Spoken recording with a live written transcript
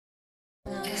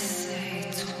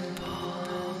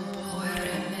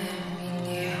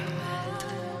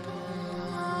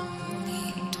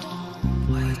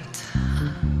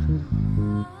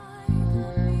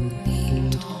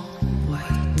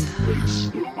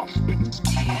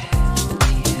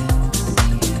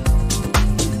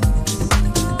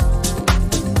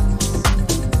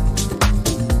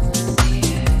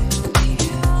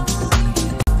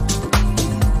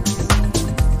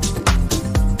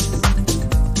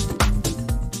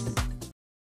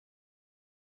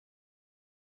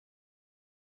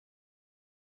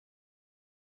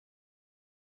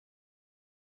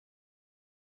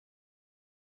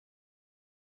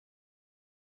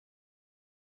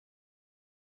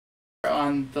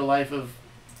On the life of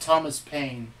Thomas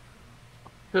Paine.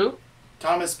 Who?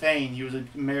 Thomas Paine. He was an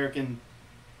American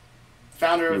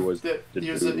founder of he was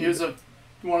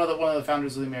one of the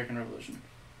founders of the American Revolution.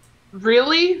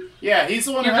 Really? Yeah, he's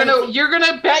the one. You're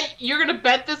gonna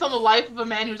bet this on the life of a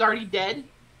man who's already dead?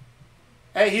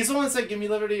 Hey, he's the one that said, "Give me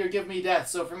liberty or give me death."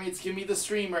 So for me, it's give me the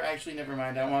stream, or actually, never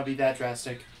mind. I don't want to be that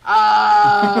drastic.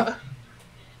 But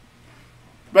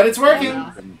it's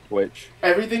working. Twitch.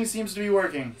 Everything seems to be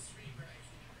working.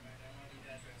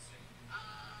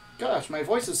 Gosh, my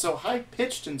voice is so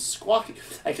high-pitched and squawky,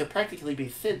 I could practically be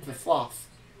Thid the Sloth.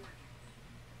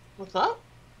 What's up?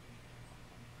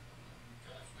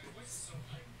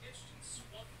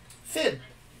 Thid.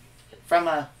 From,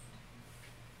 No,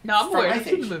 I'm aware. I've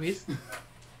seen the movies.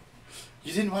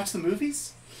 You didn't watch the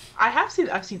movies? I've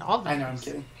seen all of them. I know, I'm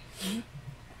kidding.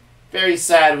 Very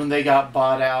sad when they got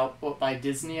bought out by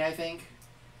Disney, I think.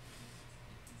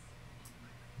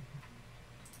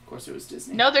 Of course it was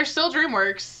Disney. No, they're still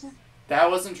DreamWorks. That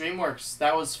wasn't DreamWorks.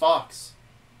 That was Fox.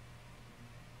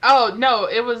 Oh, no,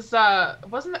 it was,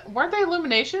 weren't they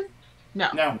Illumination? No.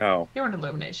 No. They weren't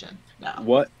Illumination. No.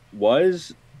 What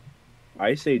was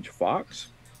Ice Age Fox?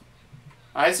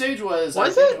 Ice Age was...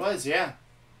 Was it? It was, yeah.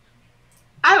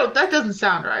 That doesn't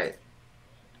sound right.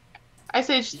 Ice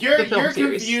Age, the film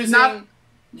series.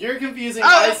 You're confusing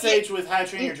Ice Age with How to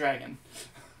Train Your Dragon.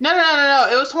 No.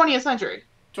 It was 20th Century.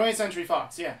 20th Century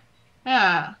Fox, yeah.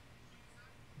 Yeah.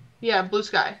 Yeah, Blue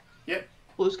Sky. Yep.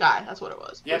 Blue Sky, that's what it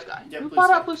was. Yep. Blue Sky. Yep, Who Blue bought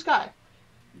Sky. out Blue Sky?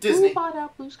 Disney. Who bought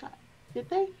out Blue Sky? Did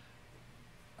they?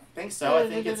 I think so. I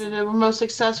think it's... Most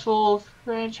successful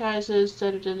franchises.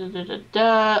 Oh,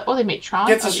 they made Tron.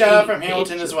 Gets a shout out from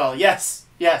Hamilton as well. Yes.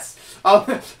 I'll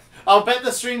bet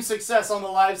the stream's success on the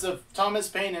lives of Thomas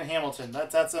Paine and Hamilton.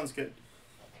 That sounds good.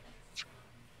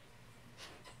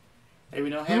 Hey, we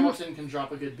know Hamilton can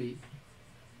drop a good beat.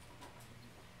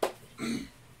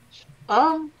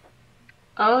 Oh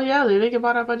yeah, they get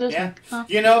bought out by Disney. Yeah. Huh.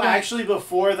 You know, actually,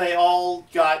 before they all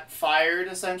got fired,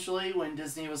 essentially, when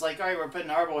Disney was like, all right, we're putting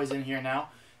our boys in here now,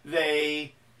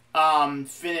 they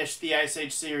finished the Ice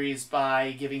Age series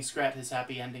by giving Scrat his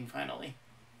happy ending, finally.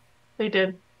 They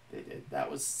did. They did.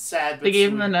 That was sad, but they gave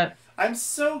sweet. him the nut. I'm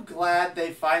so glad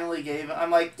they finally gave him...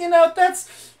 I'm like,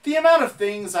 that's the amount of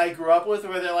things I grew up with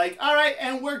where they're like, all right,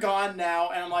 and we're gone now.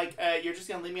 And I'm like, you're just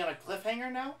going to leave me on a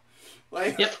cliffhanger now?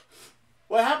 Like, yep.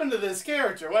 What happened to this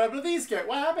character? What happened to these characters?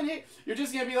 What happened here? You're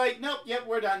just going to be like, nope, yep,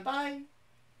 we're done. Bye.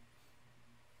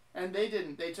 And they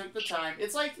didn't. They took the time.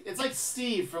 It's like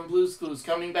Steve from Blue's Clues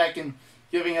coming back and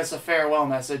giving us a farewell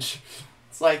message.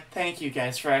 It's like, thank you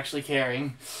guys for actually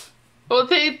caring. Well,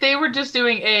 they were just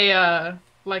doing a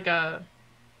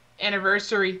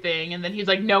anniversary thing, and then he's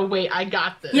like, no, wait, I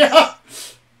got this. Yeah.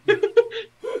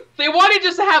 They wanted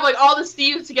just to have like all the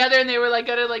Steves together, and they were like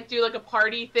gonna like do like a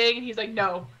party thing, and he's like,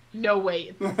 no,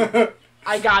 wait,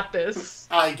 I got this.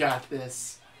 I got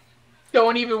this.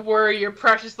 Don't even worry, your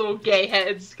precious little gay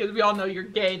heads, because we all know you're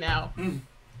gay now. Do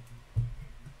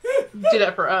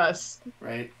that for us.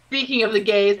 Right. Speaking of the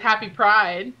gays, happy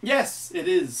Pride. Yes, it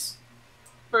is.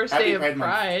 First Happy day of Pride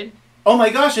Pride. Month. Oh my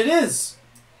gosh, it is!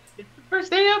 It's the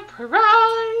first day of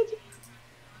Pride!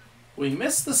 We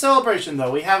missed the celebration,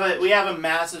 though. We have a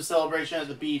massive celebration at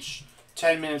the beach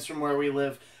 10 minutes from where we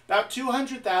live. About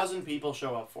 200,000 people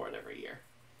show up for it every year.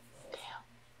 Damn.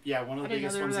 Yeah, one of the biggest ones. I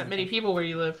didn't know there were that many people where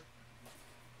you live.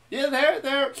 Yeah,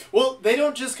 they're... Well, they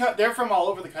don't just come... They're from all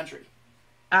over the country.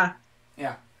 Ah.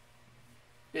 Yeah.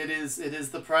 It is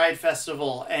the Pride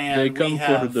Festival, and they come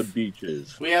for the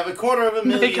beaches. We have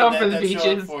 250,000 They come for the that beaches.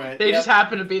 show up for it. They just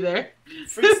happen to be there.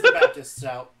 Freaks the Baptists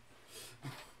out.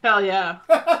 Hell yeah.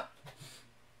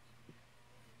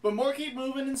 But more keep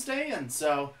moving and staying,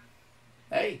 so...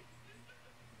 Hey.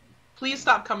 Please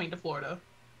stop coming to Florida.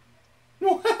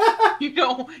 You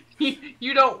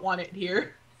don't want it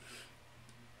here.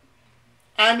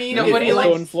 I mean... Nobody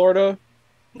likes... in Florida?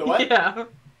 The what? Yeah.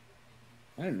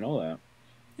 I didn't know that.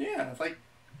 Yeah, it's like...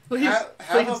 Please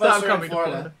stop coming to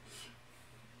Florida.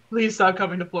 Please stop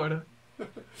coming to Florida.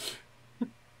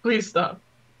 Please stop.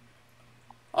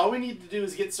 All we need to do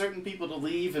is get certain people to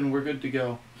leave and we're good to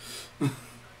go.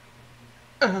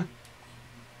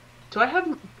 Do I have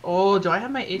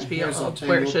my HP Here's all where it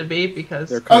tangled. should be? Because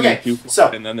They're coming Okay, to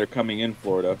so- and then they're coming in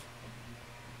Florida.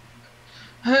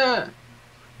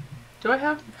 do I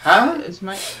have? Huh? Is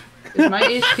my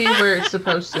HP where it's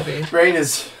supposed to be? Brain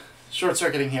is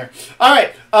short-circuiting here. All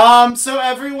right. So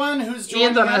everyone who's joining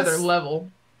Ian's on us, another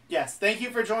level. yes, thank you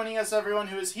for joining us, everyone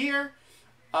who is here.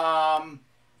 Tonight,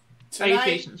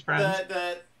 Salutations, friends.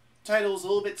 the title is a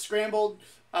little bit scrambled.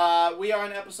 We are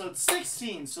on episode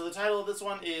 16, so the title of this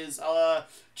one is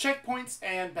Checkpoints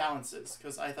and Balances,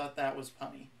 because I thought that was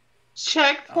punny.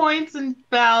 Checkpoints and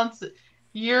balance.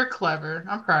 You're clever.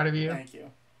 I'm proud of you. Thank you.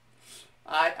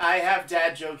 I have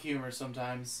dad joke humor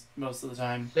sometimes, most of the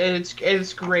time.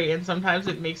 It's great, and sometimes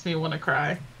it makes me want to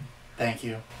cry. Thank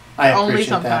you. I appreciate Only that.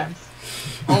 sometimes.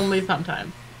 Only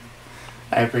sometimes.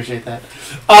 I appreciate that.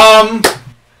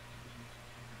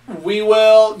 We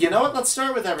will. You know what? Let's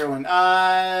start with everyone.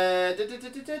 Let's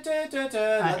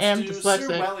am do dyslexic.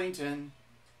 Sir Wellington.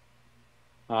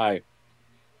 Hi.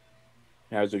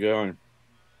 How's it going?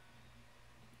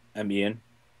 I'm Ian.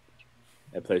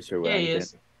 I play Sir Yeah, he Wellington.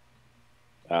 is.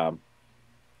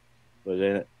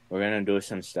 We're gonna do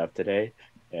some stuff today,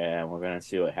 and we're gonna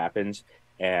see what happens.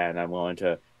 And I'm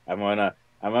gonna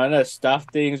stuff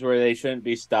things where they shouldn't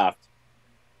be stuffed.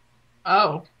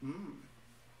 Oh.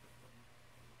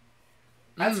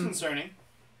 That's concerning.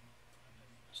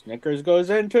 Snickers goes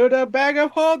into the bag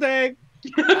of holding.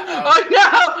 Oh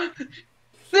no!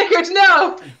 Snickers,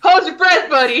 no! Hold your breath,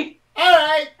 buddy. All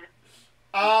right.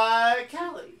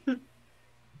 Callie.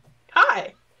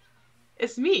 Hi.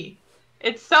 It's me.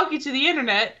 It's Selkie to the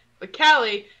internet, but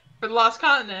Callie for the Lost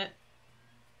Continent.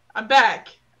 I'm back.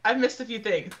 I've missed a few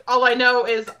things. All I know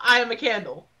is I am a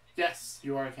candle. Yes,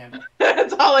 you are a candle.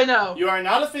 That's all I know. You are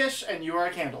not a fish, and you are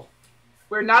a candle.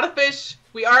 We're not a fish.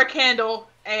 We are a candle,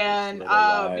 and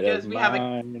because we have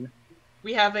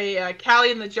a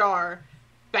Callie in the jar.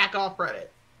 Back off Reddit.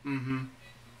 Mm-hmm.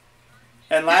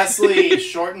 And lastly,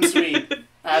 short and sweet,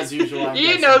 as usual. I'm Ian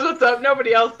guessing. knows what's up.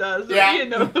 Nobody else does. Yeah. Ian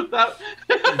knows what's up.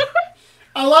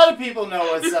 A lot of people know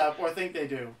what's up, or think they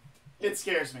do. It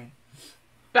scares me.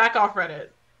 Back off Reddit.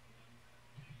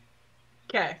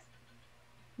 Okay.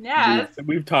 Naz.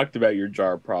 We've talked about your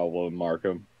jar problem,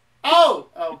 Markham.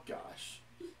 Oh gosh.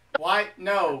 Why?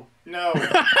 No.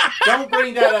 Don't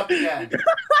bring that up again.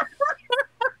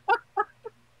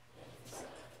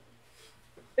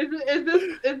 Is this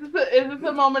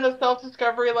a moment of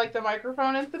self-discovery like the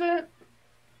microphone incident?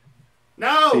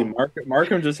 No. See,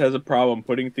 Markham just has a problem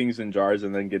putting things in jars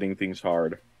and then getting things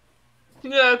hard.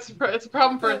 Yeah, it's a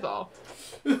problem for us all.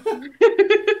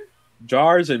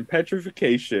 Jars and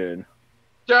petrification.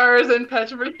 Jars and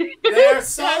petrification. They are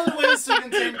solid ways to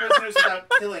contain prisoners without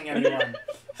killing anyone.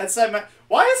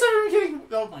 Why is everyone getting?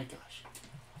 Oh my gosh.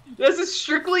 This is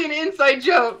strictly an inside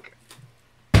joke,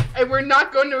 and we're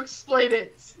not going to explain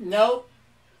it. Nope.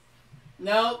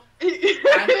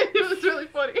 It was really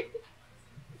funny.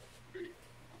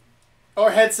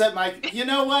 Or headset mic. You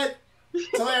know what? It's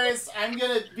hilarious. I'm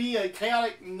gonna be a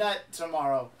chaotic nut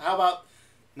tomorrow. How about?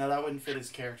 No, that wouldn't fit his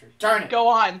character. Darn it. Go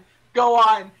on.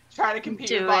 Try to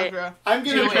compete with Audra. I'm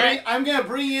gonna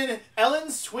bring in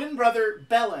Ellen's twin brother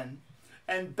Bellin,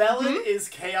 and Bellin is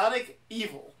chaotic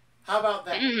evil. How about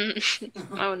that?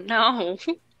 Oh no.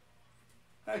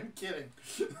 I'm kidding.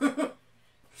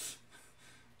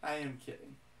 I am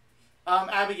kidding.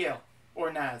 Abigail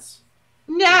or Naz.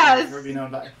 Whoever you know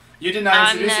by. You did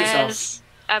not introduce yourself. Naz.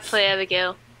 I play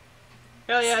Abigail.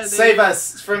 Hell yeah. Save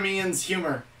us from Ian's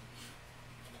humor.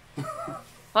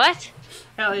 What?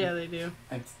 Hell yeah, they do.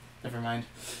 Never mind.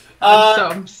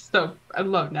 I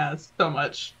love Naz so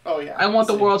much. Oh yeah. I want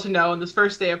the world to know on this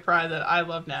first day of Pride that I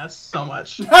love Naz so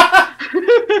much.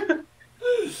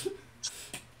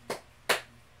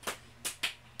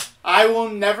 I will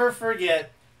never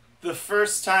forget the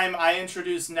first time I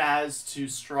introduced Naz to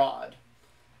Strahd.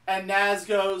 And Naz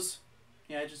goes,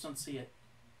 yeah, I just don't see it.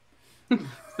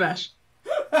 Smash.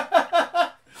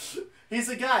 He's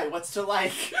a guy. What's to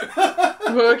like?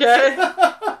 Okay.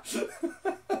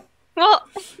 Well,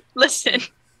 listen.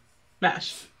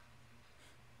 Smash.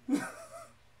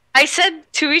 I said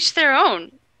to each their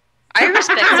own. I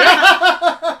respect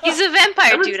it. He's a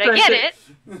vampire dude. I get it.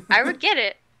 I would get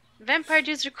it. Vampire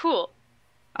dudes are cool.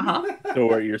 Uh-huh. So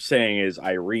what you're saying is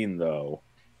Irene, though.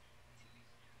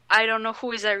 I don't know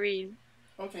who is Irene.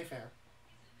 Okay, fair.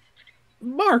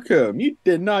 Markham, you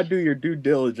did not do your due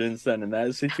diligence then in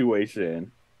that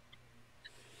situation.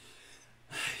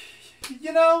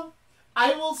 You know,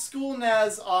 I will school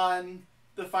Naz on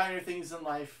the finer things in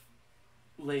life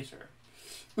later.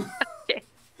 Okay.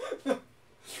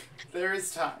 There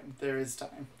is time.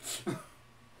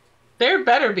 There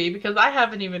better be, because I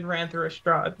haven't even ran through a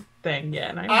Strahd thing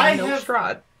yet, and I know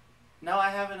Strahd. No, I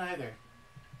haven't either.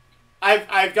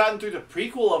 I've gotten through the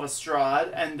prequel of a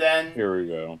Strahd, and then... Here we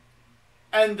go.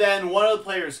 And then one of the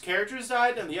players' characters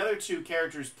died, and the other two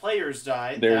characters' players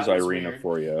died. There's that was Irina weird.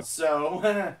 for you.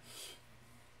 So...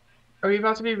 Are you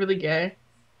about to be really gay?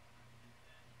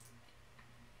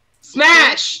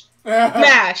 Smash!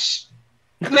 Smash!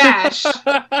 Smash!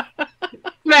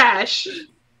 Smash!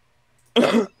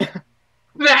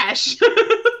 Smash!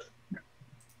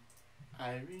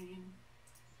 Irene.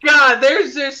 God,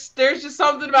 there's just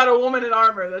something about a woman in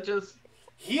armor that just...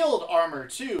 Healed armor,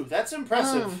 too. That's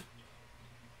impressive.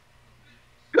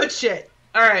 Good shit.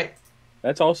 Alright.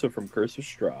 That's also from Curse of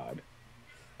Strahd.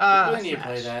 I really need to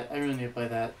play that. I really need to play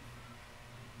that.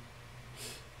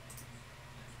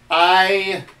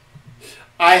 I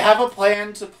have a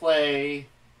plan to play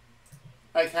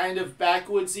a kind of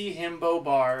backwoodsy himbo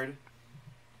bard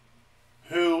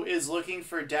who is looking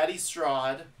for Daddy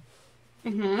Strahd.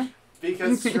 Mm-hmm.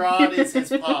 Because Strahd is his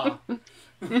pa.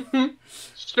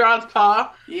 Strahd's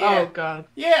pa? Yeah. Oh, God.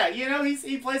 Yeah, you know,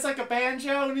 he plays like a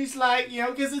banjo, and he's like, you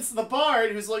know, because it's the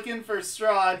bard who's looking for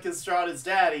Strahd, because Strahd is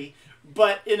daddy,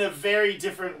 but in a very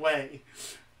different way.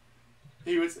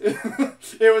 He was,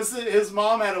 it was, his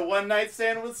mom had a one-night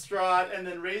stand with Strahd, and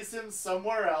then raised him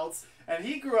somewhere else, and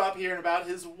he grew up hearing about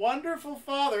his wonderful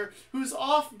father, who's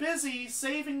off busy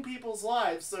saving people's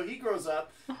lives, so he grows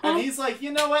up, and he's like,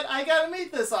 you know what, I gotta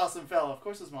meet this awesome fellow. Of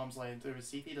course his mom's lying through his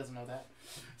teeth, he doesn't know that.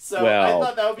 So well, I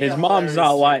thought that would be his mom's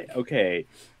not like, okay,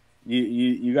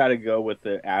 you got to go with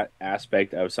the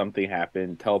aspect of something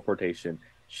happened, teleportation.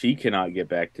 She cannot get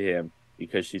back to him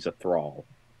because she's a thrall.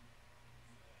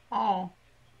 Oh.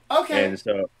 Okay. And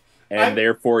so,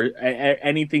 therefore,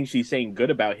 anything she's saying good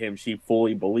about him, she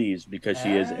fully believes because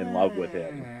she is in love with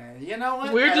him. You know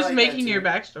what? We're just making your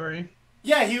backstory.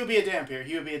 Yeah, he would be a Dampier.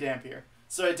 He would be a Dampier.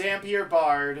 So a Dampier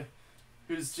bard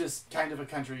who's just kind of a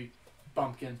country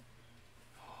bumpkin.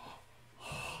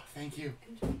 Thank you.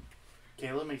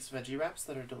 Kayla makes veggie wraps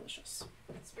that are delicious.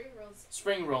 Spring rolls.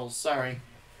 Spring rolls, sorry.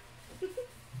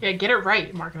 Yeah, get it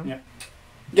right, Marco. Yeah.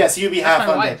 Yes, you'd be half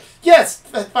my on it. wife. Yes,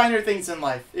 finer things in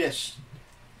life. Ish.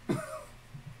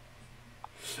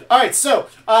 Alright, so,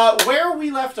 where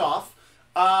we left off,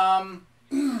 to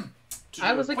do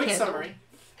I was a a quick candle. summary.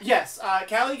 Yes,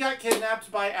 Callie got kidnapped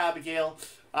by Abigail.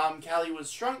 Callie was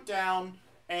shrunk down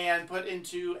and put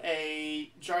into a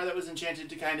jar that was enchanted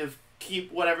to kind of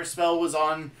keep whatever spell was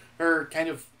on her kind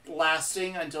of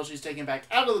lasting until she's taken back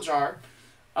out of the jar.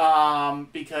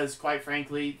 Because, quite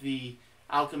frankly, the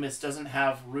alchemist doesn't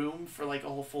have room for like a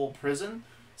whole full prison.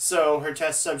 So her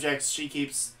test subjects she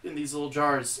keeps in these little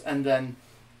jars and then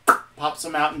pops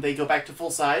them out and they go back to full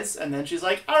size. And then she's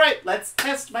like, alright, let's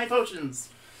test my potions.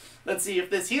 Let's see if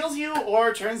this heals you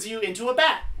or turns you into a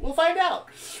bat. We'll find out.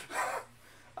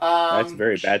 That's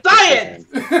very bad. Science!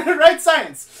 Right,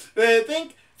 science.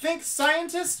 Think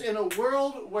scientist in a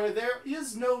world where there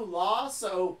is no law,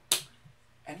 so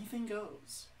anything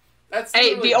goes. That's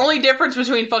Hey, the only difference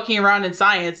between fucking around and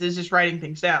science is just writing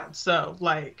things down. So,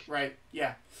 like... Right,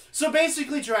 yeah. So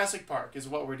basically Jurassic Park is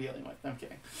what we're dealing with. I'm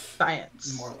kidding.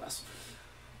 Science. More or less.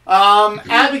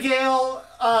 Abigail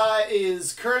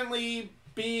is currently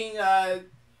being a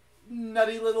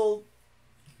nutty little...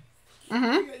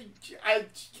 Mm-hmm.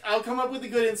 I'll come up with a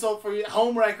good insult for you.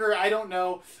 Homewrecker, I don't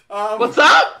know. What's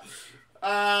up?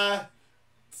 I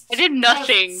did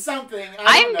nothing. Something.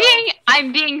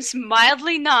 I'm being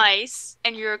mildly nice,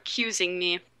 and you're accusing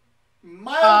me.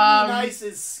 Mildly nice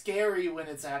is scary when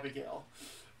it's Abigail.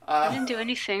 I didn't do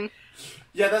anything.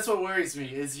 Yeah, that's what worries me,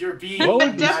 is you're being What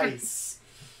would be- nice.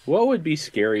 What would be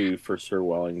scary for Sir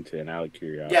Wellington, out of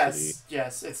curiosity?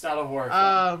 Yes, it's not a horror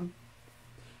film.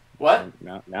 What?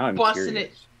 Now I'm Busting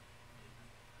curious. it.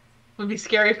 Would be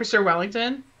scary for Sir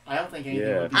Wellington. I don't think anything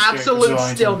Yeah. would be scary for Absolute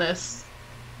Wellington. stillness.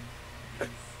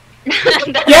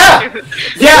 Yeah!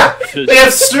 Yeah!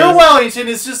 If Sir Wellington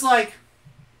is just like...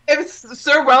 If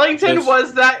Sir Wellington Yes.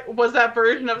 was that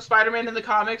version of Spider-Man in the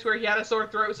comics where he had a sore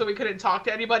throat so he couldn't talk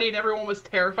to anybody and everyone was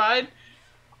terrified,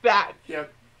 that.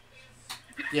 Yep.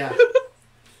 Yeah.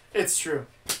 It's true.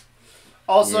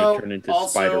 I'm gonna Also, turn into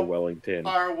Spider Wellington.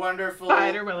 our wonderful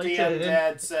Spider Wellington. DM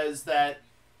Dad says that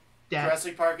Yeah.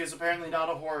 Jurassic Park is apparently not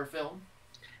a horror film.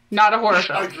 Not a horror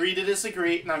film. Agree to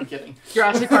disagree. No, I'm kidding.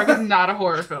 Jurassic Park is not a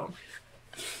horror film.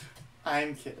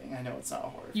 I'm kidding. I know it's not a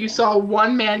horror You film. saw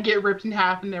one man get ripped in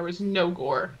half and there was no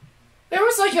gore. There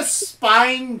was like a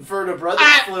spine vertebra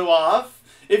that flew off.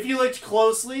 If you looked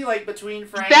closely, like between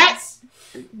frames.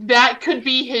 That could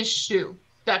be his shoe.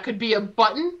 That could be a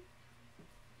button.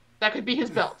 That could be his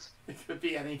belt. It could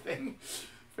be anything.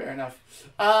 Fair enough.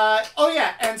 Oh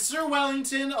yeah, and Sir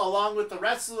Wellington, along with the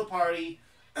rest of the party,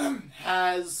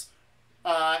 has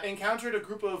encountered a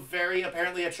group of very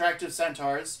apparently attractive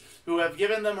centaurs who have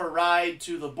given them a ride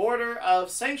to the border of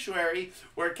Sanctuary,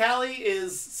 where Callie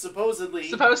is supposedly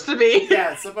supposed to be.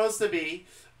 Yeah, supposed to be.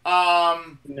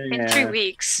 In 3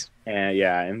 weeks. And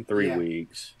in 3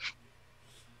 weeks.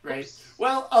 Right.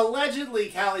 Well, allegedly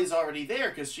Callie's already there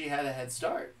because she had a head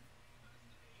start.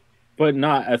 But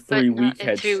not a 3-week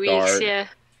head 3 start. weeks, yeah.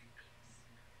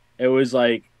 It was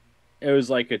like a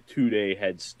 2-day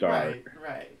head start.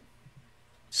 Right.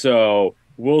 So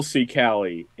we'll see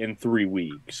Callie in 3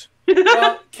 weeks.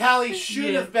 Well, Callie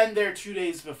should have been there 2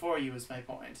 days before you, is my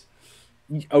point.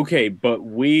 Okay, but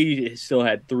we still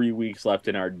had 3 weeks left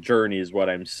in our journey, is what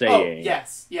I'm saying. Oh,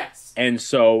 yes. And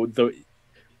so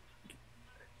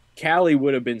Callie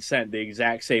would have been sent the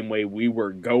exact same way we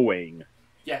were going.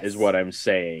 Yes. Is what I'm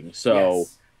saying. So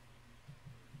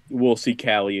we'll see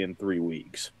Callie in 3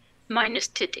 weeks. Minus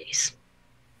titties.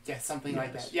 Yeah, something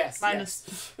like that. Yes.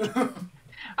 Minus. Yes.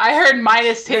 I heard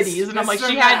minus titties, and I'm like, Mr.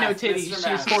 she Math, had no titties. Mr.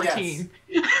 She was Math, 14.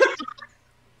 yes.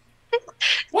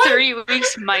 3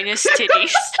 weeks minus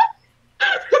titties.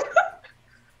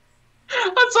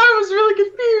 That's why I was really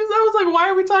confused. I was like, why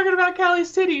are we talking about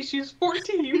Callie's titties? She's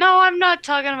 14. No, I'm not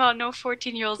talking about no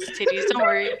 14-year-old's titties. Don't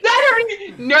worry.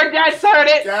 Nerd Dad heard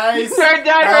it. Guys, Nerd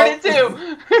Dad heard it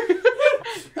too.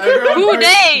 2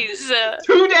 days.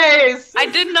 2 days. I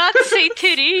did not say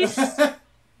titties.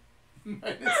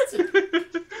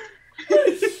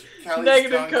 Callie's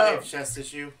Negative strong cup. chest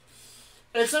issue.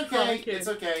 It's okay. Okay. It's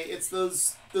okay. It's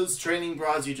those training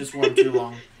bras you just wore too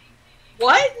long.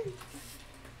 What?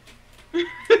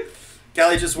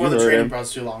 Callie just wore the You heard training him.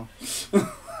 bras too long.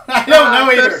 I don't know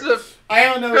either. I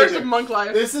don't know Curse either. of monk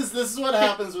life. This is what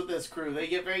happens with this crew. They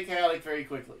get very chaotic very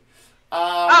quickly.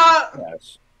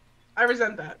 Yes. I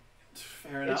resent that.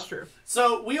 Fair enough. It's true.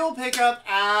 So we will pick up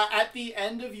at the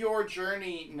end of your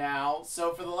journey now.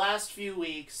 So for the last few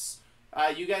weeks,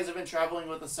 you guys have been traveling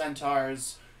with the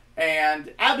centaurs,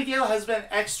 and Abigail has been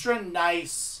extra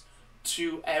nice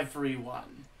to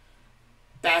everyone.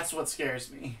 That's what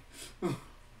scares me.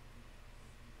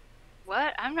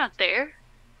 What? I'm not there.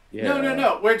 Yeah.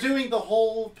 No. We're doing the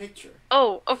whole picture.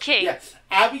 Oh, okay. Yeah.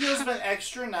 Abigail's been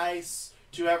extra nice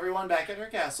to everyone back at her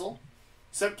castle.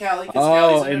 Except Callie, because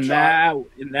Callie's in a jar.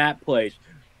 in that place.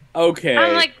 Okay.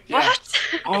 I'm like, Yeah. what?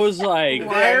 I was like,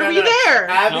 Why are we there?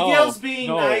 Abigail's No, being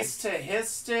no. nice to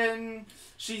Histon.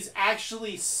 She's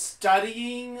actually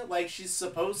studying like she's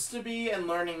supposed to be and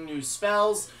learning new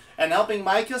spells and helping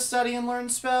Micah study and learn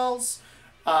spells.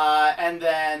 And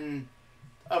then,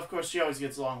 of course, she always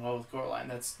gets along well with Coraline.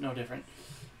 That's no different.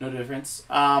 No difference.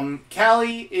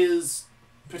 Callie is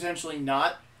potentially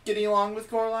not getting along with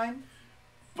Coraline,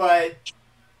 but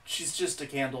she's just a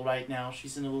candle right now.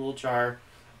 She's in a little jar.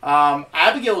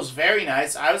 Abigail was very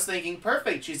nice. I was thinking,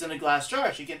 perfect, she's in a glass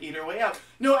jar. She can eat her way out.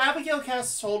 No, Abigail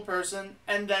casts Hold Person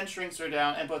and then shrinks her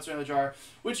down and puts her in the jar,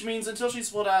 which means until she's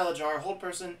pulled out of the jar, Hold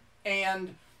Person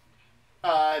and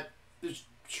the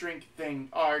shrink thing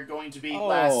are going to be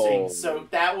lasting. So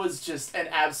that was just an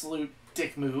absolute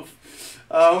dick move.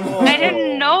 I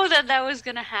didn't know that was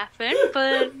gonna happen,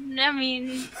 but I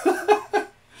mean,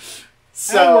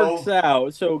 So that works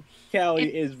out. So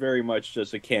Callie is very much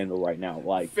just a candle right now.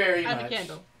 Like very I'm a much.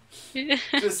 candle.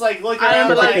 Just like look I am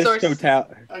around a light like, source.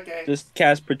 okay. Just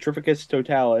cast Petrificus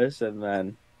Totalis and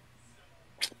then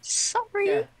sorry.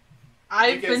 Yeah.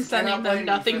 I've You guys been sending cannot blame them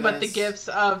me nothing for but the this. gifts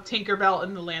of Tinkerbell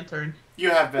and the Lantern.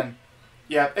 You have been.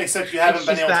 Yeah, except you haven't It's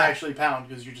been just able that. to actually pound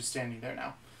because you're just standing there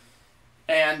now.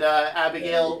 And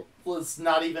Abigail was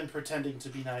not even pretending to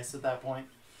be nice at that point.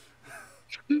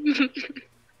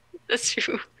 That's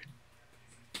true.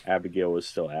 Abigail was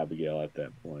still Abigail at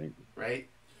that point. Right?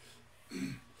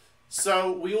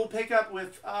 So we will pick up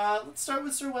with, let's start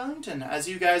with Sir Wellington as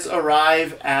you guys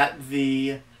arrive at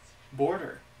the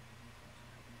border.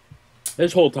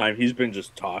 This whole time he's been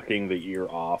just talking the ear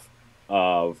off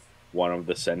of one of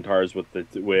the centaurs with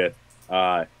We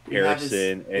have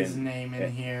Harrison his name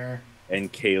in here.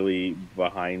 and Kaylee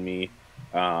behind me,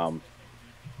 and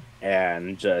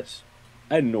just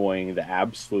annoying the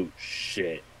absolute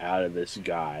shit out of this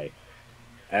guy.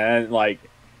 And like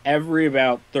every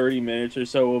about 30 minutes or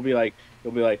so, he'll be like,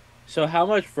 so how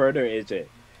much further is it?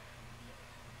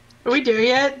 Are we there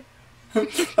yet?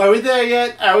 Are we there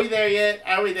yet? Are we there yet?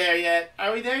 Are we there yet?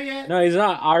 Are we there yet? No, he's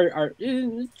not. Are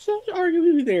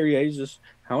we there yet? He's just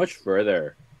how much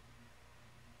further?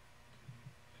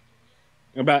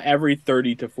 About every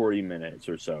 30 to 40 minutes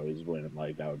or so is when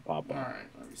like that would pop up. Alright,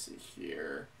 let me see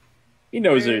here. He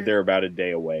knows Where- they're about a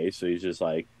day away, so he's just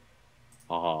like,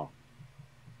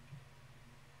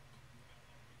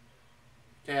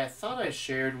 Okay, I thought I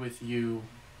shared with you.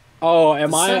 Oh,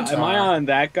 am I centaur. on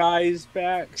that guy's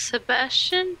back?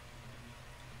 Sebastian?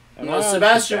 Am No, I on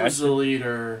Sebastian was the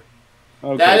leader.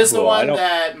 Okay, That is cool. the one I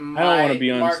that don't want to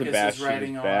be on Marcus is Sebastian's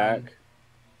writing back. on.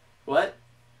 What?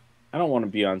 I don't want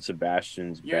to be on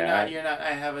Sebastian's You're back. not. You're not.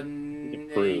 I have a.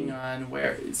 Hang on.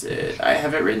 Where is it? I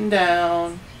have it written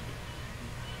down.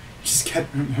 Just can't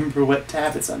remember what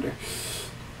tab it's under.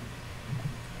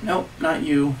 Nope, not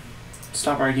you.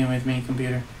 Stop arguing with me,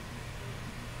 computer.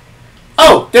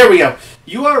 Oh, there we go.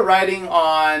 You are writing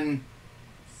on.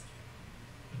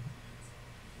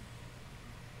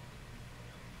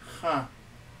 Huh.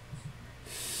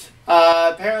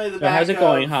 Apparently the back How's it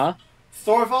going, huh?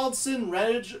 Thorvaldsen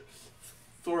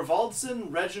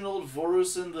Reginald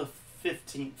Vorusen the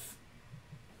 15th.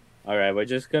 Alright, we're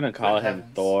just gonna call him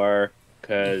heavens. Thor,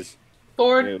 cause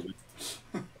Thor.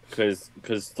 Cause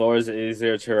Thor's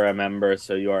easier to remember,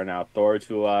 so you are now Thor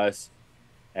to us.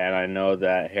 And I know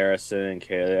that Harrison and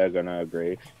Kaylee are gonna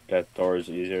agree that Thor's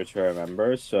easier to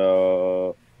remember,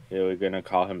 so we're gonna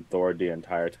call him Thor the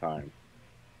entire time.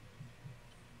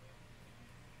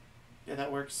 Yeah,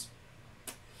 that works.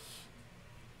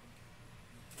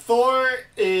 Thor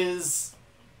is...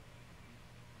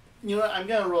 You know what? I'm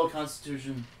gonna roll a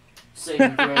Constitution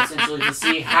saving throw essentially to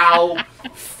see how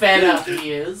fed up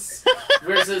he is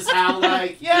versus how,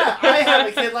 like, yeah, I have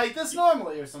a kid like this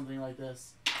normally or something like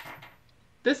this.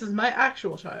 This is my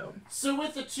actual child. So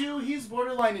with the 2, he's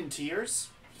borderline in tears.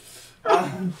 Poor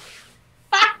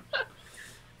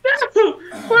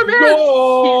man.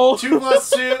 Go! 2 plus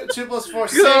 2, 2 plus 4,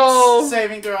 6. Go.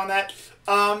 Saving throw on that.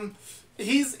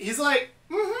 He's like,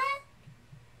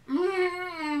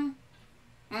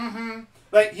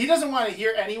 Like, he doesn't want to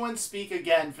hear anyone speak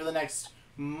again for the next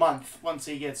month once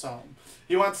he gets home.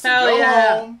 He wants to go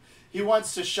home. He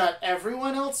wants to shut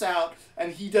everyone else out,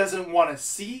 and he doesn't want to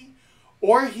see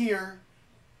or hear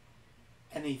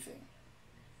anything.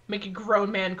 Make a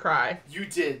grown man cry. You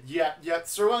did. Yeah.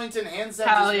 Sir Wellington hands down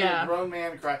Hell just made yeah. a grown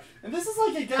man cry. And this is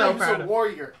like a guy So who's proud a of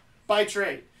warrior by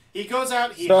trade. He goes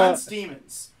out, he hunts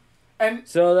demons. And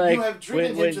So, like, you have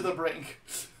driven him to the brink.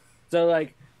 So,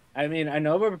 like, I mean, I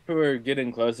know we're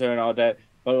getting closer and all that,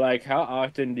 but, like, how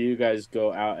often do you guys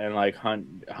go out and, like,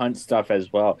 hunt stuff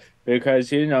as well?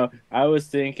 Because, you know, I was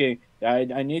thinking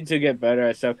I need to get better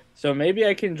at stuff, so maybe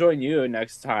I can join you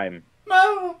next time.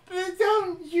 No,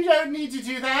 you don't need to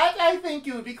do that. I think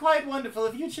it would be quite wonderful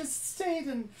if you just stayed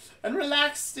and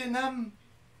relaxed in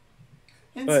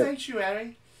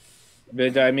Sanctuary.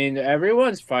 But, I mean,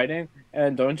 everyone's fighting,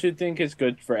 and don't you think it's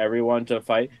good for everyone to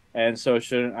fight? And so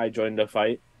shouldn't I join the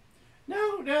fight?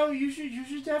 No, you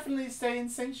should definitely stay in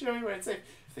Sanctuary where it's safe.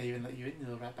 If they even let you in, you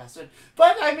little rat bastard.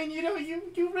 But, I mean, you know,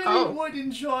 you really would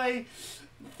enjoy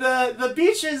the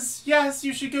beaches. Yes,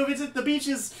 you should go visit the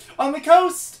beaches on the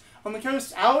coast. On the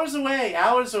coast, hours away.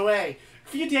 A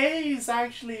few days,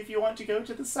 actually, if you want to go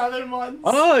to the southern ones.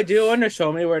 Oh, do you want to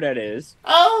show me where that is?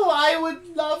 Oh, I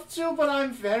would love to, but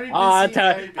I'm very busy. I'll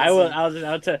tell. Very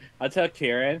busy. I'll tell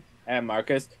Kieran and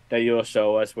Marcus that you will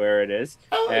show us where it is.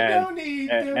 Oh, and, no need.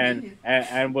 And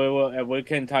we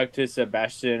can talk to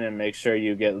Sebastian and make sure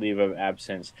you get leave of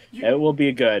absence. It will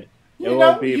be good. You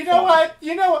know what?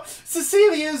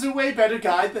 Cecilia is a way better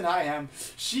guide than I am.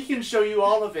 She can show you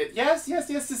all of it. Yes,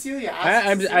 Cecilia.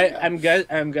 I'm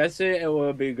guessing it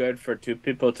will be good for 2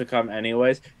 people to come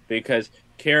anyways, because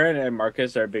Kieran and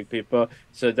Marcus are big people,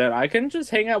 so that I can just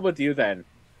hang out with you then.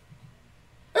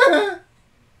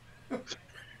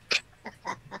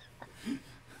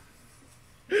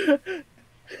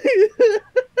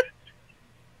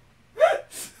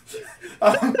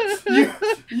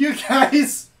 You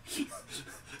guys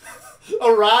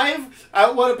arrive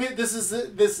at what appears this is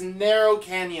this narrow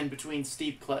canyon between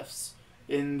steep cliffs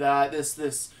in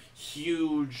this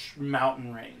huge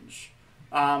mountain range.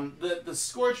 The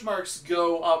scorch marks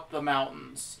go up the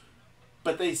mountains,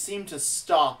 but they seem to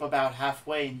stop about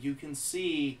halfway, and you can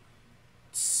see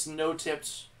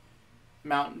snow-tipped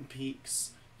mountain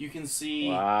peaks. You can see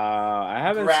wow, I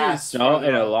haven't seen snow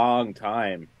in a long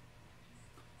time.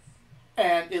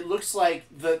 And it looks like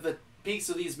the peaks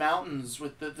of these mountains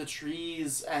with the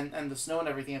trees and the snow and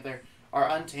everything up there are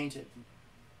untainted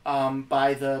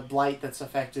by the blight that's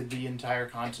affected the entire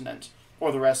continent,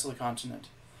 or the rest of the continent.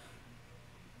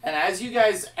 And as you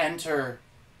guys enter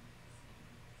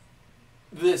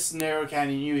this narrow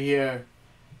canyon, you hear,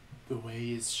 "The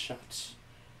way is shut.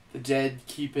 The dead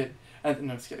keep it."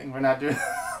 No, just kidding. We're not doing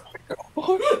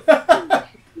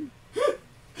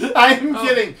I'm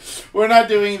kidding. We're not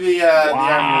doing the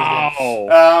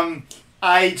wow.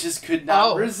 I just could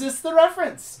not resist the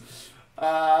reference.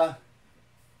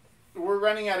 we're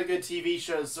running out of good TV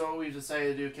shows, so what we've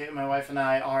decided to do, Kate, my wife and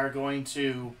I, are going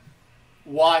to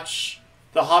watch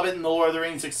The Hobbit and the Lord of the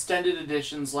Rings extended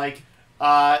editions. Like,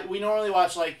 we normally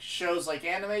watch like shows like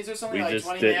animes or something, like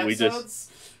 20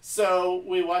 episodes. So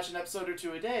we watch an episode or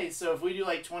two a day. So if we do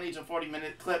like 20 to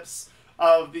 40-minute clips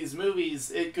of these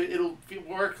movies, it'll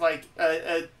work like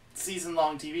a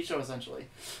season-long TV show essentially.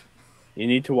 You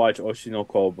need to watch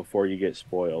Oshinoko before you get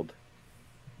spoiled.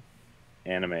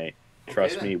 Anime.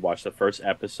 Trust me, watch the first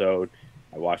episode.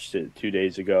 I watched it 2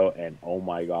 days ago, and oh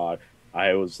my god,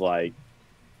 I was like,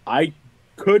 I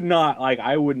could not, like,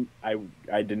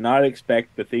 I did not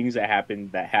expect the things that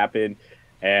happened,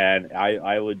 and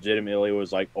I legitimately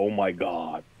was like, oh my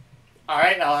god. All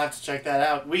right, I'll have to check that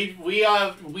out. We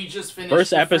just finished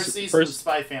the first season of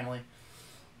Spy Family.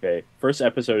 Okay, first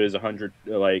episode is 80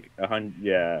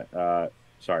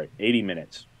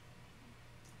 minutes.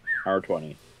 Hour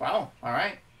 20. Wow, all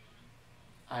right.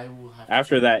 I will have to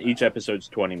After that, each episode's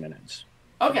 20 minutes.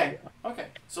 Okay, okay.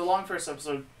 So long first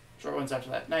episode, short ones after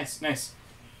that. Nice, nice.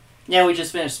 Yeah, we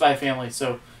just finished Spy Family,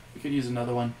 so we could use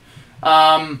another one.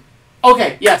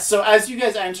 Okay, yeah, so as you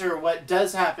guys enter, what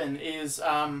does happen is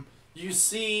you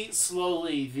see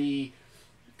slowly the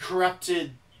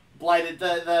corrupted, blighted,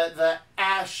 the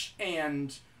ash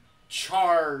and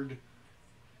charred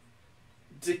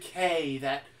decay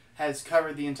that has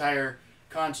covered the entire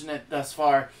continent thus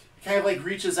far. It kind of like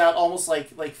reaches out almost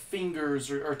like fingers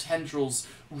or tendrils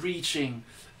reaching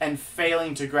and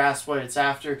failing to grasp what it's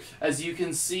after, as you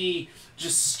can see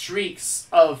just streaks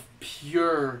of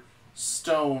pure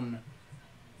stone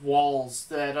walls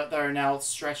that are now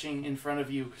stretching in front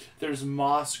of you. There's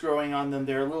moss growing on them.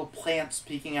 There are little plants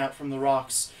peeking out from the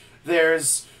rocks.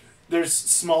 There's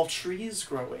small trees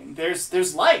growing.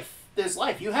 There's life. There's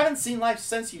life. You haven't seen life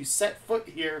since you set foot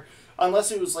here,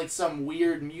 unless it was like some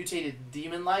weird mutated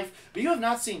demon life, but you have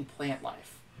not seen plant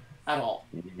life at all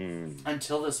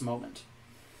until this moment.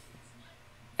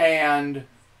 And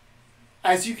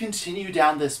as you continue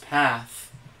down this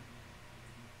path,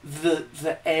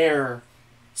 the air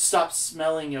stops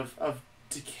smelling of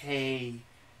decay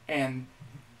and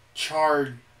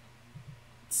charred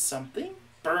something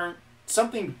burnt.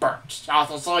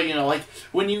 That's all you know. Like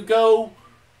when you go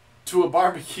to a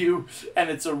barbecue and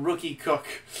it's a rookie cook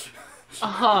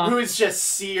who has just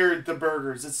seared the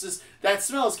burgers. It's just that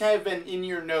smell has kind of been in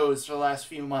your nose for the last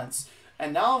few months,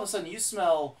 and now all of a sudden you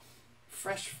smell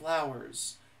fresh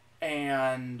flowers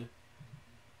and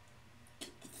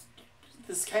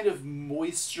this kind of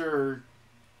moisture,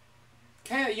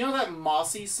 kind of, you know that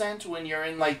mossy scent when you're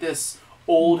in like this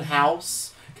old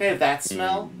house, kind of that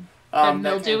smell. That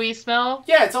mildewy smell?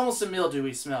 Yeah, it's almost a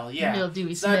mildewy smell, yeah.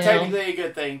 Mildewy it's smell. It's not technically a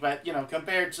good thing, but, you know,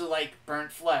 compared to, like,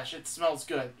 burnt flesh, it smells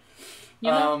good.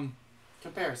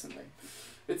 Comparison thing.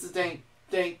 It's a dank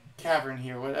cavern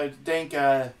here. A dank,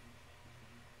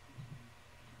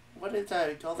 what did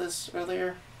I call this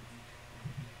earlier?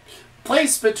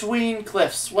 Place between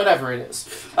cliffs, whatever it is.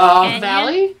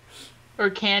 Valley? Or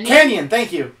canyon? Canyon,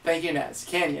 thank you. Thank you, Naz.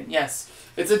 Canyon, yes.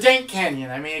 It's a dank canyon.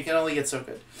 I mean, it can only get so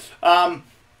good.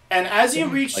 And as you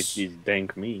reach... Like these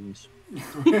dank memes.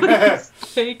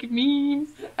 Fake memes.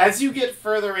 As you get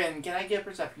further in, can I get a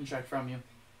perception check from you?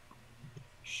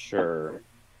 Sure.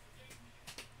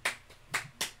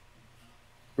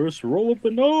 First roll of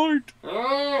the night.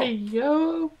 Hey,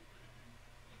 yo.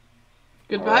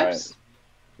 Good vibes?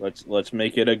 Right. Let's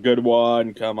make it a good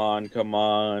one. Come on, come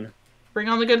on. Bring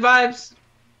on the good vibes.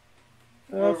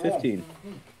 15.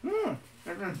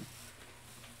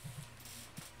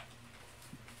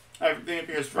 Everything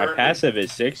appears for... My passive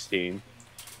is 16.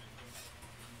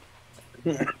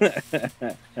 I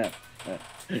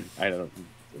don't...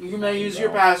 You may use your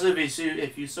passive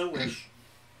if you so wish.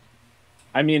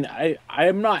 I mean,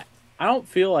 I'm not... I don't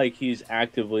feel like he's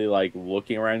actively, like,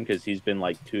 looking around because he's been,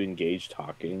 like, too engaged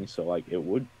talking. So, like, it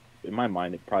would... In my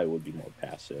mind, it probably would be more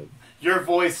passive. Your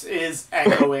voice is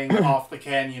echoing off the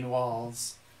canyon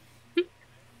walls.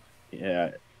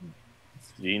 Yeah.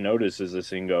 He notices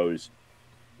this and goes...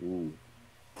 Ooh.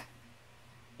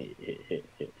 Hit.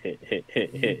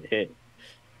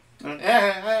 And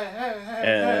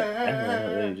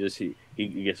just he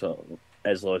gets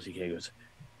as low as he can. He goes,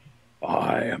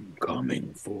 I am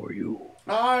coming for you.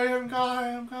 I am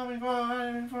coming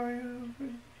for you.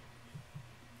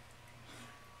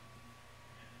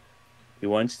 He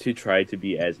wants to try to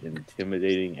be as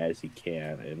intimidating as he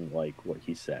can in like what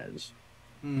he says.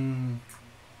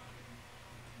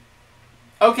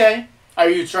 Okay. Are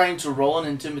you trying to roll an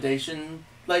intimidation?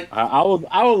 Like I would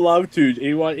love to.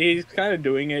 He's kind of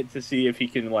doing it to see if he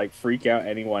can like freak out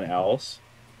anyone else.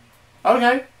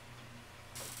 Okay.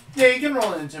 Yeah, you can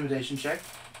roll an intimidation check.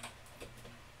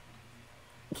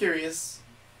 Curious.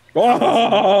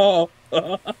 Oh!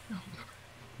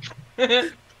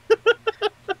 Did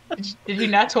you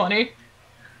nat 20?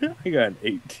 I got an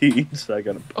 18, so I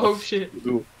got a Oh shit.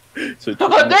 Ooh. So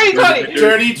Dirty 20!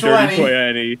 Dirty 20.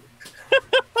 20.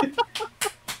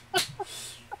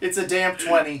 It's a damp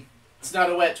 20. It's not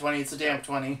a wet 20, it's a damp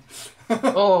 20.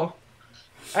 Oh.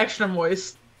 Extra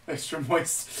moist. Extra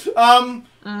moist.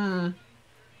 Mm.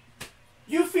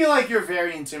 You feel like you're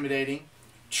very intimidating.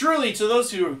 Truly, to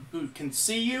those who can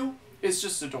see you, it's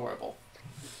just adorable.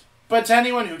 But to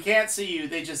anyone who can't see you,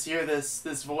 they just hear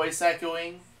this voice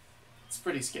echoing. It's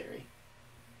pretty scary.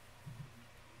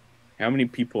 How many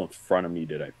people in front of me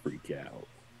did I freak out?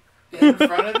 In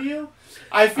front of you?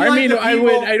 I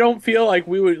don't feel like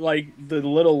we would, like, the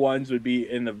little ones would be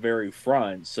in the very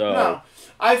front, so... No.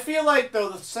 I feel like, though,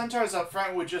 the centaurs up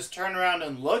front would just turn around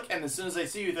and look, and as soon as they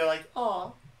see you, they're like,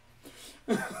 aw.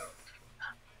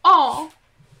 Aw.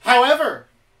 However...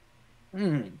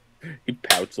 He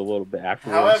pouts a little bit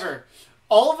afterwards. However,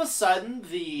 all of a sudden,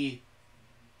 the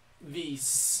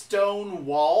stone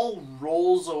wall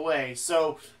rolls away.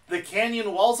 So the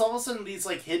canyon walls, all of a sudden, these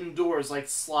like hidden doors like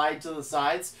slide to the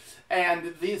sides,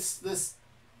 and this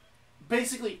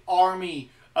basically army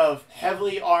of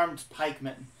heavily armed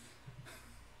pikemen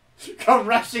come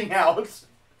rushing out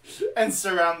and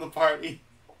surround the party.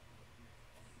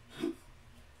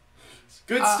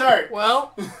 Good start.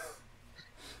 Well,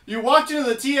 you walked into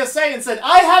the TSA and said,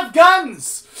 "I have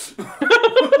guns."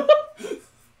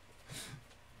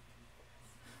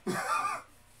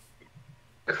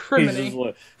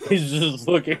 Criminy. He's just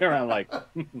looking around like.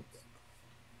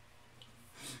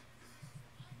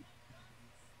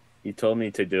 He told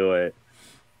me to do it.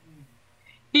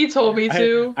 He told me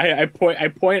to. I point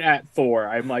at Thor.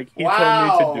 I'm like, he told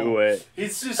me to do it.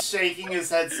 He's just shaking his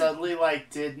head suddenly like,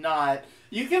 did not.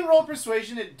 You can roll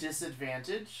persuasion at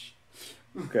disadvantage.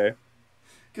 Okay.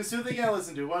 Because who are they gonna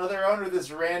listen to? One of their own or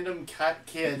this random cut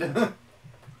kid?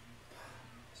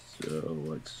 So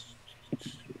let's.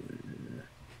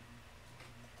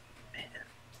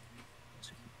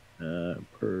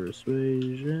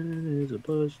 Persuasion is a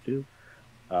 +2.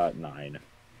 9.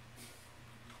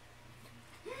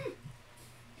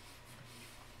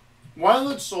 One of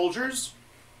the soldiers,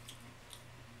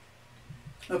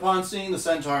 upon seeing the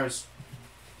centaurs,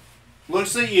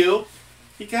 looks at you.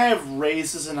 He kind of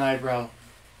raises an eyebrow.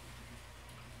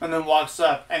 And then walks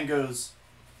up and goes,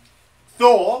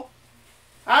 "Thor,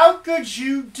 how could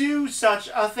you do such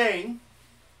a thing?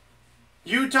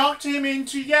 You talked him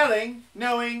into yelling,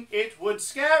 knowing it would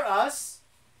scare us.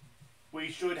 We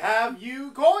should have you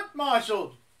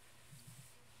court-martialed.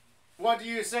 What do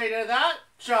you say to that,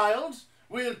 child?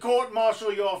 We'll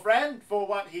court-martial your friend for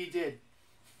what he did."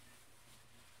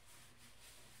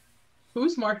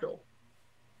 Who's Marshall?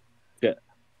 Yeah.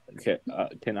 Okay.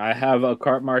 Can I have a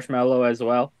cart marshmallow as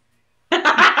well?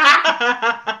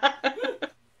 I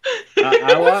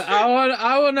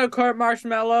want a cart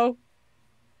marshmallow.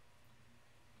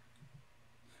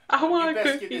 I want You a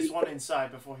best cookie. get this one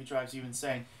inside before he drives you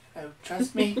insane. Oh,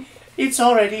 trust me, it's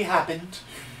already happened.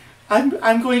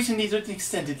 I'm going to need an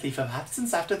extended leave of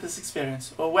absence after this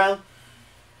experience. Or, well,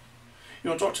 you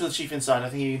want to talk to the chief inside. I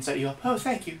think he can set you up. Oh,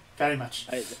 thank you very much.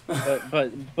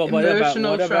 But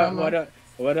Emotional trauma.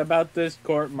 what about this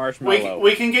court marshmallow?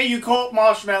 We can get you court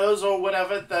marshmallows or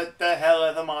whatever the hell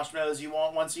other marshmallows you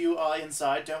want once you are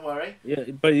inside. Don't worry. Yeah,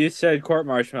 but you said court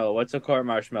marshmallow. What's a court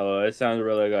marshmallow? It sounds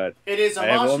really good. It is a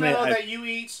marshmallow that you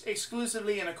eat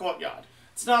exclusively in a courtyard.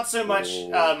 It's not so much.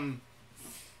 I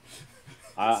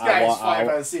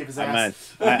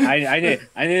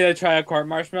need to try a court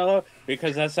marshmallow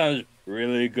because that sounds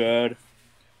really good.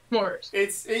 S'mores.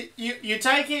 You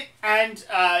take it and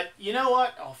you know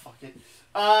what? Oh, fuck it.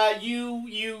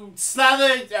 You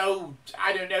slather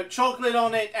I don't know, chocolate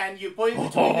on it, and you put it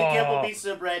between the couple pieces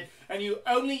of bread, and you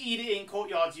only eat it in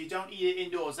courtyards. You don't eat it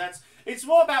indoors. It's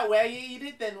more about where you eat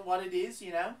it than what it is,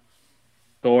 you know.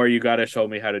 Thor, you gotta show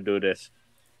me how to do this.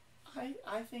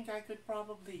 I think I could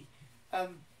probably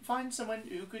find someone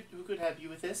who could help you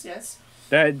with this. Yes.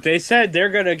 They said they're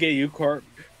gonna get you court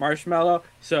marshmallow,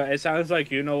 so it sounds like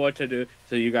you know what to do.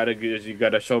 So you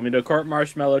gotta show me the court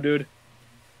marshmallow, dude.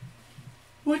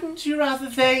 Wouldn't you rather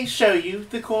they show you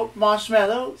the court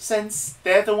marshmallow since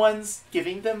they're the ones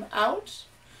giving them out?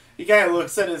 He kind of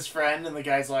looks at his friend, and the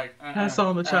guy's like, Pass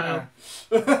on the child.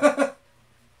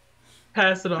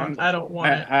 Pass it on. I don't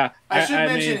want it. I should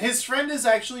mention, his friend is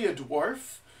actually a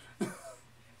dwarf.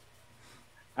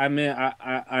 I mean,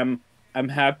 I'm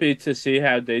happy to see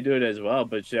how they do it as well,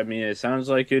 but I mean, it sounds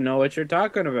like you know what you're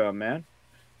talking about, man.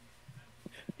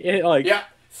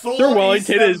 Thor Sir eats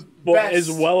Wellington them best. is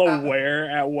well aware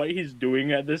at what he's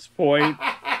doing at this point.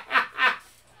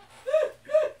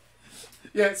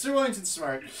 Yeah, Sir Wellington's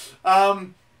smart. Oh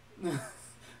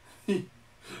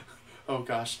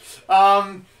gosh.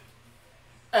 And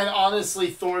honestly,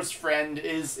 Thor's friend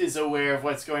is aware of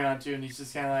what's going on too, and he's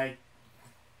just kind of like.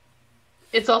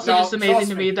 It's also just amazing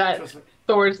to me that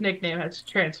Thor's nickname has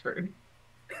transferred.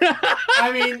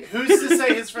 I mean, who's to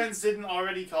say his friends didn't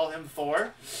already call him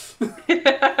Thor?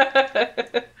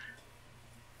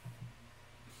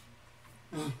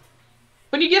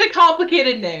 When you get a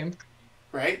complicated name,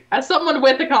 right? As someone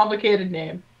with a complicated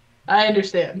name, I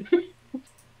understand.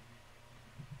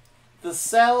 The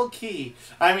Cell Key.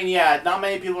 I mean, yeah, not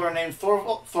many people are named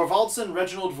Thorvaldsen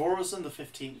Reginald Vorison the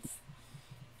 15th.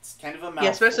 It's kind of a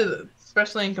mouthful. Yeah,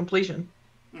 especially in completion.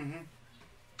 Mm-hmm.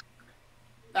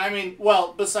 I mean,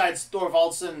 well, besides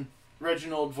Thorvaldsen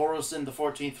Reginald Vorison the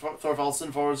 14th,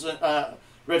 Thorvaldsen Vorison,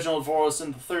 Reginald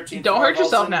Vorison the 13th. Don't hurt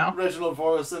yourself now. Reginald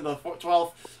Vorison the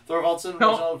 12th. Thorvaldsen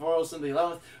Reginald Vorison the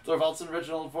 11th. Thorvaldsen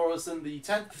Reginald Vorison the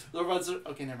 10th. Thorvaldsen.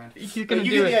 Okay, never mind. He's gonna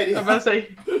do it. I'm about to say.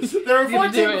 There were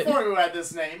 14 before who had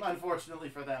this name, unfortunately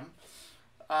for them.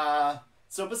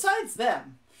 So besides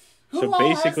them, who so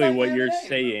basically, what you're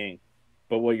saying.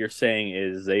 But what you're saying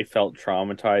is they felt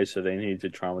traumatized, so they need to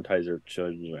traumatize their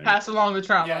children. Pass along the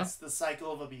trauma. Yes, the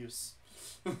cycle of abuse.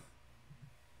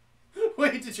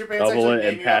 Wait, did your parents Double actually it name you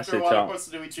and pass after a it water on. horse,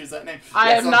 or do we choose that name?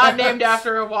 I am not named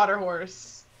after a water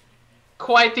horse.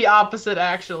 Quite the opposite,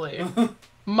 actually.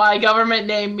 My government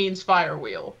name means fire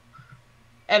wheel,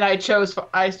 and I chose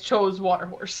water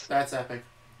horse. That's epic.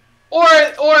 Or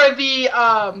the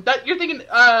that you're thinking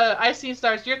I've seen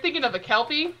stars. You're thinking of a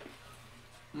kelpie.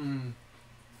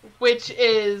 Which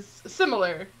is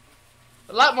similar.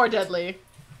 A lot more deadly.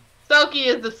 Selkie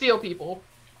is the seal people.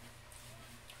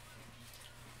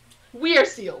 We are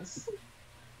seals.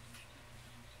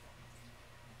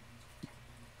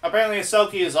 Apparently a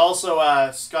Selkie is also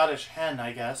a Scottish hen,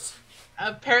 I guess.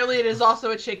 Apparently it is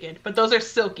also a chicken, but those are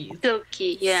silkies.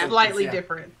 Silky, yeah. Slightly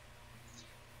different.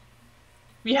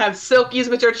 We have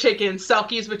silkies, which are chickens,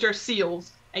 selkies, which are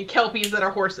seals, and kelpies that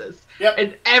are horses. Yep.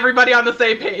 And everybody on the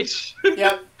same page.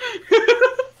 Yep.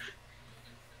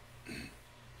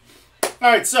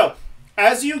 Alright, so,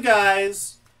 as you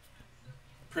guys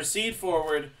proceed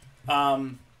forward,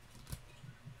 well,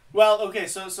 okay,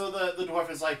 so the dwarf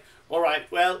is like, alright,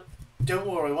 well, don't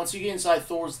worry, once you get inside,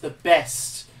 Thor's the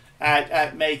best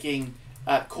at making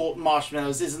court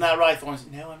marshmallows. Isn't that right, Thor?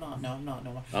 No, I'm not.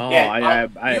 No. Oh, yeah,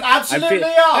 you absolutely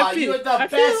are. You're the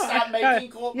best at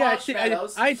making court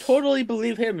marshmallows. I totally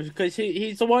believe him because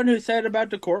he's the one who said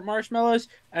about the court marshmallows,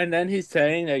 and then he's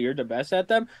saying that you're the best at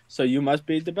them, so you must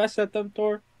be the best at them,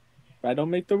 Thor. I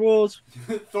don't make the rules.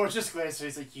 Thor just glares at you.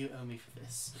 He's like, you owe me for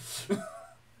this.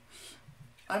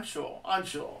 I'm sure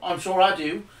I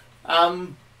do.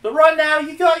 But right now,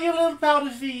 you got your little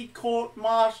powder feed court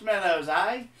marshmallows,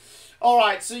 eh?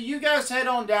 Alright, so you guys head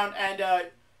on down, and,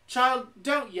 child,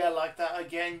 don't yell like that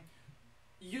again.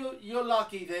 You're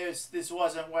lucky this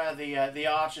wasn't where the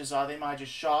archers are. They might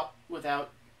just shot without...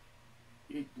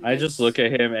 I just look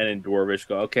at him and in Dwarvish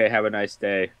go, okay, have a nice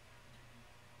day.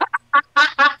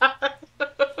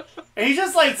 And he's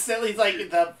just like, silly, like,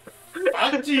 the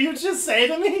fuck do you just say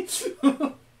to me?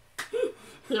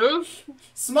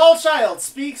 Small child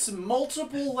speaks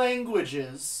multiple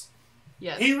languages.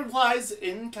 Yes. He replies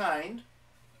in kind.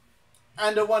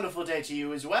 And a wonderful day to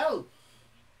you as well.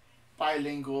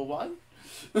 Bilingual one.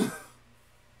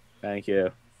 Thank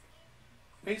you.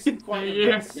 He's quite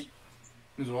impressed.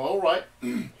 He's alright.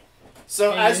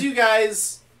 So as you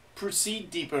guys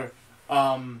proceed deeper,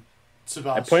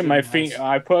 Sebastian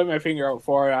I point my finger out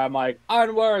for it. I'm like,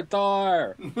 onward,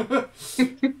 Thor.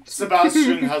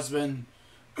 Sebastian has been.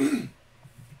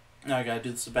 Now I gotta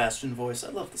do the Sebastian voice. I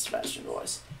love the Sebastian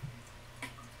voice.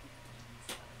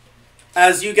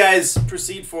 As you guys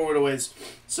proceed forward a ways,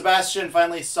 Sebastian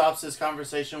finally stops his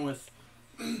conversation with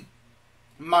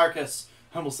Marcus,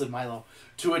 I almost said Milo,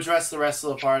 to address the rest of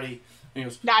the party. And he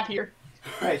goes, not here.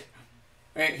 Right.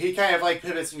 And he kind of like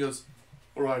pivots and goes,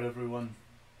 alright everyone.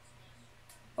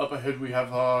 Up ahead we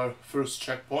have our first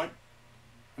checkpoint.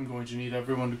 I'm going to need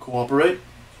everyone to cooperate.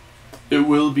 It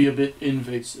will be a bit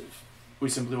invasive. We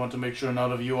simply want to make sure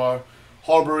none of you are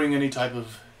harboring any type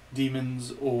of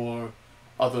demons or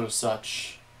other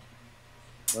such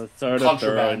What sort of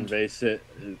thorough invasive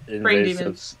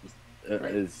demons.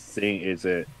 thing is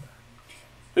it?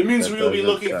 It means we will be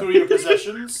looking through your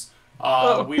possessions.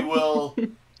 We will,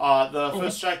 the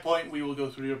first checkpoint, we will go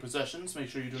through your possessions, make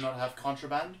sure you do not have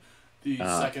contraband. The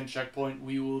second checkpoint,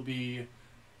 we will be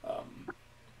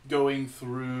going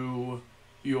through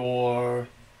your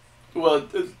well,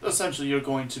 essentially you're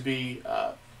going to be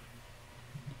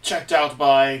checked out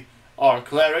by our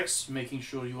clerics, making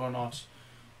sure you are not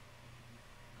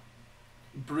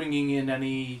bringing in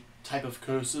any type of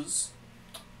curses.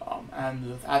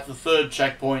 And at the third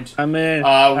checkpoint, I mean,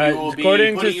 we will be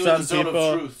according putting to you in the some zone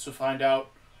people, of truth to find out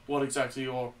what exactly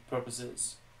your purpose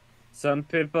is. some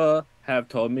people have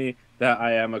told me that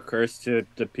I am a curse to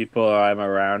the people I'm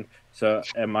around. So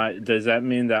does that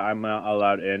mean that I'm not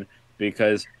allowed in?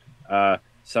 Because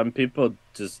some people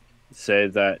just say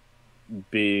that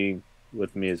being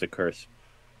with me is a curse.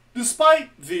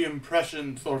 Despite the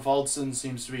impression Thorvaldsen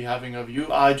seems to be having of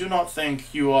you, I do not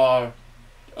think you are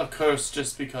a curse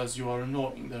just because you are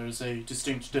annoying. There is a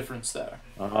distinct difference there.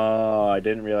 Oh, I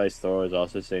didn't realize Thor was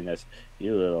also saying this.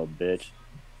 You little bitch.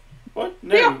 What?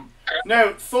 No.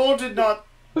 No, Thor did not...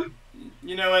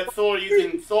 You know what, Thor,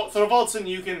 Thorvaldsen,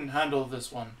 you can handle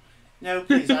this one. No,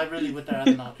 please, I really would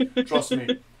rather not. Trust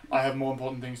me, I have more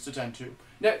important things to tend to.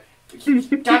 No,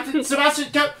 Captain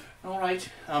Sebastian, Alright,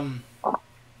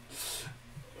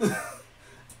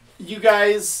 you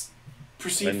guys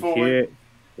proceed forward.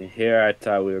 Here I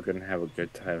thought we were going to have a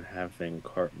good time having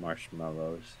court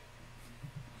marshmallows.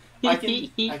 I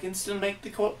can still make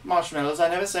the court marshmallows. I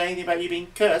never said anything about you being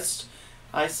cursed.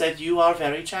 I said you are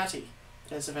very chatty.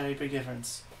 There's a very big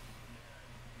difference.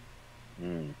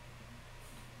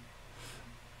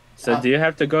 So do you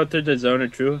have to go through the zone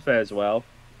of truth as well?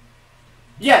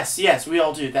 Yes, we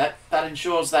all do. That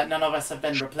ensures that none of us have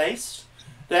been replaced.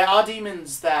 There are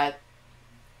demons that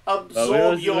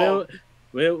absorb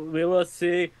we will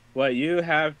see what you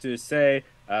have to say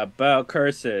about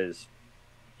curses.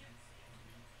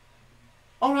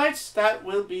 Alright, that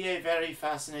will be a very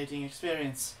fascinating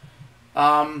experience.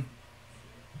 I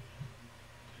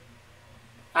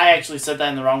actually said that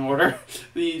in the wrong order.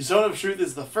 The Zone of Truth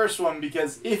is the first one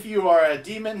because if you are a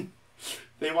demon,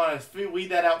 they want to weed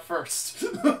that out first.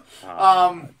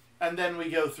 And then we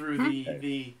go through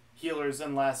the healers,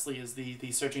 and lastly is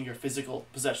the searching your physical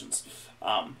possessions.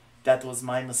 That was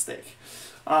my mistake.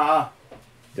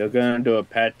 They're gonna do a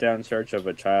pat-down search of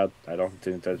a child. I don't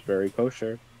think that's very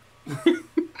kosher.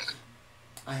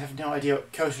 I have no idea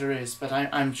what kosher is, but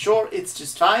I'm sure it's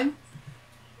just fine.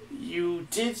 You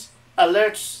did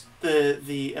alert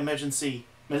the emergency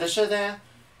militia there.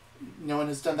 No one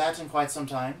has done that in quite some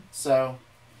time, so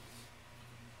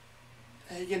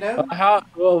you know.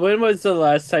 When was the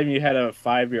last time you had a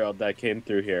 5-year-old that came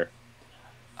through here?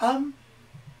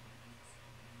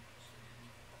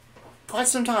 Quite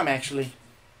some time actually.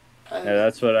 Yeah,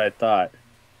 that's what I thought.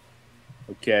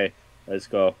 Okay, let's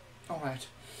go. All right.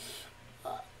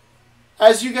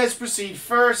 As you guys proceed,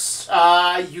 first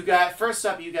up, you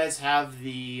guys have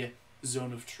the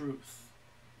Zone of Truth.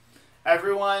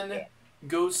 Everyone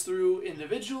goes through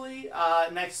individually.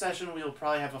 Next session, we'll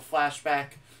probably have a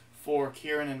flashback for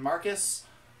Kieran and Marcus.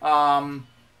 Either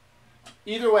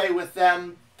way, with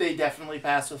them, they definitely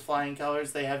pass with flying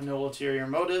colors. They have no ulterior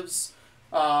motives.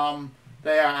 They are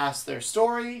asked their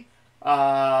story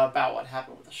about what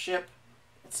happened with the ship,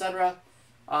 etc.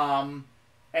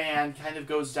 And kind of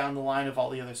goes down the line of all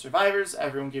the other survivors,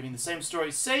 everyone giving the same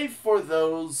story, save for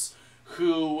those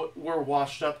who were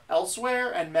washed up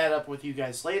elsewhere and met up with you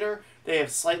guys later. They have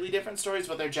slightly different stories,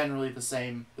 but they're generally the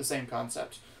same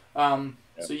concept. So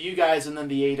you guys and then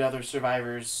the 8 other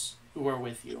survivors who are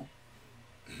with you.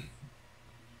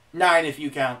 9 if you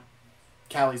count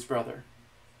Callie's brother.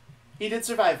 He did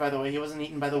survive, by the way. He wasn't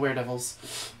eaten by the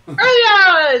weredevils. Early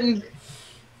on!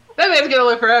 That man's gonna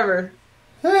live forever.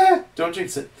 Don't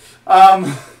jinx it.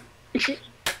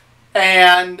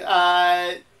 And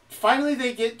finally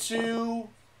they get to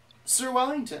Sir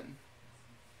Wellington.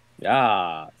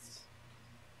 Yes.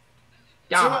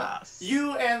 Yes. So,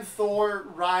 you and Thor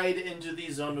ride into the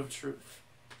Zone of Truth.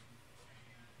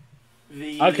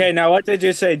 Okay, now what did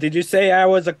you say? Did you say I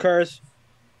was a curse?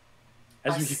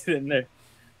 As we get in there.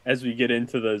 As we get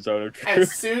into the Zone of Truth.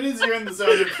 As soon as you're in the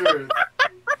Zone of Truth.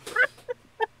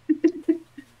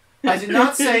 I did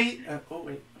not say... I'm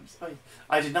sorry.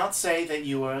 I did not say that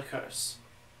you were a curse.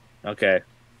 Okay.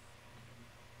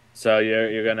 So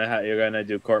you're gonna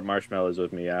do court marshmallows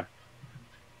with me, yeah?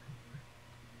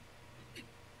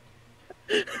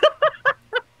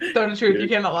 Zone of Truth, you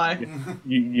cannot lie.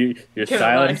 Your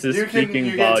silence is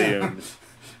speaking volumes.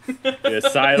 Your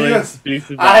silence speaks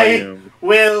volumes. I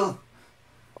will.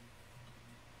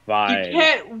 Fine. You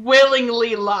can't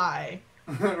willingly lie.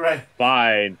 Right.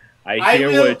 Fine. I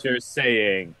hear what you're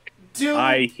saying.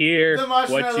 I hear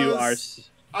what you are.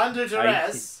 Under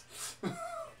duress.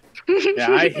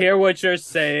 Yeah, I hear what you're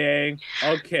saying.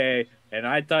 Okay, and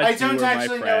I thought you were my friend. I don't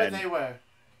actually know what they were.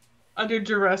 Under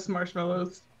duress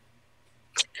marshmallows.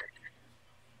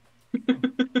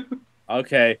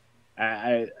 Okay,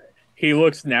 he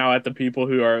looks now at the people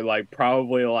who are like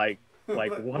probably like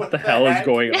what the hell is heck?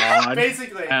 going on?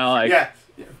 Basically, And like, yeah.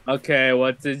 okay,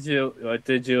 what did you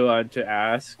want to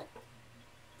ask?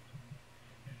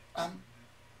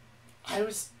 I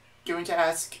was going to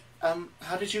ask,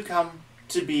 how did you come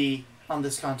to be on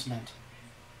this continent?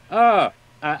 Oh,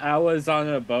 I was on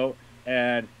a boat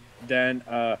and then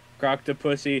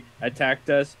croctopussy attacked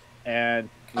us and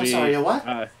I'm sorry, a what?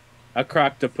 A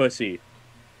croctopussy.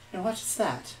 And what is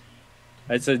that?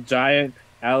 It's a giant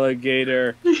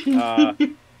alligator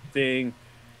thing,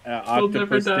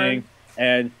 octopus thing,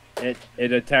 and it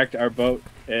attacked our boat,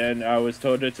 and I was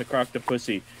told it's a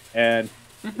croctopussy, and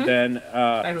then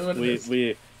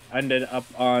we ended up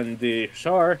on the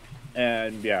shore,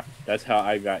 and yeah, that's how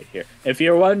I got here. If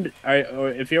you're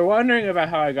wondering about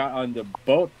how I got on the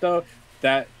boat, though,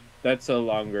 that's a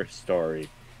longer story.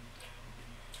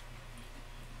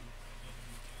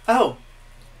 Oh.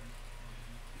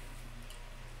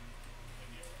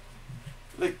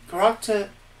 The crocta...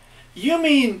 You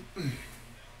mean...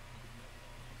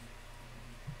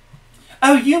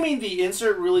 Oh, you mean the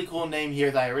insert really cool name here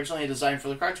that I originally designed for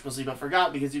the croctopussy, but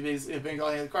forgot because you've been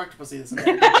calling it the croctopussy this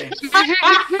entire thing.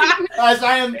 As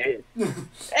I am... It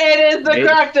is the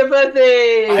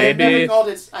croctopussy! I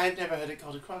have never heard it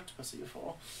called a croctopussy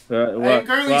before. I'm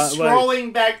currently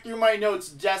scrolling back through my notes,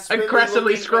 desperately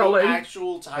aggressively looking scrolling for the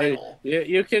actual title.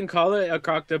 You can call it a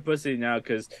croctopussy now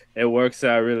because it works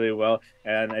out really well,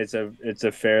 and it's a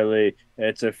fairly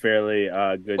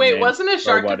good. Wait, name wasn't it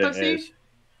for what it Sharktopusy? is.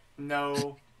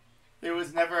 No. There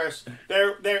was never a...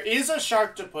 There is a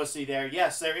Sharktopusy there.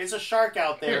 Yes, there is a shark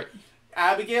out there.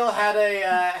 Abigail had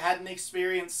an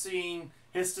experience seeing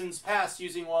Histon's past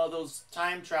using one of those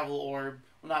time travel orb...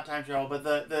 Well, not time travel, but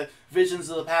the visions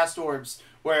of the past orbs,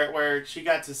 where she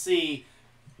got to see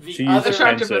the other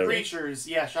creatures.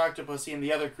 Yeah, Sharktopusy and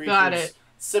the other creatures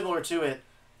similar to it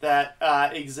that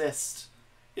exist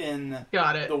in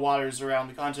the waters around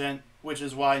the continent, which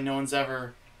is why no one's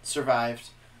ever survived.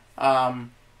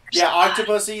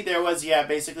 Octopussy, there was,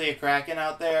 basically a kraken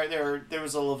out there. There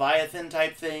was a leviathan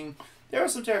type thing. There were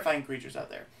some terrifying creatures out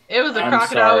there. It was a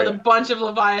crocodile with a bunch of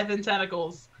leviathan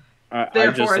tentacles.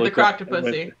 Therefore, the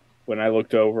croctopussy. When I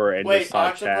looked over and wait,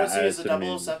 Octopussy is a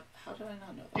 007. How did I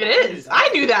not know that? It is. I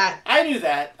knew that. I knew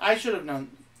that. I should have known.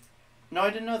 No,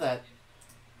 I didn't know that.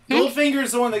 Goldfinger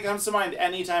is the one that comes to mind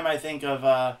anytime I think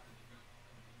of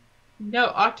no,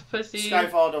 Octopussy.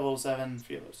 Skyfall 007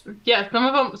 Feelers. Yeah, some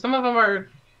of them are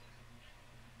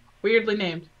weirdly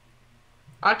named.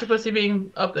 Octopussy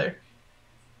being up there.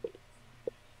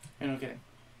 You're no kidding.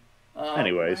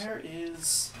 Anyways, where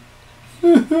is?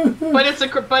 but it's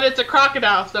a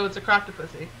crocodile, so it's a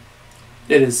croctopussy.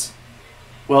 It is.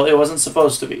 Well, it wasn't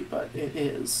supposed to be, but it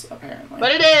is apparently.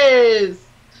 But it is.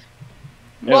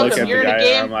 Welcome. You're in a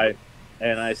game.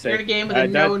 And I say, you're in a game with a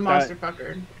known monster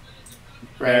fucker.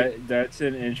 Right. That's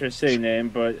an interesting name,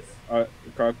 but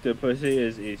croctopussy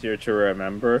is easier to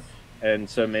remember, and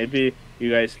so maybe you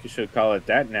guys should call it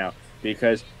that now,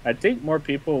 because I think more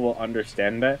people will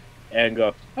understand that and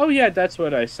go, "Oh yeah, that's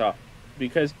what I saw."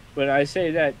 Because when I say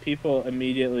that, people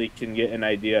immediately can get an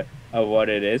idea of what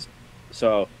it is.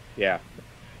 So yeah.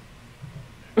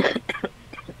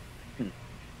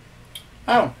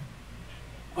 Oh.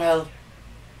 Well,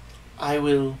 I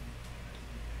will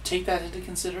take that into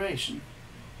consideration.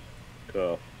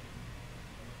 Cool.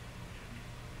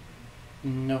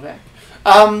 Novak.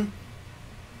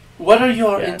 What are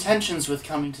your intentions with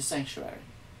coming to Sanctuary?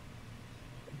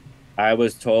 I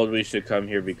was told we should come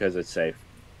here because it's safe.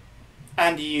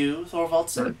 And you,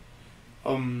 Thorvaldsen?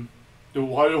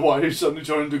 Why are you suddenly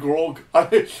turning to Grog?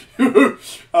 That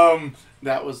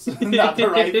was not the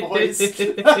right voice.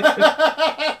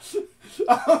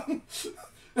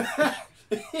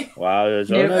 Wow, the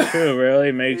Zona 2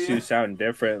 really makes you sound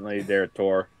differently there,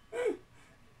 Tor.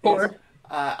 Tor.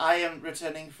 I am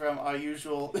returning from our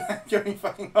usual... going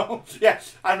fucking home. Yeah,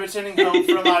 I'm returning home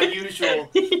from our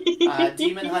usual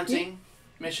demon hunting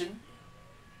mission.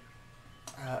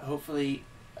 Hopefully,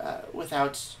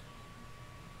 without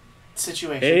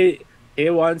situation. He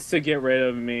wants to get rid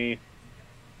of me.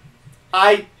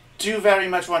 I do very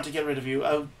much want to get rid of you.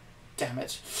 Oh, damn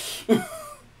it.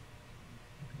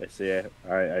 See,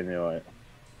 I knew it.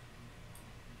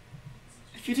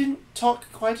 If you didn't talk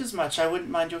quite as much, I wouldn't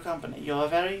mind your company. You're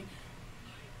very...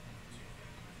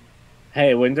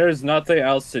 Hey, when there's nothing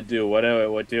else to do, what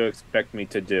do you expect me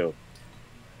to do?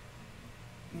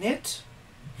 Knit?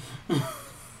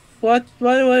 What?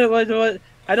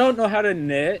 I don't know how to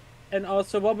knit. And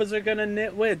also, what was it gonna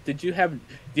knit with? Do you have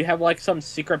like some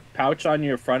secret pouch on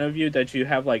your front of you that you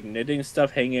have like knitting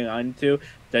stuff hanging onto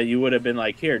that you would have been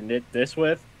like, here, knit this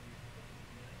with?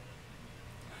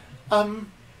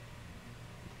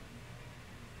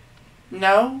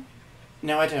 No.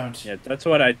 No, I don't. Yeah, that's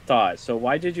what I thought. So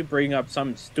why did you bring up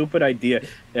some stupid idea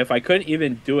if I couldn't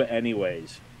even do it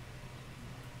anyways?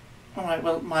 Alright,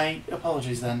 well, my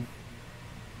apologies then.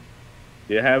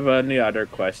 Do you have any other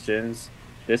questions?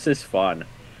 This is fun.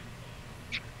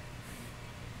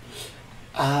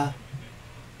 Are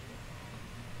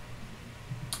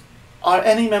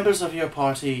any members of your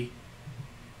party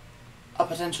a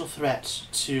potential threat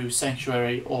to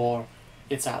Sanctuary or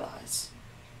its allies?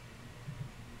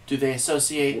 Do they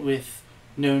associate with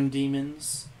known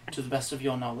demons to the best of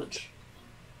your knowledge?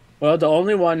 Well, the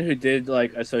only one who did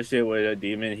like associate with a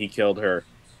demon, he killed her.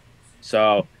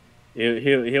 So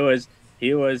he was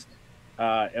it was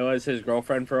his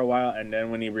girlfriend for a while, and then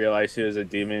when he realized he was a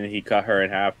demon, he cut her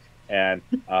in half, and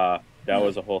that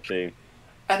was the whole thing.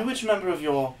 And which member of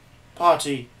your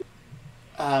party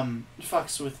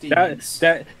fucks with demons?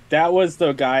 That was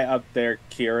the guy up there,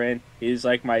 Kieran. He's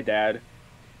like my dad.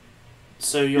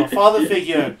 So your father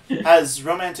figure has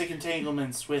romantic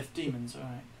entanglements with demons,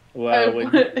 alright. Well,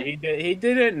 he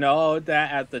didn't know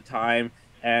that at the time,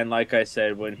 and like I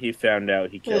said, when he found out,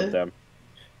 he killed them.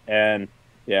 And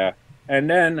yeah, and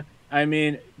then I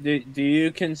mean, do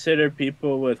you consider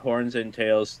people with horns and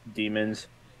tails demons?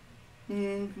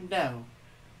 No.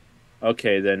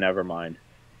 Okay, then never mind.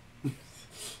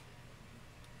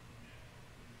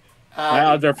 My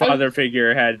other father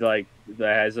figure had like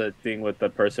that has a thing with the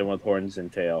person with horns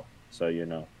and tail, so you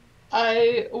know.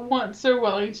 I want Sir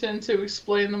Wellington to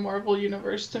explain the Marvel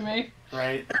Universe to me.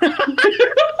 Right.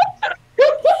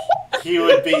 He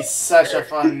would be such a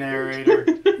fun narrator.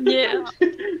 Yeah.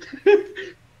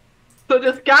 So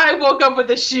this guy woke up with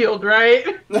a shield, right?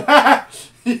 Yeah,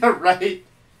 right.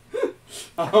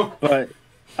 But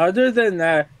other than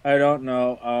that, I don't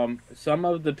know. Some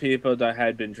of the people that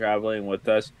had been traveling with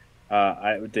us,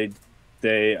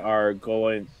 they are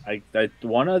going.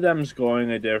 One of them's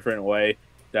going a different way.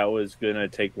 That was gonna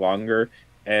take longer,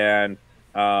 and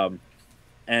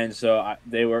so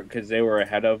they were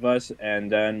ahead of us,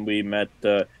 and then we met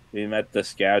the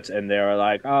scouts, and they were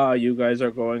like, "Oh, you guys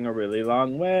are going a really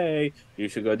long way. You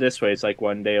should go this way. It's like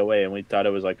 1 day away." And we thought it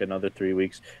was like another 3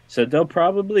 weeks. So they'll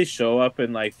probably show up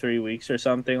in like 3 weeks or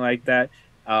something like that.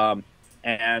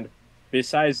 And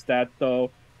besides that,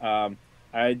 though,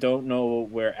 I don't know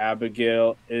where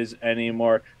Abigail is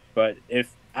anymore. But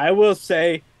if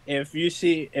Abigail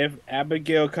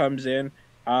comes in,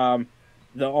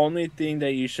 the only thing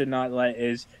that you should not let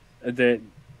is the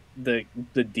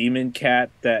demon cat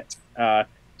that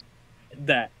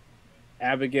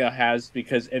Abigail has,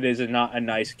 because it is not a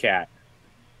nice cat.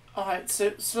 Alright,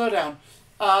 so slow down.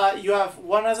 You have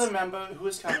one other member who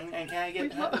is coming, and can I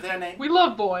get their name? We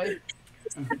love Boy.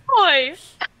 Boy.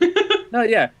 No,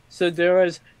 yeah. So there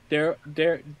was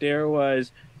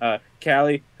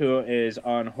Callie, who is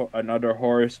on another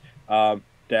horse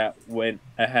that went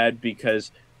ahead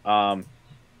because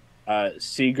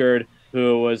Sigurd,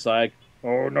 who was like,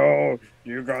 "Oh no,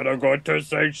 you gotta go to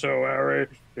Sanctuary.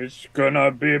 It's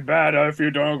gonna be bad if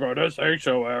you don't go to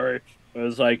Sanctuary." It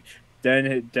was like,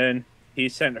 then he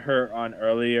sent her on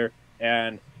earlier,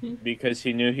 and because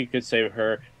he knew he could save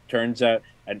her, turns out,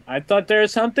 and I thought there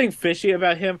was something fishy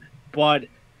about him, but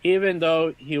even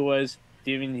though he was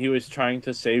trying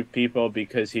to save people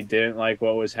because he didn't like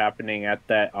what was happening at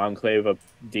that enclave of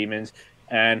demons,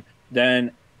 and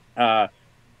then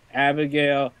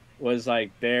Abigail was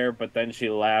like there, but then she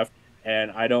left,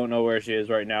 and I don't know where she is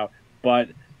right now. But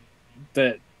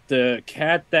the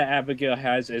cat that Abigail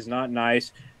has is not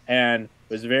nice and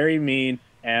was very mean,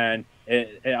 and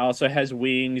it also has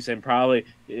wings, and probably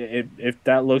if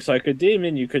that looks like a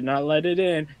demon, you could not let it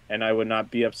in, and I would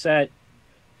not be upset.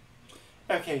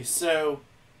 Okay, so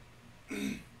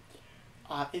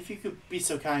if you could be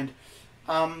so kind,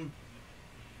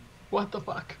 What the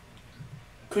fuck?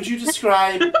 could you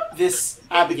describe this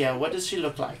Abigail? What does she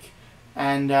look like?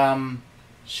 And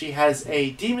she has a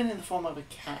demon in the form of a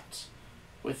cat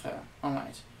with her. All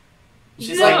right.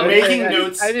 She's like making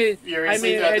notes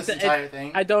furiously throughout this entire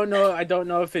thing. I don't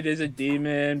know if it is a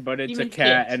demon, but it's Demon a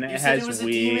cat, cat. and You it said has it was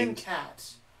wings. a demon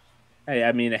cat. Hey,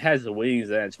 I mean, it has the wings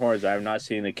and its horns. I have not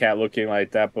seen a cat looking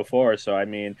like that before, so I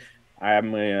mean,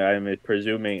 I'm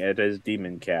presuming it is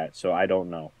demon cat. So I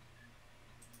don't know.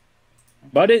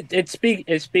 But it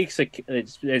speaks like a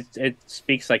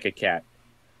cat.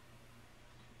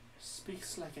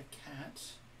 Speaks like a cat.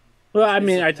 Well, I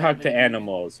mean, I talk to apparently-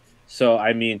 animals, So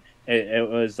I mean, it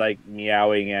was like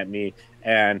meowing at me,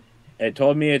 and it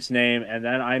told me its name, and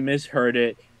then I misheard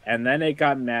it, and then it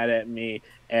got mad at me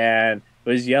and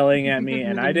was yelling at me,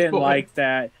 and I didn't Boy. like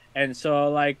that, and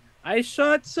so like I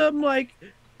shot some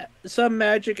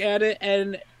magic at it,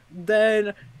 and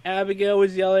then Abigail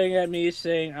was yelling at me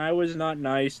saying I was not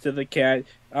nice to the cat.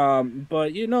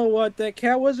 But you know what? That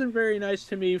cat wasn't very nice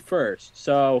to me first.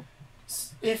 So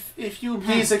If you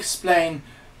please explain,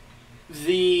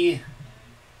 the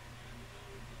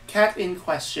cat in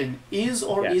question is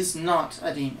or Yes. is not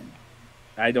a demon.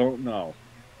 I don't know.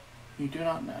 You do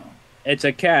not know. It's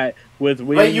a cat with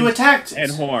wings But you attacked it.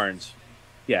 and horns.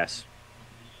 Yes.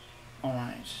 All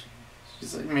right.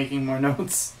 She's like making more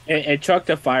notes. It chucked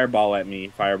a fireball at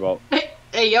me. Firebolt.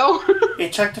 Hey, yo.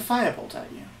 It chucked a firebolt at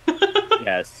you.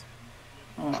 Yes.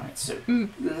 All right. So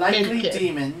likely Okay.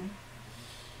 demon.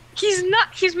 He's not.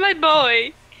 He's my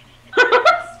boy.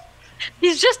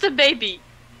 He's just a baby.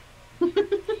 All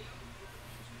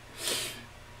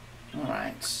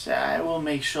right. I will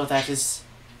make sure that is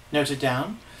noted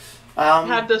down.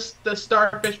 Had the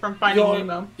starfish from Finding Your-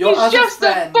 Nemo. your He's other just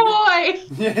friend- a boy.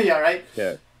 yeah. Right.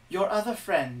 Yeah. Your other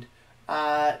friend.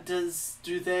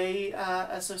 Do they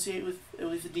associate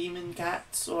with demon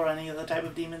cats or any other type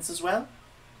of demons as well?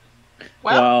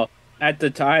 Well, at the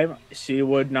time, she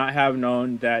would not have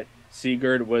known that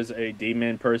Sigurd was a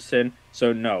demon person.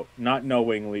 So no, not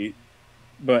knowingly.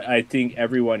 But I think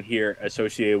everyone here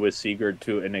associated with Sigurd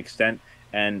to an extent,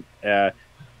 and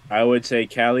I would say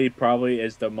Callie probably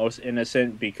is the most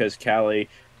innocent because Callie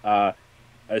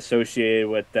associated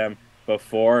with them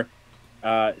before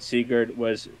Sigurd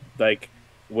was like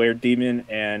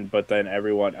were-demon, but then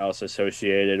everyone else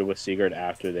associated with Sigurd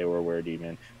after they were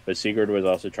were-demon. But Sigurd was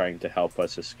also trying to help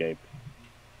us escape.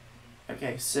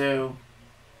 Okay, so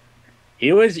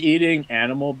He was eating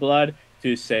animal blood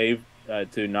to save,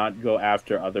 to not go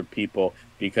after other people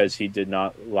because he did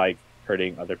not like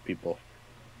hurting other people.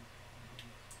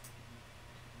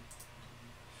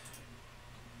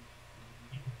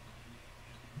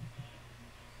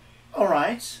 all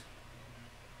right.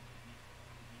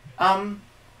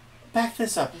 Back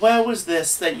this up. Where was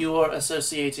this that you were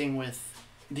associating with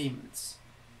demons?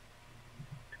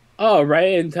 Oh,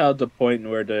 right until the point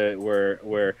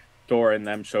where Thor and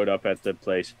them showed up at the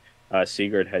place,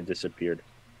 Sigurd had disappeared.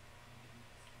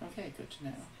 Okay, good to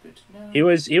know. Good to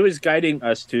know. He was guiding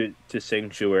us to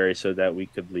Sanctuary so that we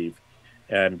could leave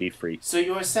and be free. So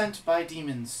you were sent by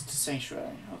demons to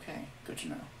Sanctuary. Okay, good to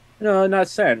know. No, not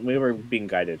sent. We were being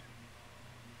guided.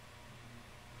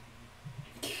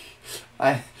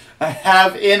 I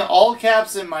have in all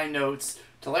caps in my notes,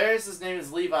 Talarius' name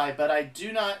is Levi, but I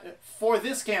do not, for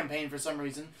this campaign for some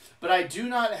reason, but I do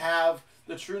not have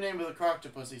the true name of the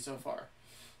croctopussy so far.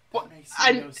 That makes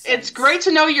no sense. It's great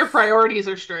to know your priorities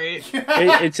are straight.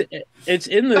 It's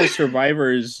in the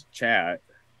survivors chat.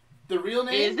 The real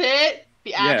name? Is it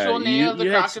the actual name of the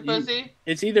you had- croctopussy?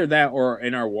 It's either that or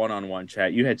in our one-on-one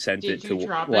chat. You had sent Did it you to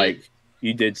drop like it?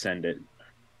 you did send it.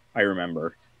 I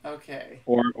remember. Okay.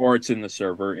 Or it's in the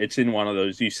server. It's in one of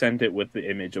those. You sent it with the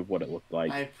image of what it looked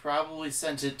like. I probably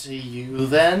sent it to you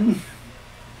then.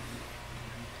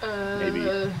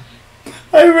 Maybe.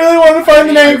 I really want to find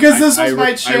the name because this I was my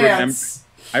remember- chance.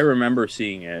 I remember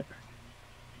seeing it.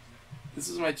 This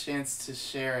was my chance to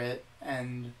share it,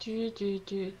 and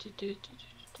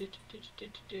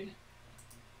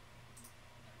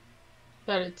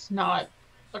that it's not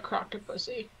a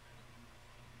croctopussy.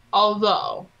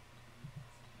 Although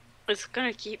It's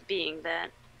gonna keep being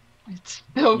that. it's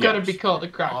still gonna Yes. be called a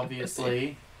croctopussy.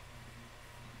 obviously.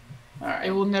 Alright.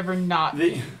 It will never not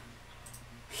The- be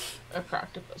a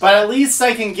croctopussy. But at least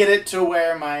I can get it to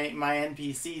where my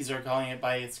NPCs are calling it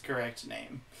by its correct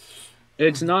name.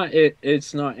 It's not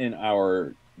in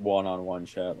our one-on-one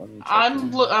chat. Let me check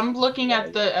I'm it. I'm looking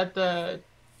at the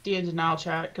D Denial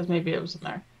chat because maybe it was in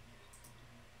there.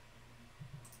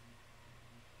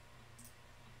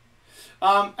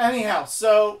 Anyhow,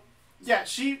 so yeah,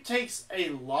 she takes a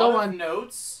lot Go of on.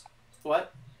 notes.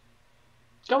 What?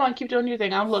 Go on, keep doing your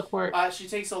thing. I'll look for it. She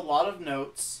takes a lot of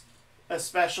notes,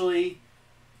 especially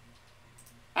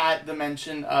at the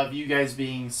mention of you guys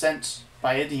being sent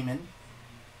by a demon.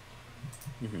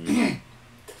 Mhm.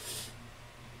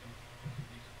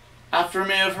 After a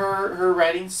minute of her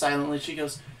writing silently, she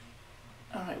goes,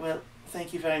 "Alright, well,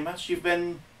 thank you very much. You've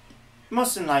been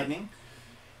most enlightening.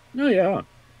 Oh yeah.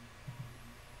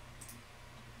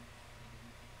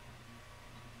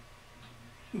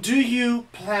 Do you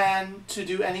plan to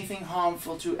do anything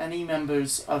harmful to any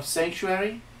members of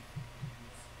Sanctuary?"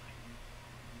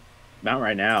 Not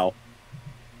right now.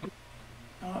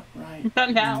 Not right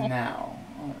Not now. now.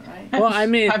 All right. Well, I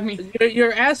mean, I mean-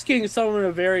 you're asking someone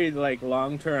a very like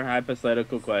long-term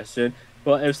hypothetical question.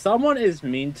 But if someone is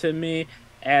mean to me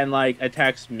and like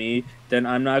attacks me, then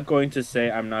I'm not going to say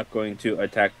I'm not going to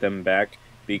attack them back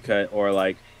because or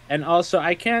like. And also,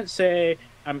 I can't say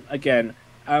I'm again.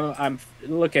 I'm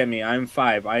look at me. I'm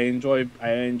 5. I enjoy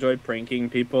pranking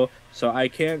people, so I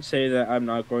can't say that I'm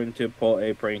not going to pull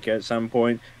a prank at some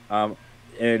point.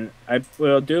 And I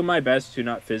will do my best to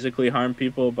not physically harm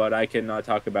people, but I cannot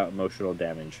talk about emotional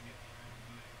damage.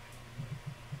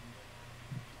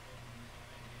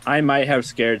 I might have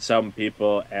scared some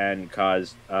people and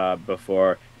caused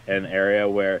before an area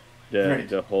where Right.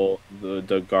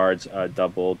 the guards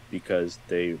doubled because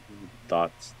they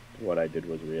thought what I did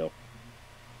was real.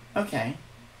 Okay.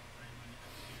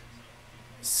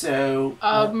 So,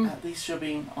 at least you're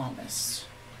being honest.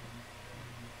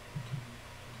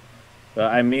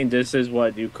 But I mean, this is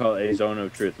what you call a zone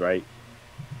of truth, right?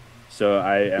 So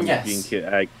I am Yes.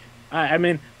 being I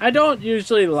mean, I don't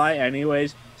usually lie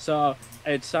anyways, so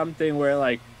it's something where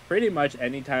like pretty much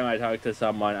anytime I talk to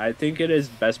someone, I think it is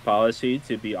best policy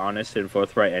to be honest and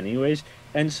forthright anyways.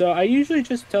 And so I usually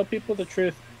just tell people the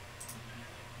truth.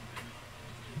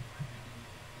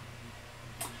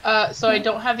 So I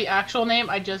don't have the actual name.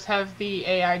 I just have the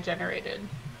AI generated.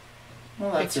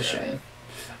 Well, that's a picture of shame. it.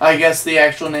 I guess the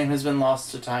actual name has been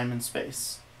lost to time and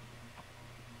space.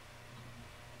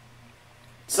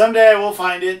 Someday I will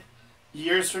find it.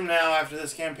 Years from now, after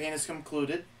this campaign is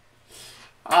concluded.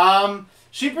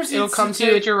 She proceeds. It'll come to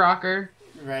you at your rocker.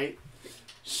 Right.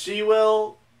 She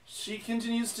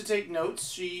continues to take notes.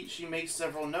 She makes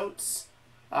several notes.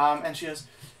 And she goes,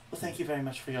 well, thank you very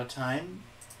much for your time.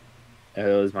 It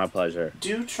was my pleasure.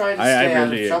 Do try to I stay out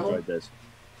really of trouble. enjoyed this.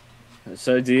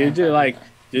 So do you do like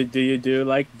do you do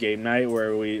like game night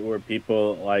where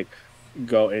people like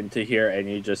go into here and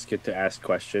you just get to ask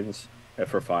questions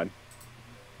for fun?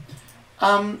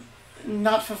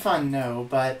 Not for fun, no,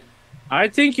 but I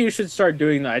think you should start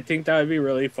doing that. I think that would be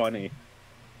really funny.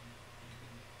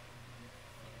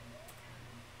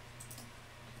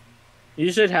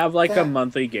 You should have like a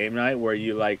monthly game night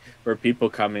where people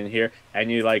come in here and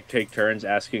you like take turns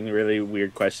asking really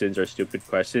weird questions or stupid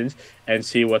questions and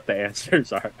see what the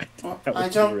answers are. I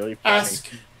don't ask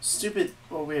stupid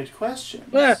or weird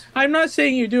questions. Well, I'm not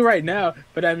saying you do right now,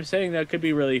 but I'm saying that could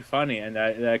be really funny and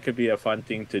that could be a fun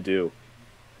thing to do.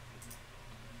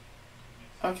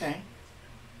 Okay.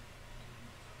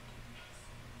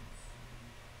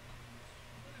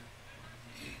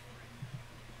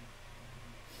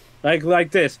 Like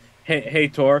this. Hey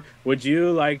Tor, would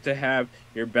you like to have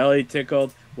your belly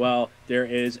tickled? Well, there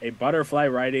is a butterfly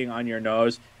riding on your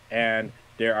nose, and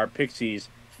there are pixies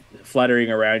fluttering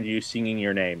around you singing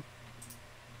your name.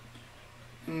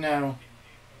 No.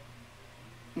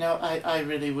 No, I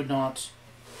really would not.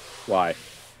 Why?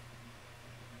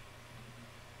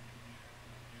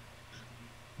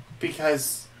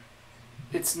 Because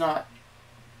it's not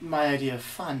my idea of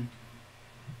fun.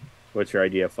 What's your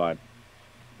idea of fun?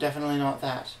 Definitely not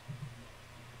that.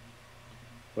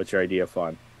 What's your idea of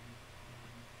fun?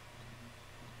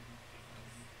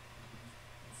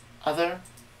 Other?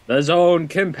 The zone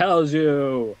compels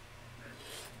you.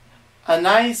 A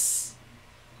nice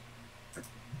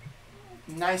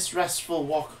restful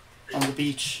walk on the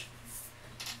beach.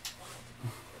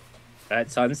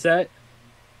 At sunset?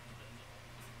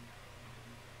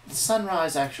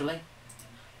 Sunrise, actually.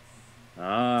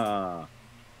 Ah.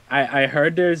 I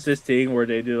heard there's this thing where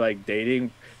they do like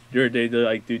dating, or they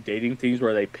do dating things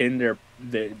where they pin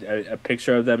a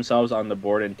picture of themselves on the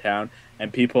board in town,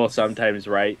 and people sometimes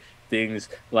write things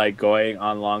like going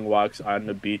on long walks on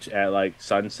the beach at like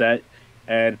sunset,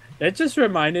 and it just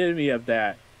reminded me of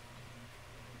that.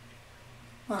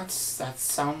 That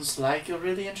sounds like a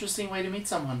really interesting way to meet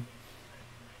someone.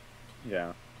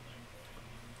 Yeah.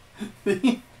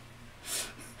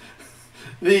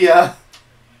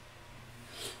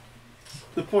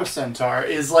 The poor centaur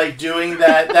is like doing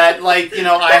that like, you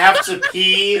know, I have to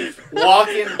pee, walk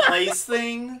in place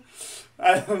thing.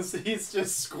 So he's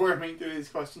just squirming through these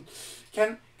questions.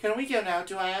 Can we go now?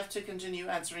 Do I have to continue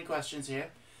answering questions here?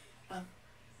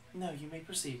 No, you may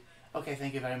proceed. Okay,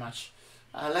 thank you very much.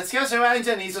 Let's go, Sir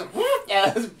Wellington. He's a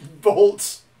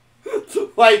bolt.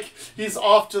 Like he's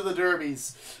off to the derby.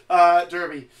 Out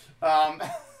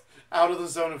of the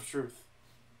zone of truth.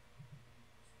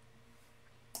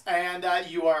 And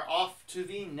you are off to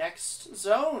the next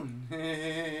zone.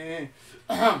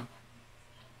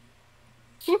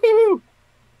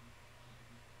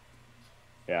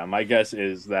 Yeah, my guess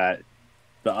is that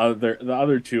the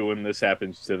other two, when this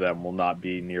happens to them, will not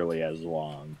be nearly as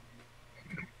long.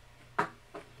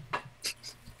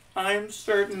 I'm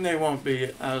certain they won't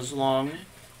be as long.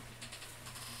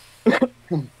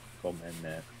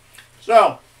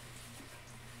 So,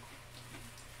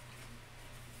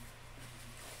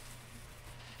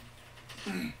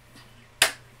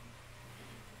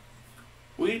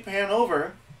 we pan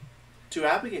over to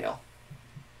Abigail.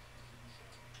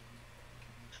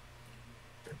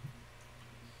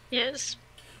 Yes.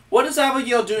 What is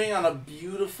Abigail doing on a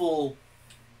beautiful,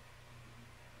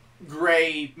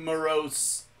 gray,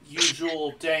 morose,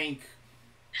 usual, dank,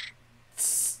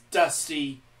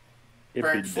 dusty,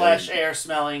 burnt flesh,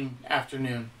 air-smelling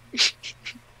afternoon?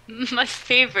 My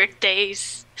favorite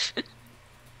days.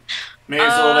 Maybe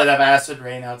there's a little bit of acid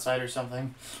rain outside or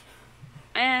something.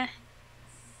 Eh.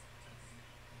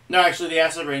 No, actually, the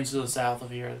acid rain's to the south of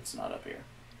here. It's not up here.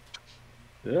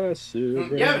 Acid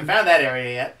rain. You haven't found that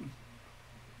area yet.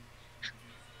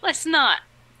 Let's not.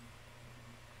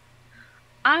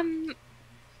 I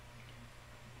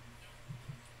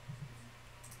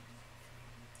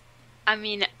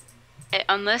mean,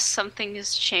 unless something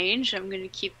has changed, I'm gonna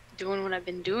keep doing what I've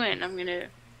been doing. I'm gonna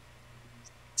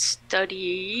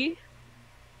study.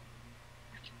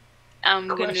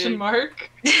 Question mark?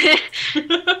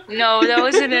 No, that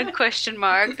wasn't a question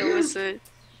mark. That was a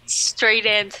straight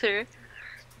answer.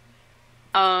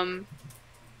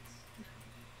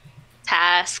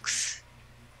 Tasks.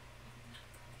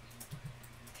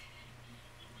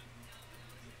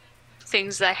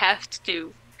 Things I have to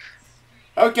do.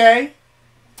 Okay.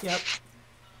 Yep.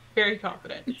 Very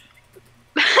confident.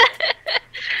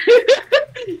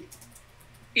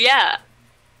 Yeah.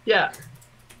 Yeah.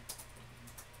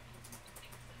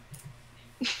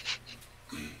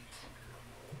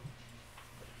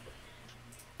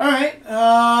 Alright,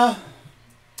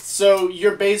 so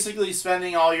you're basically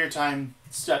spending all your time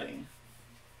studying.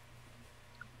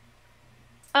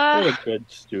 What a good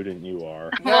student you are.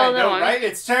 Yeah, I Well, know, no, right?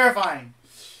 It's terrifying.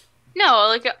 No,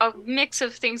 like a mix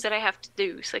of things that I have to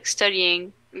do. It's like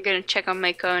studying. I'm gonna check on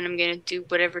my code. I'm gonna do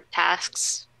whatever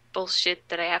tasks, bullshit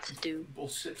that I have to do.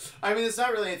 Bullshit. I mean, it's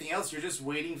not really anything else. You're just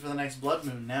waiting for the next blood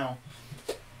moon now.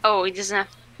 Oh, he doesn't have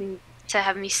to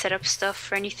have me set up stuff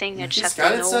for anything. I just He's have got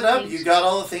to it know set up. things. You got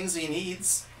all the things he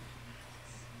needs.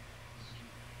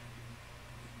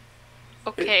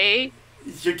 Okay.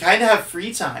 You kind of have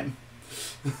free time.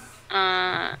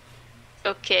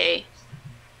 Okay.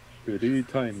 Pretty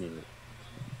tiny.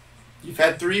 You've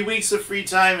had 3 weeks of free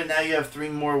time, and now you have 3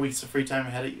 more weeks of free time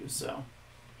ahead of you, so.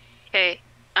 Okay.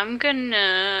 I'm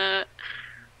gonna...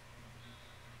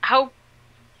 How...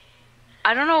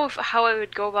 I don't know how I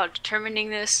would go about determining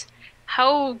this.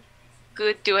 How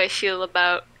good do I feel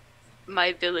about my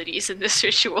abilities in this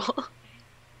ritual?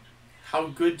 How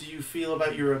good do you feel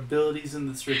about your abilities in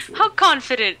this ritual? How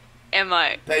confident am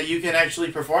I? That you can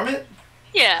actually perform it?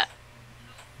 Yeah.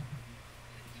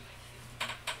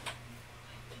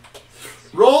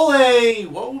 Roll a...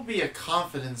 What would be a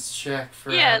confidence check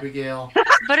for Abigail?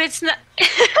 But it's not...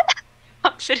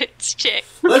 confidence check.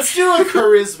 Let's do a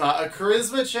charisma. A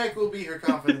charisma check will be her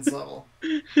confidence level.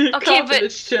 Okay,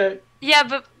 Confidence check. Yeah,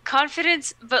 but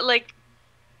confidence... But, like...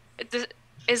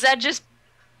 Is that just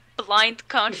blind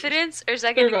confidence? Or is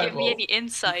that going to give me any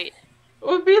insight? It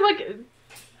would be like...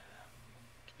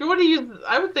 You want to use...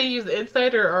 I would say use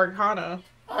insight or arcana.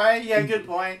 Alright, yeah, good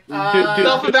point.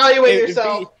 Self-evaluate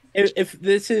yourself. If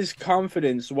this is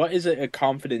confidence, what is it a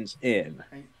confidence in?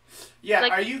 Yeah,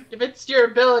 like, are you... If it's your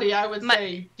ability, I would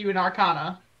say do an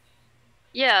arcana.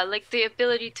 Yeah, like the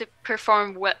ability to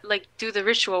perform well, like do the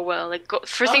ritual well, like go,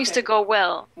 for things to go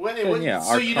well.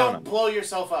 So you don't blow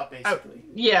yourself up, basically.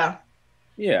 Yeah.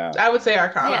 Yeah. I would say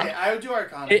arcana. Okay, I would do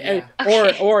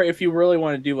arcana. Or if you really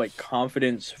want to do like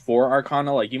confidence for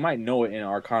arcana, like you might know it in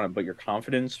arcana, but your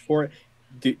confidence for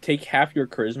it, take half your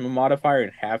charisma modifier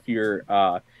and half your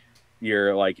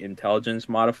like intelligence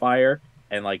modifier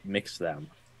and like mix them.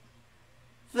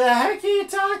 The heck are you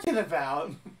talking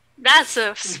about? That's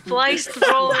a spliced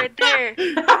roll right there.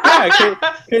 Yeah,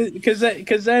 because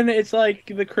then it's like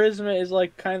the charisma is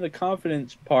like kind of the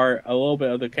confidence part, a little bit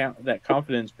of that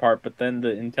confidence part, but then the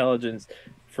intelligence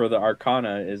for the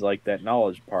arcana is like that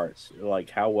knowledge part. So, like,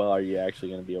 how well are you actually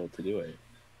going to be able to do it?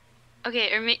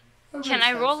 Okay, can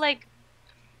I roll like?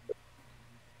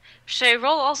 Should I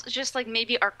roll also just like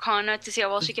maybe arcana to see how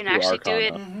well she can actually do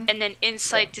it, and then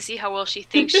insight to see how well she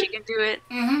thinks she can do it?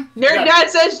 Nerd Dad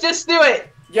says just do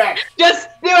it. Yeah. Just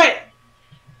do it.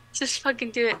 Just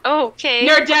fucking do it. Oh, okay.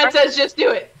 Nerd Dad says just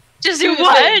do it. Just do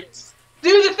what?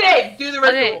 Do the thing. Do the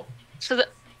ritual. Okay. So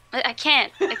I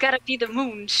can't. I gotta be the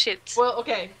moon shit. Well,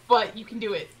 okay, but you can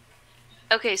do it.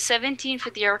 Okay, 17 for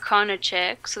the arcana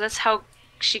check. So that's how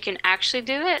she can actually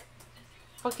do it.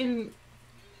 Fucking.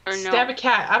 Or no? Stab a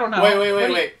cat. I don't know.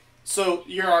 Wait. So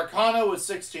your Arcana was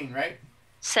 16, right?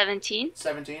 17.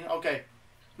 17. Okay.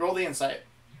 Roll the insight.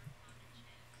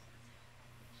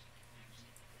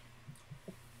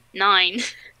 9.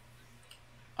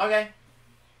 Okay.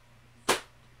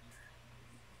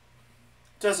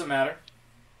 Doesn't matter.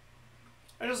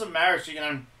 It doesn't matter.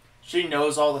 She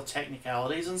knows all the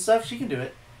technicalities and stuff. She can do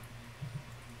it.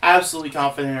 Absolutely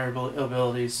confident in her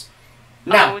abilities.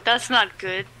 Now, that's not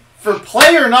good. for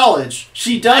player knowledge,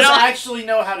 she does actually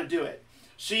know how to do it.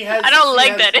 She has. I don't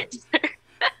like that answer.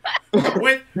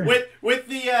 with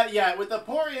the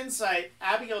poor insight,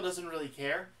 Abigail doesn't really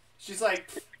care. She's like,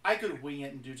 I could wing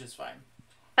it and do just fine.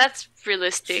 That's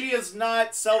realistic. She is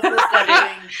not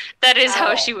self-reflecting. That is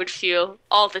how she would feel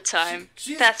all the time.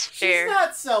 That's fair. She's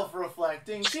not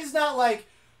self-reflecting. She's not like,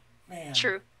 man.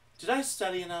 True. Did I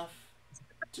study enough?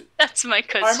 That's my Are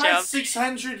cousin's my job.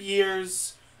 600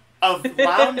 years of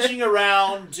lounging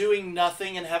around, doing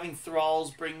nothing, and having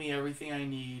thralls bring me everything I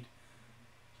need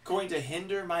going to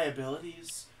hinder my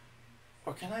abilities?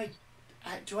 Or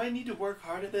do I need to work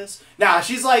hard at this? Nah,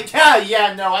 she's like,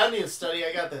 yeah, no, I don't need to study.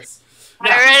 I got this. I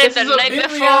read it the night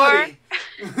before.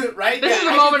 Right? This is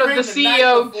the moment of the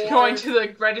CEO going to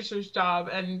the registrar's job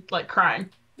and, like,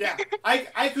 crying. Yeah,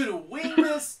 I could wing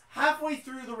this halfway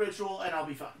through the ritual and I'll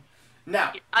be fine.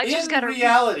 Now, in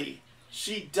reality,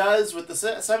 she does, with the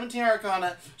 17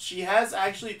 Arcana, she has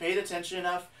actually paid attention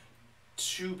enough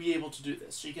to be able to do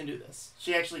this. She can do this.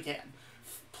 She actually can.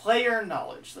 Player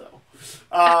knowledge, though.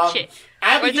 Okay.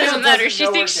 Abigail it doesn't matter. She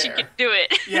know thinks or she care. can do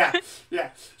it.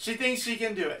 Yeah. She thinks she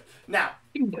can do it. Now,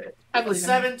 You can do it. I with believe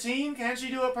in 17, can she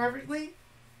do it perfectly?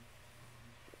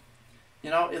 You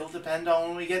know, it'll depend on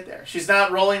when we get there. She's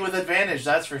not rolling with advantage,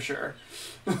 that's for sure.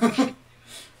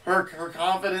 Her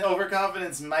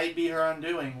overconfidence might be her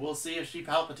undoing. We'll see if she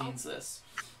Palpatines this.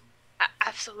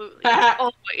 Absolutely.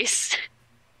 Always.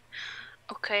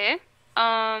 Okay.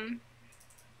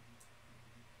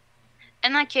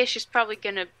 In that case, she's probably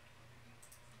gonna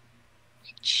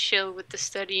chill with the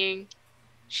studying.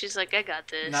 She's like, I got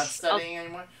this. Not studying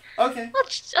anymore? Okay.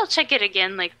 I'll check it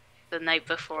again, like, the night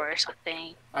before or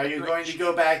something. Are you going to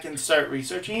go back and start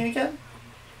researching it again?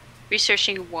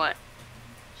 Researching what?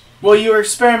 Well, you were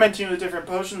experimenting with different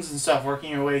potions and stuff,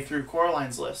 working your way through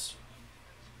Coraline's list.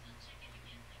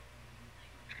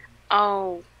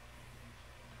 Oh.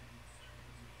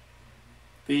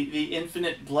 The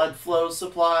infinite blood flow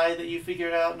supply that you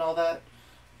figured out and all that.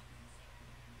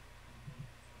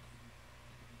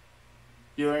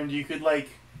 You learned you could, like,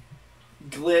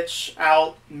 glitch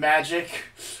out magic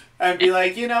and be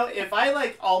like, you know, if I,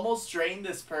 like, almost drain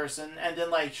this person and then,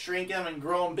 like, shrink them and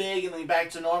grow them big and then back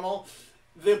to normal,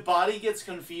 the body gets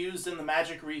confused and the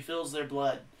magic refills their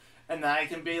blood. And then I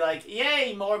can be like,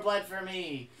 yay, more blood for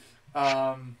me. You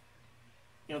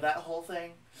know, that whole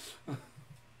thing.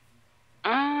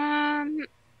 How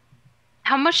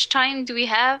much time do we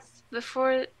have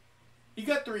before? You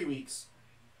got 3 weeks.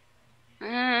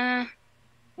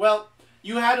 Well,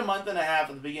 you had a month and a half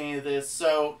at the beginning of this,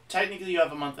 so technically you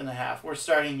have a month and a half. We're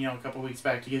starting, you know, a couple weeks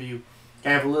back to give you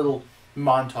kind of a little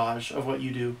montage of what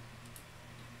you do.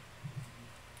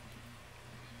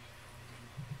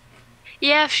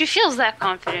 Yeah, if she feels that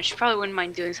confident, she probably wouldn't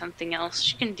mind doing something else.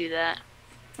 She can do that.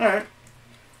 Alright.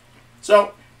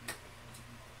 So,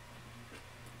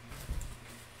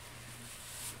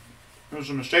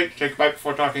 there's a mistake. Take a bite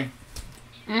before talking.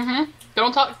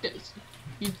 Don't talk.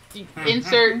 You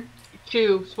insert,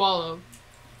 chew, swallow,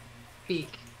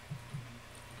 speak.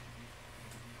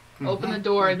 Open the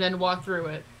door and then walk through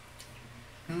it.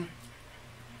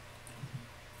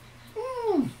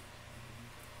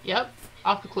 Yep,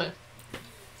 off the cliff.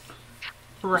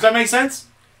 Right. Does that make sense?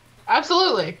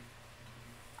 Absolutely.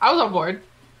 I was on board.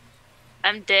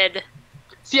 I'm dead.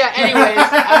 So yeah, anyways,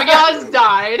 Abigail has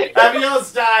died. Abigail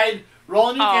has died.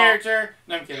 Roll a new character.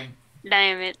 No, I'm kidding.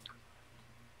 Damn it.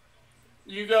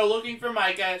 You go looking for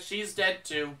Micah. She's dead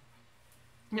too.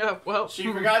 Yeah, well.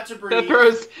 She forgot to breathe. That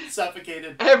throws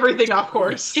suffocated. everything off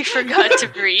course. She forgot to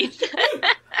breathe.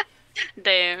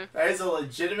 Damn. That is a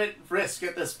legitimate risk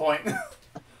at this point.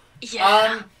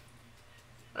 Yeah.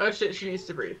 Oh shit, she needs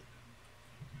to breathe.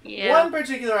 Yeah. One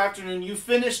particular afternoon, you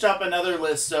finished up another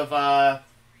list of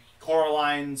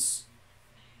Coraline's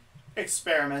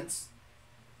experiments,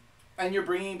 and you're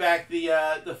bringing back the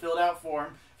filled out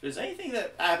form. If there's anything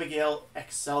that Abigail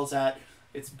excels at,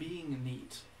 it's being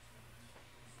neat.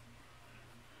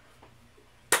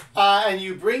 And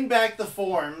you bring back the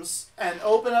forms and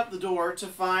open up the door to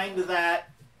find that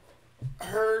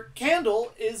her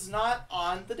candle is not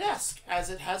on the desk, as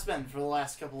it has been for the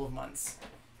last couple of months.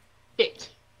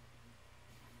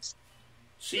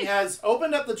 She has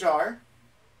opened up the jar,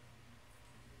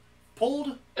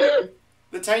 pulled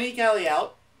the tiny Callie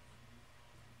out,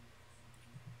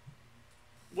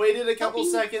 waited a couple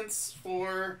seconds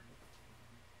for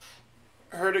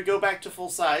her to go back to full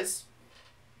size,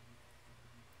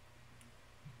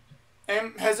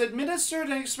 and has administered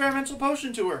an experimental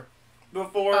potion to her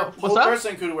before whole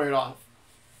person could wear it off.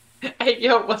 Hey,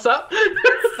 yo, what's up?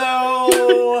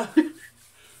 So,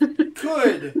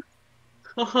 could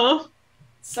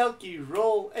Selkie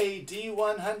roll a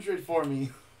D100 for me?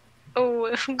 Oh,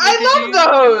 I love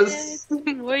those!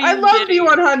 I love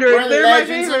D100. They're my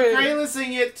favorite. We're Legends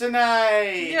it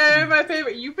tonight. Yeah, they're my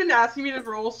favorite. You've been asking me to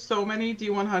roll so many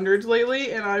D100s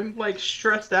lately, and I'm like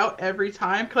stressed out every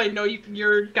time because I know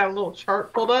you're got a little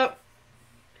chart pulled up.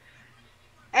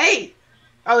 8.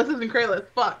 Oh, this isn't Krayless.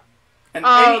 Fuck. An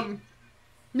 8.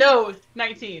 No,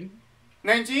 19.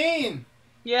 19.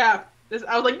 Yeah.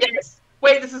 I was like, yes.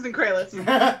 Wait, this isn't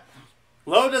Krayless.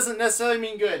 Low doesn't necessarily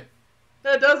mean good.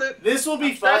 That doesn't. This will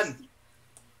be fun.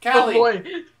 Callie, oh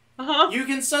boy. You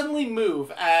can suddenly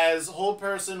move as whole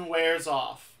person wears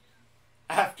off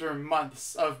after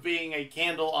months of being a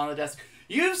candle on the desk.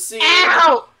 You've seen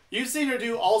her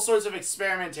do all sorts of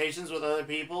experimentations with other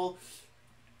people.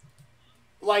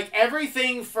 Like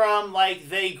everything from like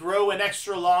they grow an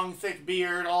extra long thick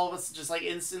beard, all of us just like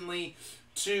instantly,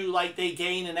 to like they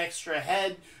gain an extra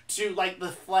head, to like the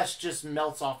flesh just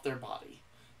melts off their body.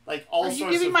 Like all sorts of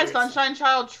Are you giving my weird sunshine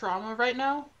child trauma right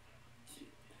now?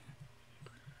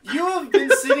 You have been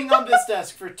sitting on this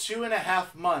desk for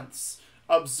 2.5 months,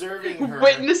 observing her.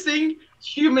 Witnessing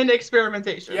human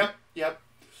experimentation. Yep.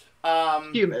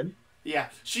 Human. Yeah.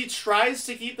 She tries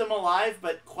to keep them alive,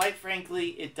 but quite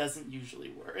frankly, it doesn't usually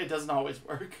work. It doesn't always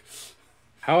work.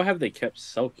 How have they kept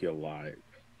Selkie alive?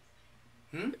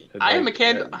 I am a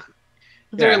candle.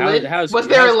 Was there a lid?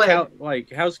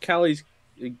 How's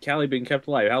Callie been kept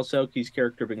alive? How's Selkie's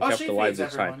character been kept alive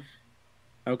this time?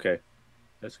 Okay.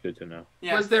 That's good to know.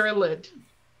 Yeah. Was there a lid?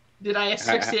 Did I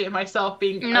asphyxiate myself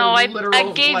being No, I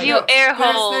gave you air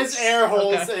holes. There's air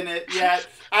holes in it, yeah.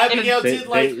 Abigail did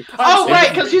right,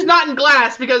 because she's not in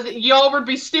glass, because y'all would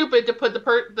be stupid to put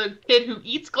the kid who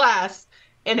eats glass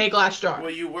in a glass jar.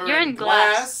 Well, you're in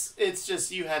glass. It's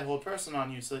just you had whole person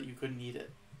on you so that you couldn't eat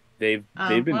it. They've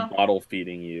been bottle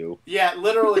feeding you. Yeah,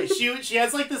 literally. She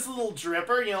has like this little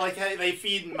dripper, you know, like how they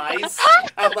feed mice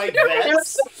at like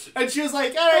vets. And she was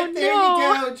like, "All right, there you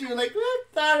go." And she was like,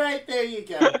 "All right, there you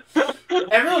go."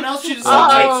 Everyone else, she just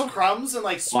takes crumbs and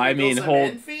like sprinkles them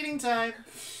in. Feeding time.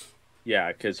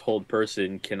 Yeah, because hold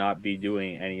person cannot be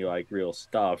doing any like real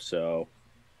stuff, so.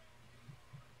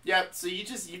 Yep. So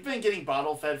you've been getting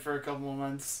bottle fed for a couple of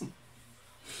months.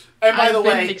 And by the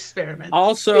way, experiment.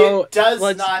 Also, it does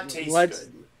not taste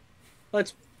good.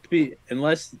 Let's be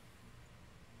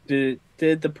did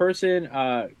the person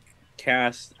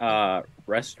cast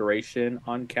restoration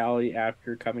on Callie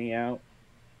after coming out?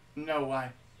 No,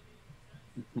 why?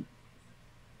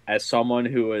 As someone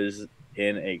who was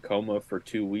in a coma for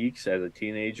 2 weeks as a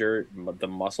teenager, the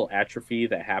muscle atrophy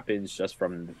that happens just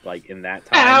from like in that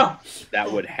time,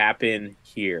 that would happen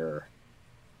here.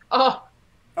 Oh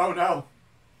no.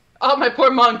 Oh, my poor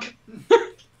monk.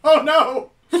 Oh, no.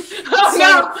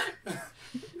 Oh, no.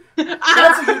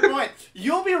 That's a good point.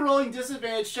 You'll be rolling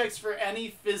disadvantage checks for any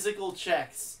physical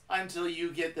checks until you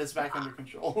get this back under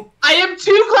control. I have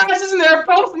 2 classes and they're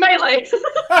both melee.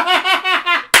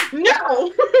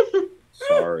 No.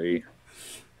 Sorry.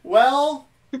 Well,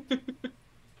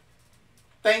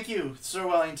 thank you, Sir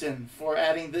Wellington, for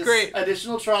adding this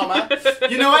additional trauma.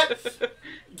 You know what?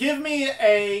 Give me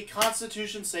a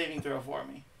Constitution saving throw for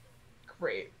me.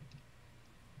 Great.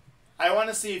 I want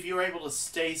to see if you were able to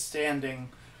stay standing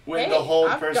when the whole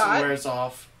person wears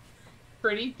off.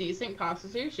 Pretty decent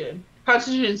Constitution.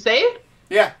 Constitution save?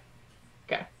 Yeah.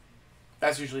 Okay.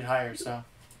 That's usually higher, so.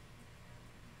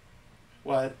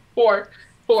 What? 4.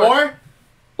 4?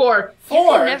 4. 4?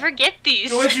 You can never get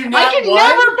these. Would you I can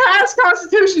never pass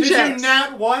Constitution checks. Did you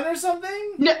nat 1 or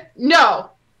something? No.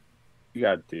 You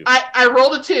got 2. I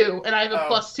rolled a 2, and I have a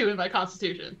 +2 in my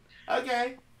Constitution.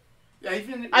 Okay. Yeah,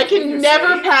 I can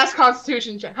never pass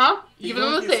Constitution check, huh? Even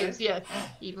with the saves, yeah.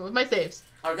 Even with my saves.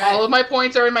 Okay. All of my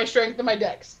points are in my strength and my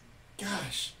dex.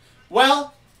 Gosh.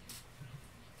 Well,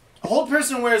 a whole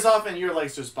person wears off and your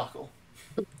legs just buckle.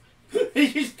 So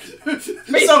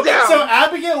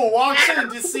Abigail walks in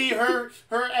to see her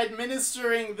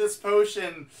administering this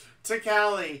potion to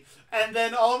Callie, and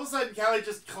then all of a sudden Callie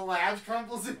just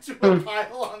crumbles into a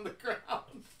pile on the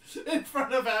ground in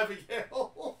front of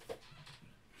Abigail.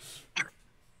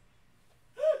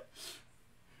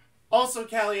 Also,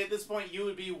 Callie, at this point, you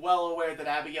would be well aware that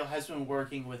Abigail has been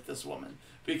working with this woman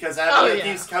Because Abigail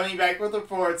keeps coming back with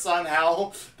reports on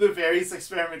how the various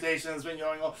experimentation has been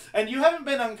going on. And you haven't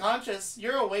been unconscious.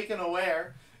 You're awake and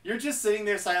aware. You're just sitting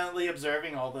there silently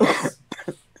observing all this.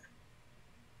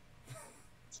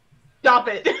 Stop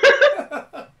it.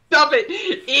 Stop it.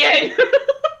 Ian.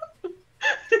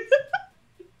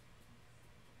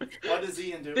 What is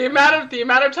Ian doing? The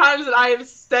amount of times that I have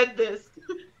said this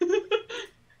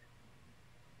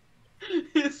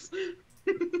is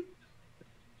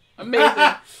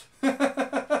amazing.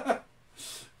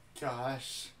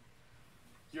 Gosh.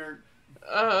 You're...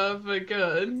 Oh my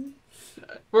god.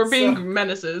 We're being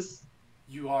menaces.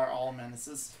 You are all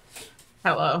menaces.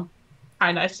 Hello.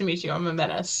 Hi, nice to meet you. I'm a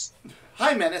menace.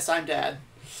 Hi, Menace. I'm Dad.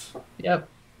 Yep.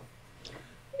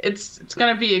 It's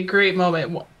gonna be a great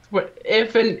moment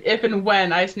if and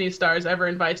when Ice Knee Stars ever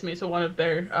invites me to one of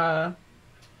their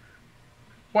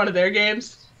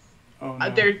games. Oh, no.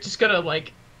 They're just gonna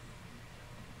like.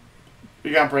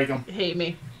 You're gonna break them. Hate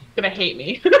me. Gonna hate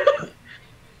me.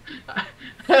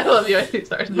 I love you, Ice Knee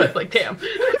Stars, but like, damn.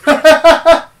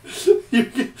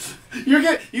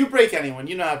 You break anyone.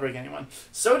 You know how to break anyone.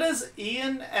 So does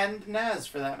Ian and Naz,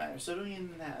 for that matter. So do Ian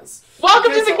and Naz.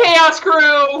 Welcome to the Chaos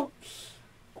Crew!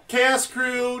 Chaos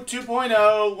Crew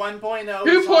 2.0, 1.0.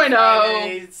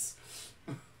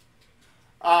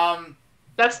 2.0.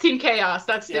 That's Team Chaos.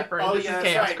 That's different. Oh, this yeah, is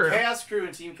that's Chaos right. Crew. Chaos Crew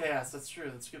and Team Chaos. That's true.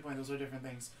 That's a good point. Those are different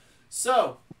things.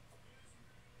 So,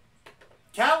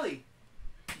 Callie,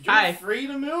 you're free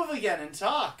to move again and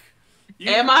talk.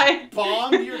 Am I?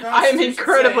 Bombed your I am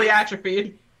incredibly save.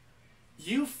 Atrophied.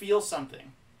 You feel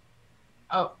something.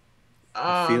 Oh.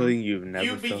 A feeling you've never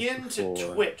You begin to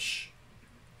twitch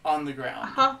on the ground.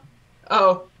 Uh-huh.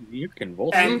 Oh. You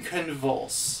convulse. And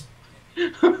convulse.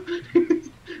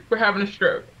 We're having a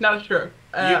stroke. Not a stroke.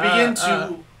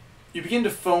 You begin to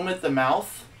foam at the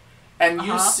mouth, and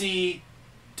you see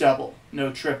double,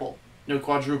 no triple, no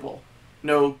quadruple,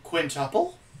 no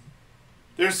quintuple.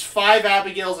 There's 5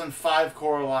 Abigails and 5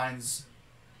 Coralines,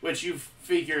 which you've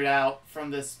figured out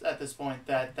from at this point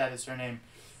that is her name.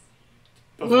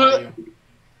 Before you.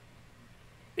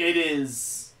 It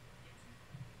is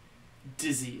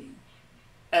dizzying.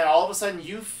 And all of a sudden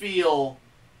you feel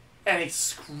an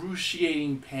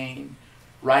excruciating pain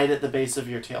right at the base of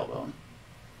your tailbone.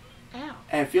 Ow.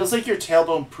 And it feels like your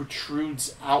tailbone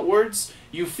protrudes outwards.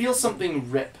 You feel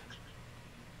something rip.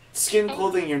 Skin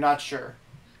clothing, you're not sure.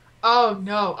 Oh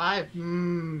no,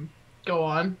 go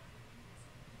on.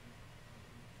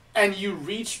 And you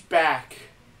reach back,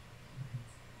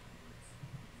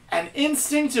 and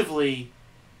instinctively,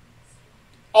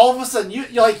 all of a sudden, you're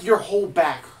like your whole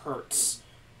back hurts,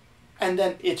 and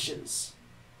then itches.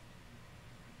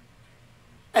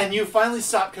 And you finally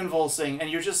stop convulsing, and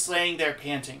you're just laying there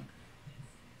panting.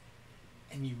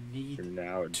 And you need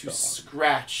to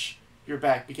scratch your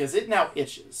back because it now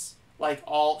itches.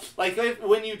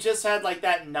 When you just had like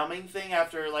that numbing thing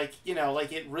after you were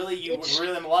really in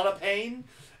a lot of pain,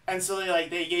 and so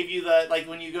they gave you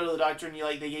when you go to the doctor and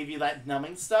they gave you that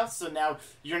numbing stuff, so now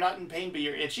you're not in pain but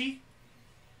you're itchy.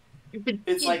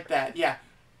 It's like that, yeah.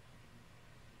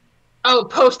 Oh,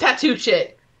 post-tattoo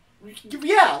shit.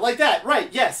 Yeah, like that, right?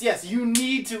 Yes. You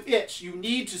need to itch. You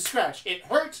need to scratch. It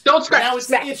hurts. Don't scratch. Now it's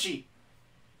scratch. itchy.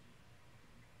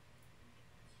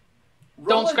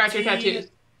 Don't scratch your tattoos.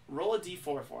 Roll a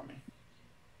d4 for me.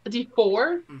 A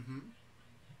d4? Mm-hmm.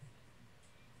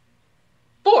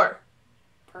 4.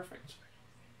 Perfect.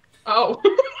 Oh.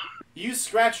 You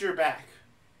scratch your back.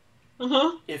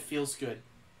 Uh-huh. It feels good.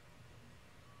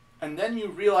 And then you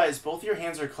realize both your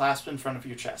hands are clasped in front of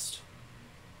your chest.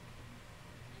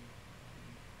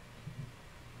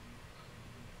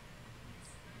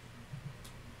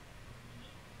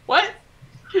 What?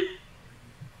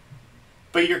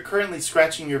 But you're currently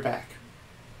scratching your back.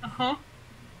 Uh-huh.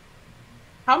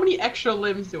 How many extra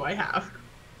limbs do I have?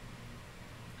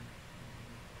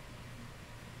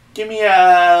 Give me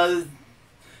a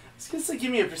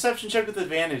perception check with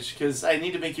advantage, because I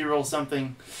need to make you roll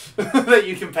something that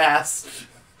you can pass.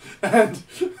 And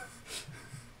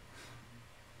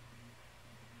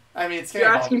I mean, it's kind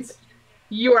of obvious.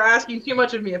 You are asking too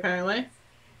much of me, apparently.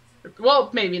 Well,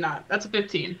 maybe not. That's a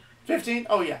 15. 15?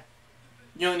 Oh, yeah.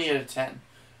 You only need a 10.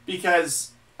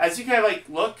 Because as you kind of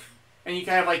look, and you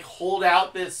kind of hold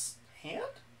out this hand,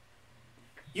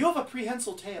 you have a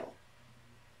prehensile tail.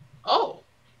 Oh.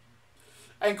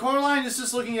 And Coraline is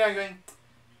just looking at it going,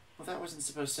 well, that wasn't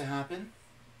supposed to happen.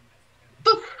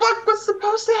 The fuck was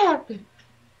supposed to happen?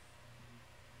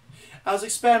 I was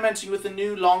experimenting with a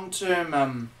new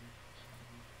long-term,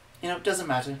 it doesn't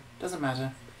matter.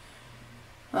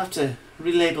 I'll have to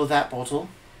relabel that bottle.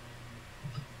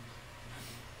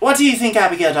 What do you think,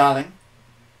 Abigail, darling?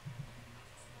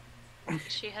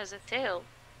 She has a tail.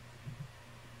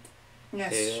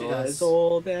 Yes, she Tale does. as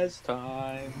old as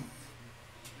time.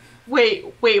 Wait,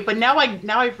 but now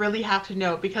I really have to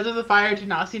know, because of the fire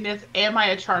tenaciness, am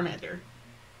I a Charmander?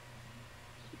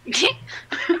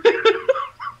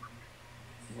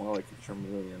 More like a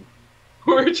Charmeleon.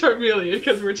 Or a Charmeleon,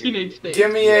 because we're teenage days.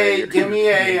 Give me a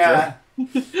Teenager.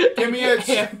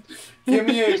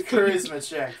 charisma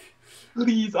check.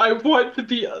 Please, I want to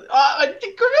be a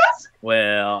Chris.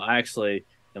 Well, actually,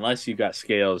 unless you got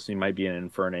scales, you might be an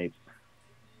infernate.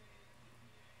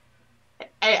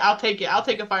 Hey, I'll take it. I'll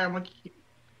take a fire monkey.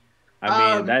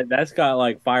 I mean, that's got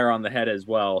like fire on the head as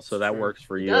well, so that Sure. works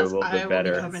for It you does. a little I bit will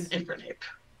better. become an infernate.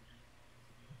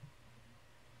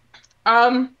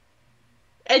 And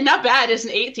not bad. It's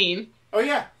an 18. Oh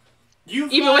yeah,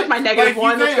 Even with my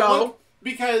 -1, let's go.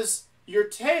 Because your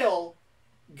tail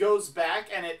goes back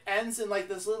and it ends in like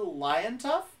this little lion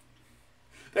tuft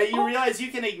that you realize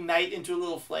you can ignite into a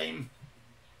little flame.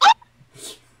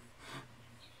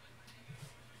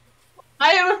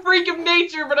 I am a freak of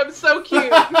nature, but I'm so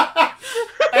cute.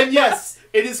 And yes,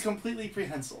 it is completely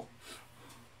prehensile.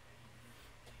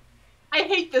 I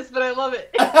hate this, but I love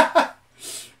it.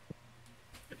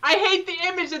 I hate the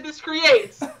image that this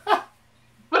creates,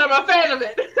 but I'm a fan of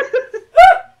it.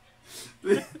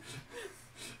 We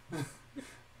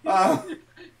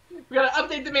gotta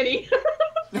update the mini.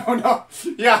 No.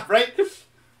 Yeah, right?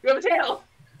 We have a tail.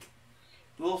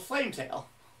 Little flame tail.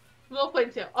 Little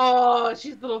flame tail. Oh,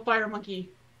 she's the little fire monkey.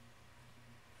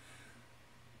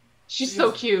 She's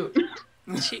so cute.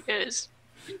 She is.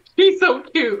 She's so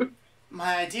cute.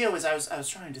 My idea was I was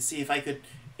trying to see if I could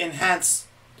enhance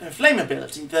her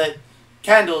flammability. The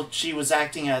candle she was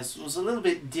acting as was a little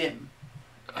bit dim.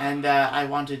 And I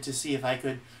wanted to see if I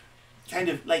could kind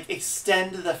of like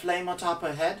extend the flame on top of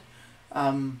her head.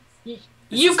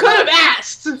 You could have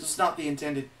asked! This is not the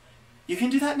intended. You can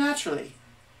do that naturally.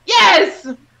 Yes!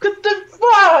 What the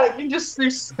fuck? You just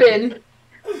spin.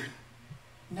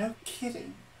 No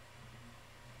kidding.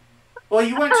 Well,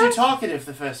 you weren't too talkative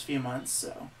the first few months,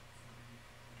 so.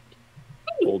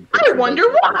 Old I wonder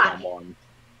why.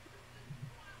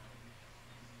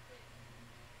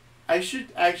 I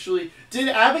should actually... Did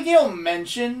Abigail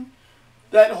mention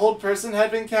that Hold Person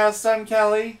had been cast on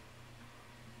Callie?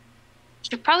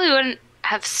 She probably wouldn't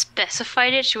have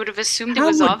specified it. She would have assumed it How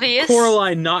was would obvious.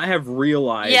 Coraline not have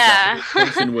realized Yeah. that the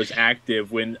person was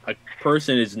active when a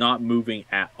person is not moving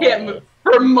at all? Yeah,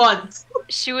 for months.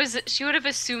 She would have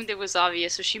assumed it was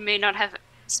obvious, so she may not have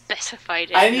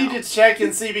specified it. I need to check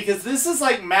and see, because this is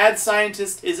like mad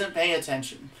scientist isn't paying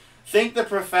attention. Think the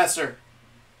professor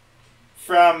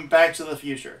from Back to the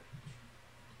Future.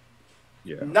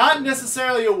 Yeah. Not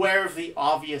necessarily aware of the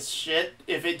obvious shit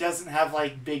if it doesn't have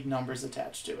like big numbers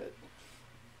attached to it.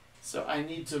 So I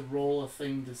need to roll a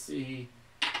thing to see.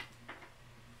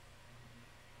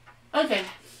 Okay.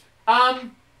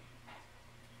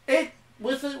 It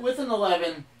with an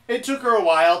 11, it took her a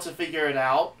while to figure it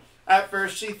out. At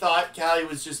first she thought Callie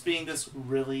was just being this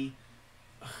really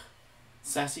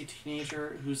sassy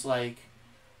teenager who's like,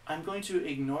 I'm going to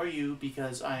ignore you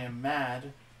because I am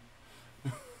mad.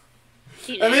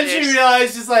 And then she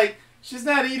realized she's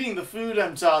not eating the food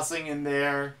I'm tossing in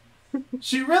there.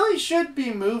 She really should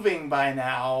be moving by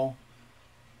now.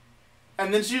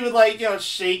 And then she would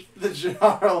shake the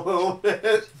jar a little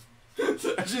bit.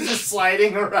 She's just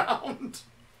sliding around.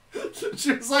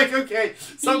 She was like, okay,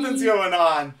 something's going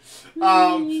on.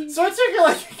 So it took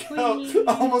her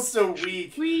almost a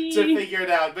week to figure it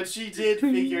out, but she did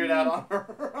figure it out on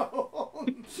her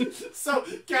own. So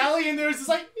Callie in there is just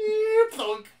like,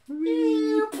 plunk,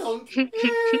 plunk,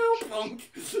 plunk.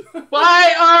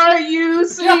 Why are you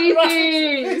sleeping? Yeah,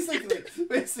 right.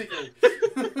 Basically.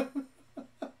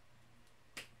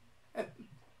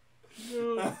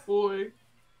 Oh boy.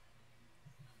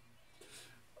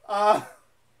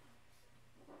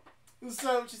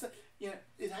 So she said,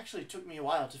 it actually took me a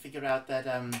while to figure out that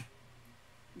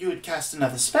you had cast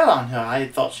another spell on her. I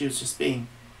thought she was just being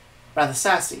rather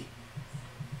sassy.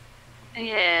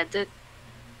 Yeah, the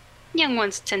young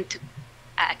ones tend to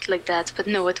act like that, but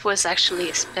no, it was actually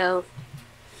a spell.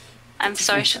 I'm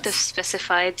sorry, I should have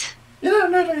specified. No,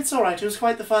 it's alright. It was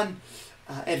quite the fun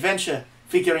adventure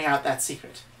figuring out that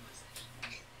secret.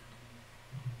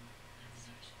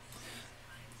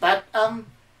 But, I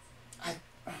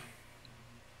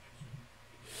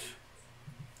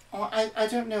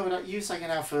don't know what use I can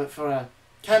have for a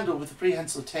candle with a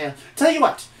prehensile tail. Tell you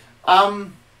what,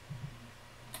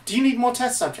 do you need more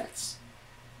test subjects?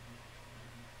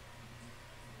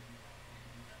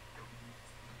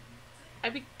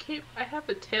 I have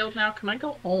a tail now. Can I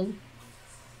go home?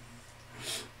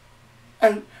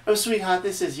 Oh, sweetheart,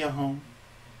 this is your home.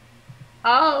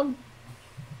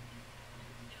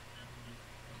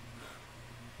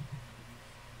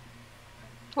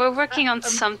 We're working on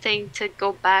something to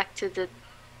go back to the...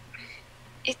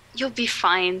 You'll be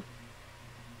fine.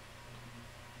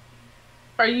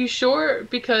 Are you sure?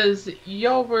 Because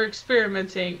y'all were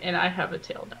experimenting and I have a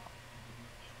tail now.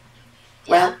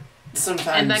 Well,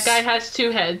 sometimes... And that guy has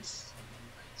 2 heads.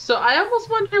 So I almost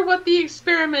wonder what the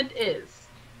experiment is.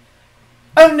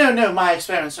 Oh, no, my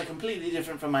experiments are completely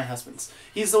different from my husband's.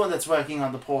 He's the one that's working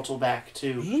on the portal back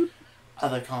to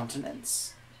other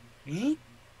continents.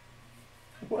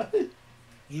 What?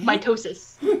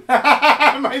 Mitosis.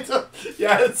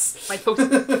 Yes.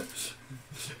 Mitosis.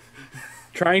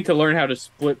 Trying to learn how to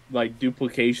split, like,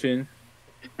 duplication.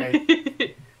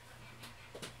 Right.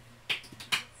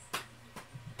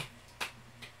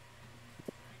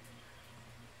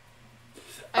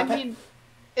 I mean,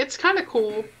 it's kind of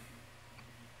cool.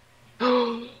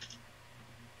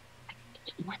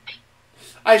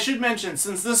 I should mention,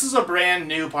 since this is a brand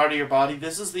new part of your body,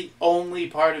 this is the only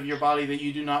part of your body that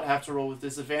you do not have to roll with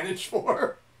disadvantage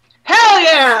for. Hell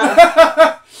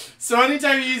yeah! So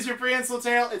anytime you use your prehensile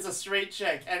tail, it's a straight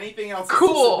check. Anything else is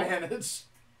disadvantage.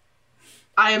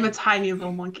 I am a tiny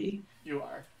little monkey. You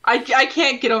are. I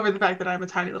can't get over the fact that I'm a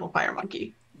tiny little fire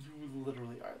monkey. You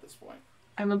literally are at this point.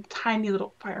 I'm a tiny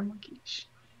little fire monkey.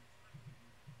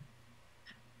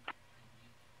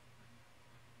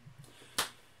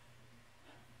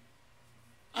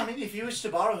 I mean, if you wish to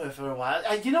borrow her for a while,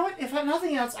 you know what? If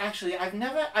nothing else, actually, I've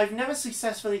never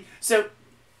successfully. So,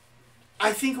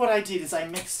 I think what I did is I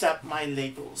mixed up my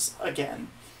labels again,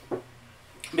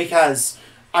 because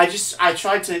I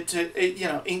tried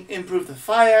to improve the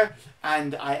fire,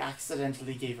 and I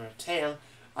accidentally gave her a tail.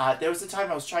 There was a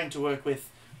time I was trying to work with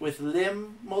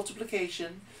limb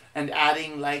multiplication and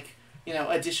adding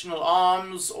additional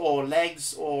arms or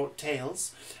legs or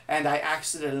tails, and I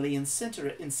accidentally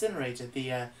incinerated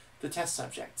the test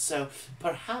subject. So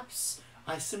perhaps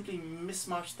I simply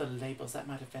mismarked the labels. That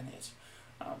might have been it.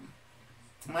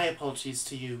 My apologies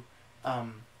to you,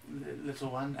 little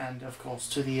one, and of course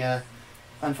to the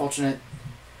unfortunate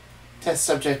test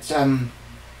subject.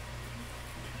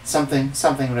 Something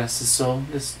rests his soul.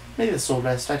 Maybe the soul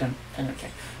rest. I don't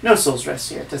care. No soul's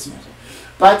rest here. It doesn't matter.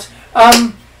 But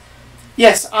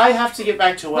yes, I have to get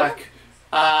back to work.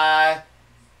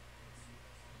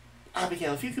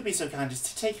 Abigail, if you could be so kind as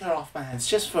to take her off my hands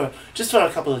just for a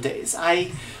couple of days.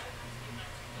 I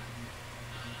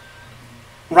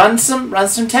run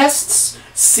some tests,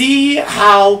 see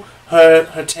how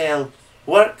her tail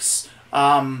works.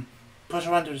 Put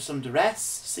her under some duress,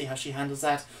 see how she handles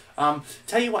that.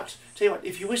 Tell you what,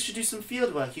 if you wish to do some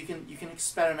field work, you can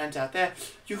experiment out there.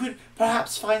 You could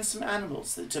perhaps find some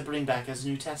animals to bring back as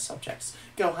new test subjects.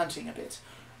 Go hunting a bit.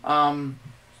 And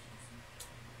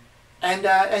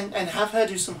have her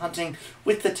do some hunting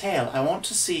with the tail. I want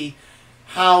to see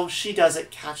how she does at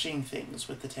catching things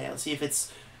with the tail. See if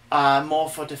it's more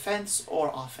for defense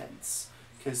or offense,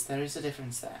 because there is a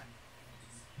difference there.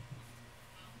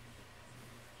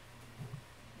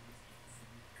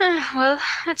 Well,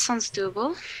 that sounds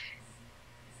doable.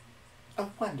 Oh,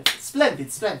 wonderful.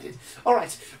 Splendid. All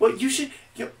right. Well, you should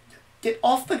get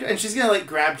off the... And she's going to,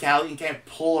 grab Callie and kind of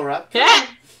pull her up. Yeah.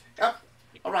 Yep.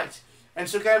 All right. And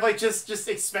she'll kind of, just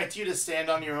expect you to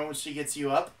stand on your own when she gets you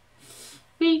up.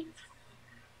 Me.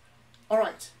 All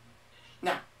right.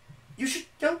 Now, you should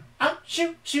go out,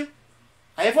 shoot.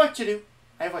 I have work to do.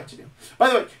 By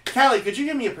the way, Callie, could you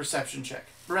give me a perception check?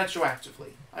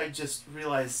 Retroactively. I just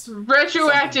realized...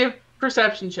 Retroactive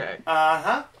perception check.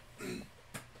 Uh-huh.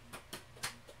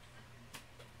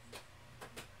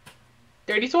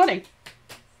 30-20.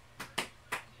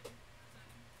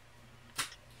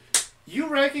 You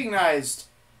recognized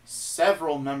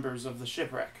several members of the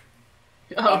shipwreck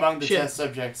among the test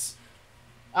subjects.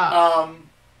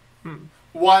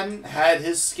 One had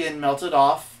his skin melted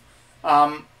off.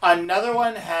 Another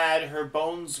one had her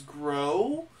bones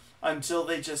grow until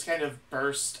they just kind of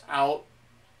burst out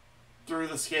through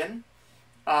the skin.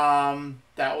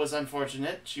 That was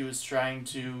unfortunate. She was trying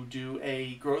to do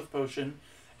a growth potion,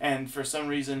 and for some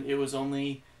reason it was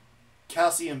only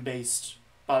calcium-based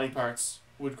body parts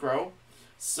would grow.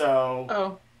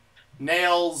 So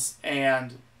nails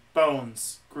and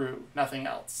bones grew, nothing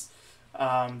else.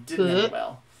 Didn't end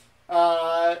well.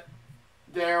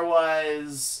 There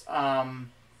was...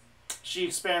 she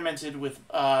experimented with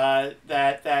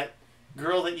that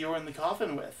girl that you were in the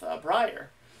coffin with, Briar.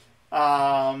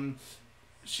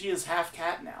 She is half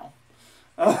cat now.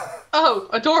 Oh,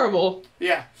 adorable.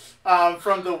 Yeah.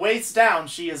 From the waist down,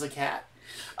 she is a cat.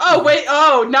 Oh, wait.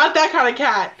 Oh, not that kind of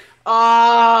cat.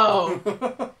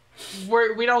 Oh.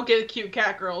 We don't get cute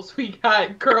cat girls. We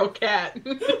got girl cat.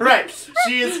 Right.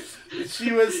 She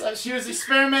was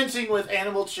experimenting with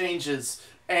animal changes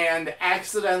and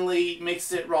accidentally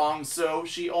mixed it wrong, so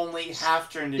she only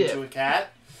half turned into a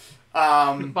cat.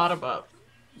 Bottom up.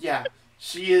 Yeah.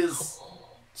 She is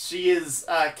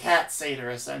a cat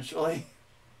satyr essentially.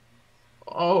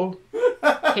 Oh.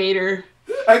 Cater.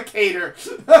 A cater.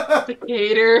 The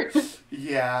cater.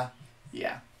 Yeah.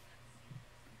 Yeah.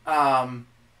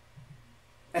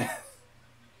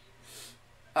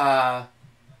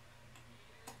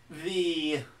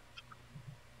 The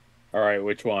All right,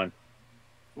 which one?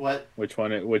 what? Which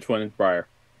one is Briar?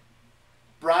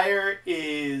 Briar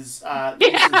is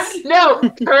Yeah, no,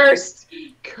 cursed.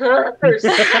 Cursed.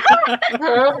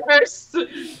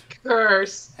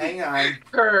 Cursed. hang on.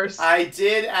 Cursed. I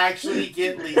did actually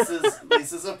get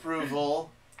Lisa's approval.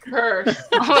 Cursed.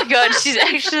 Oh my god, she's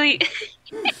actually.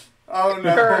 Oh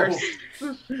no. Cursed.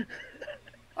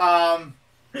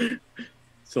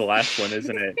 It's the last one,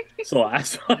 isn't it? It's the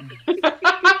last one.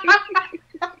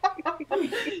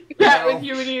 Cat No. with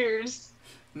human ears.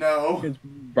 No.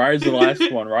 Briar's the last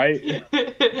one, right?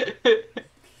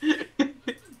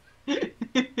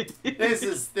 This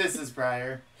is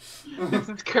Briar. This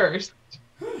is cursed.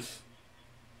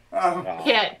 Oh.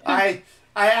 Cat. I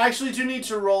actually do need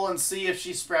to roll and see if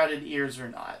she sprouted ears or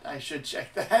not. I should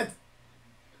check that.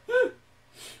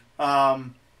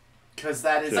 Because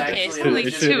that is Okay, actually so a like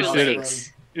legitimate two possibility.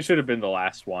 legs. It should have been the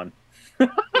last one.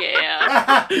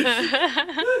 Yeah.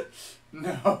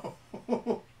 No.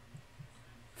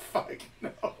 Fuck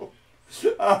no.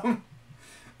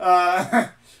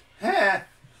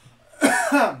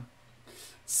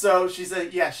 So she's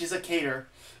a cater.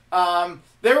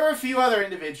 There were a few other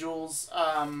individuals.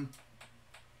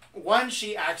 One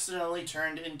she accidentally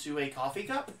turned into a coffee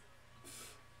cup.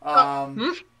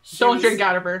 Don't drink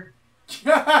out of her.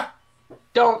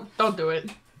 Don't do it.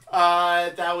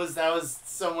 That was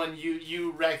someone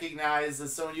you recognize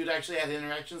as someone you'd actually had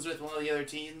interactions with, one of the other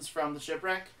teens from the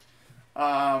shipwreck.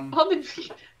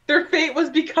 Their fate was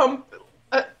become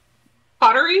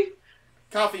pottery.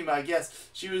 Coffee mug, yes.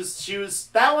 She was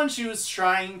that one. She was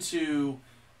trying to,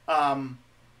 gosh,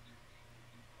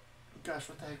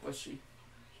 what the heck was she?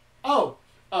 Oh,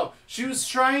 she was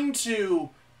trying to,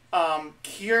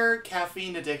 cure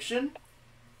caffeine addiction,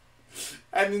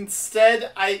 and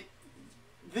instead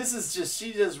this is just,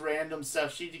 she does random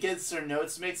stuff. She gets her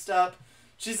notes mixed up.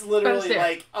 She's literally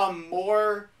like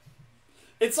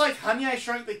it's like Honey, I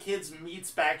Shrunk the Kids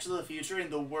meets Back to the Future in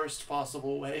the worst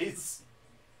possible ways.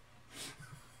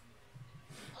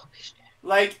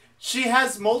 Like, she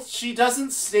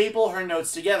doesn't staple her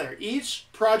notes together. Each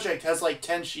project has like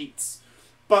 10 sheets.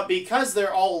 But because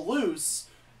they're all loose,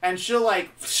 and she'll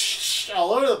like,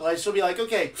 all over the place, she'll be like,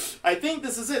 okay, I think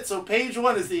this is it. So page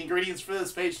 1 is the ingredients for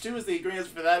this. Page 2 is the ingredients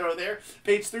for that over there.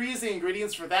 Page 3 is the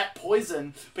ingredients for that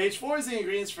poison. Page 4 is the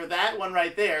ingredients for that one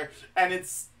right there. And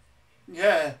it's,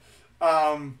 yeah.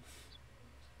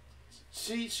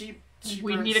 She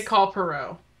We need to call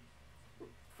Perot.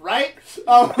 Right?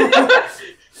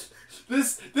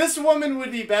 This woman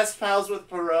would be best pals with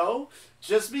Perot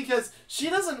just because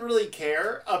she doesn't really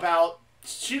care about...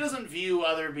 She doesn't view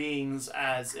other beings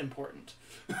as important.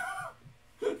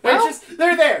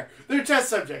 They're there. They're test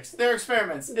subjects. They're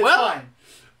experiments. It's fine.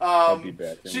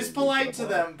 She's polite to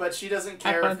them, but she doesn't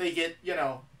care if they get,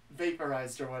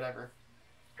 vaporized or whatever.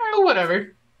 Oh,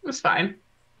 whatever. It's fine.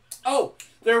 Oh,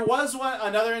 there was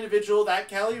another individual that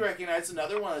Callie recognized,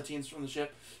 another one of the teens from the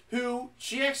ship, who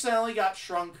she accidentally got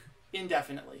shrunk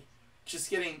indefinitely.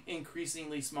 Just getting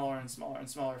increasingly smaller and smaller and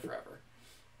smaller forever.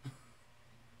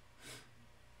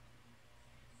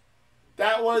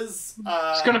 That was...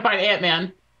 She's gonna find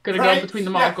Ant-Man. Gonna go between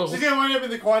the molecules. She's gonna wind up in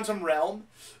the quantum realm.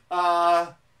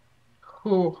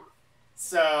 Ooh.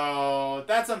 So,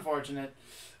 that's unfortunate.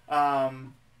 That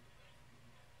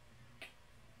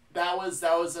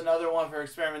was another one of her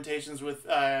experimentations with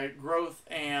growth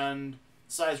and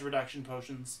size reduction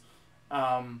potions.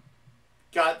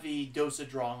 Got the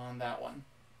dosage wrong on that one.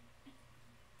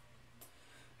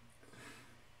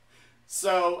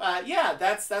 So,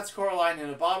 that's Coraline in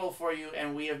a bottle for you,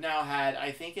 and we have now had,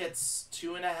 I think it's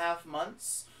 2.5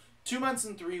 months? 2 months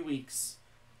and 3 weeks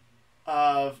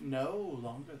of, no,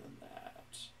 longer than that.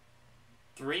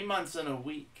 3 months and a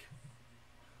week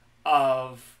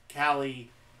of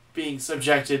Callie being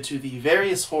subjected to the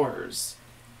various horrors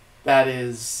that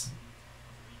is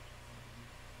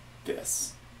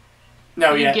this.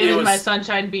 No, you yeah, get it was my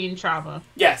sunshine bean trauma.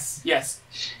 Yes.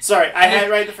 Sorry, I had it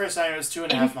right the first time. It was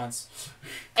 2.5 months.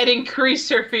 It increased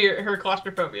her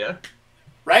claustrophobia.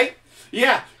 Right?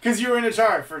 Yeah, because you were in a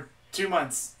jar for 2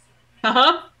 months.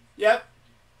 Uh-huh. Yep.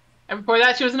 And before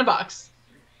that, she was in a box.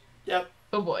 Yep.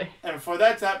 Oh, boy. And before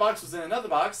that, that box was in another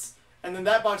box. And then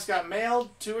that box got mailed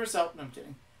to herself. No, I'm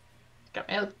kidding. Got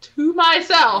mailed to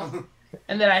myself.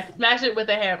 And then I smashed it with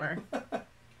a hammer. Yeah,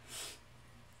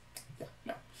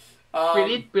 no.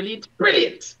 Brilliant, brilliant,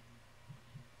 brilliant!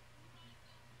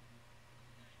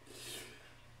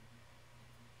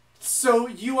 So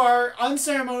you are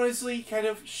unceremoniously kind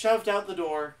of shoved out the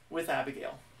door with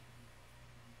Abigail.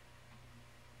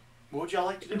 What would y'all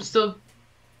like to do? I'm still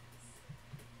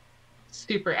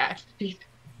super agitated.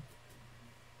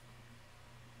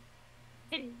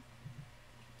 Can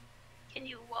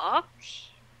you walk?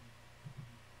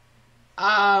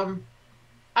 I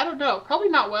don't know. Probably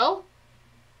not well.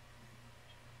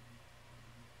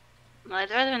 I'd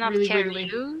rather not Really carry weirdly.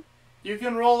 you. You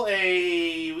can roll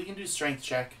we can do strength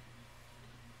check.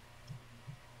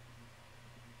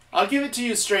 I'll give it to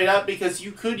you straight up because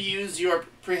you could use your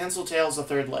prehensile tail as a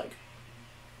third leg.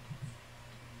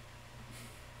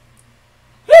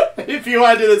 If you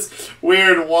want to do this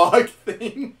weird walk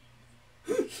thing.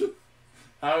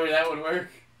 However that would work.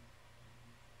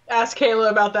 Ask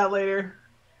Kayla about that later.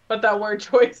 About that word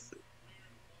choice.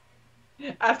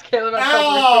 Ask Kayla about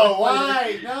that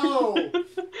word choice. No!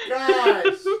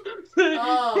 Gosh!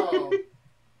 Oh.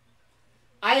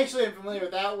 I actually am familiar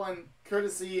with that one,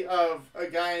 courtesy of a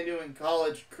guy I knew in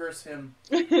college. Curse him.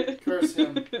 Curse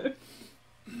him.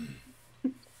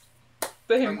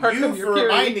 Thank Thank you for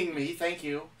reminding me. Thank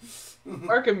you.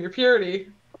 Markham, your purity.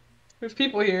 There's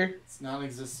people here. It's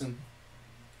non-existent.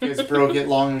 You guys broke it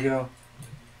long ago.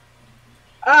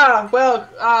 I was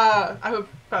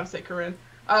about to say Corinne.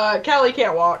 Callie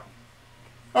can't walk.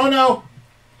 Oh no!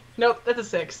 Nope, that's a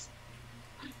 6.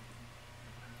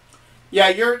 Yeah,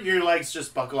 your legs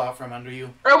just buckle out from under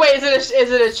you. Or wait, is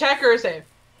it a check or a save?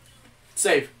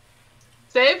 Save.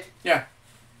 Save? Yeah.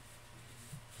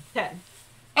 10.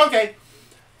 Okay.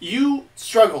 You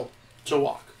struggle to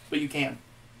walk, but you can.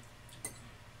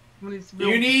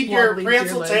 You need your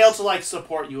prehensile tail to like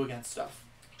support you against stuff.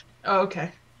 Oh,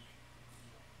 okay.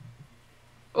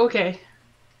 Okay.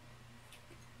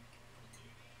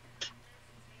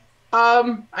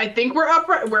 I think we're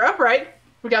upright. We're upright.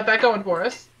 We got that going for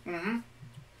us. Mm-hmm.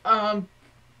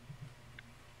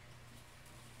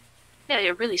 Yeah,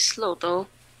 you're really slow though.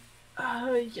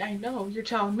 Yeah, I know. You're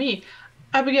telling me.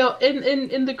 Abigail,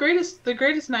 in the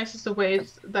greatest, nicest of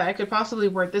ways that I could possibly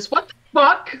word this, what the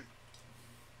fuck?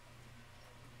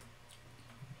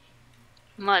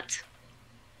 Mutt.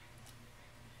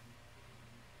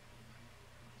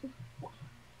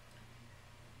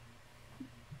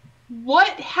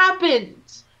 What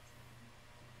happened?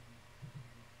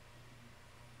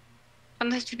 I'm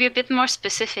going to be a bit more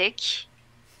specific.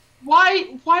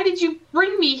 Why did you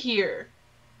bring me here?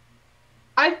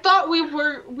 I thought we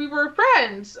were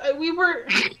friends. We were.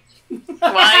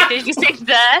 Why did you think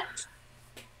that?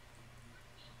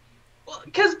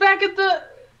 Because back at the.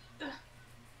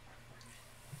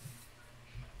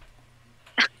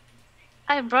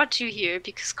 I brought you here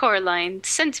because Coraline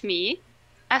sent me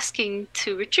asking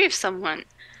to retrieve someone.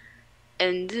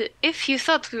 And if you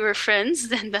thought we were friends,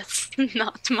 then that's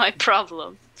not my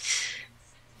problem.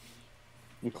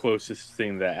 The closest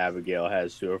thing that Abigail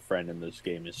has to a friend in this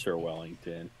game is Sir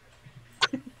Wellington.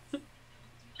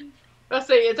 I'll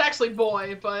say it's actually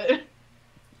boy, but.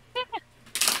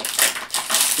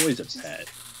 Boy's a pet.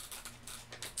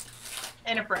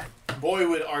 And a friend. Boy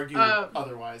would argue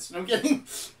otherwise. No, I'm kidding.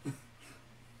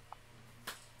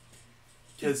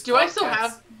 Do I still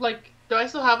have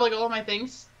all my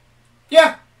things?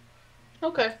 Yeah.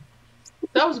 Okay.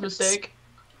 That was a mistake.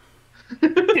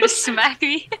 You smack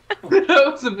me?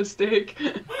 That was a mistake.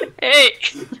 Hey!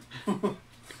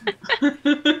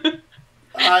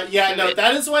 Yeah, no,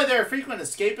 that is why there are frequent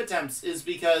escape attempts, is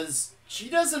because she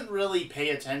doesn't really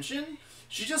pay attention.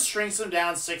 She just shrinks them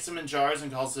down, sticks them in jars,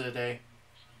 and calls it a day.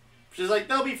 She's like,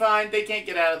 they'll be fine, they can't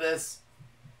get out of this.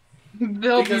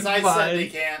 Because I said they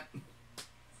can't.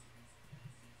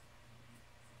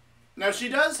 Now, she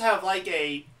does have, like,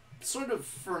 a sort of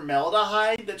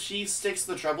formaldehyde that she sticks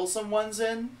the troublesome ones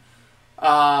in.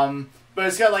 But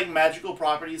it's got, like, magical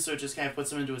properties, so it just kind of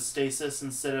puts them into a stasis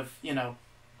instead of, you know,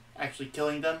 actually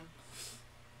killing them.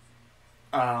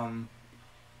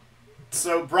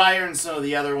 So Briar and some of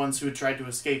the other ones who had tried to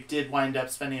escape did wind up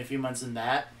spending a few months in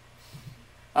that.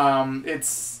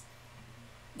 It's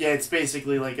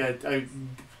basically like a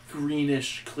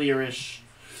greenish, clearish.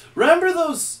 Remember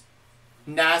those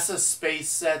NASA space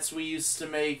sets we used to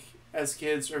make as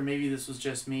kids, or maybe this was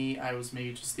just me, I was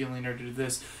maybe just the only nerd to do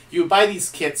this, you would buy these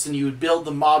kits and you would build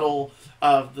the model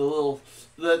of the little,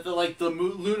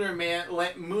 lunar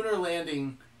mooner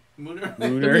landing, Mooner.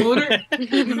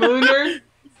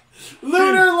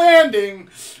 lunar landing.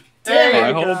 There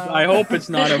I hope it's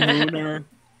not a mooner.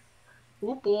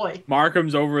 Oh boy.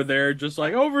 Markham's over there, just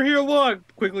like, over here,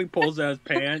 look! Quickly pulls out his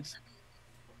pants.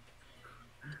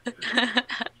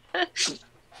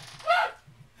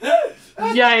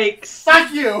 Yikes.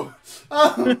 Fuck you!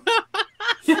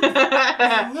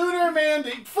 Lunar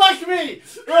landing. Fuck me!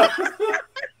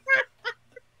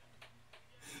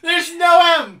 There's no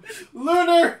M!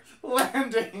 Lunar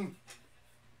landing.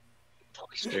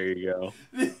 There you go.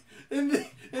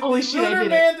 Holy shit, I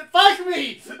did it. Fuck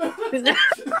me!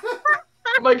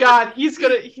 Oh my god, he's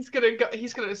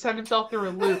gonna send himself through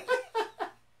a loop.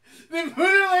 The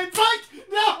lunar land. Fuck!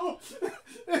 No!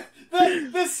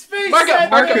 The space.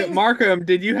 Markham,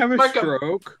 did you have a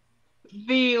stroke?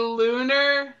 The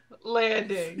lunar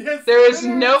landing. Yes, there is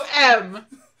no M.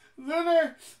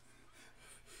 Lunar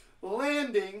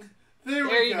landing.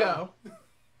 There you go.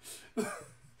 The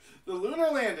lunar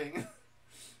landing.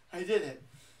 I did it.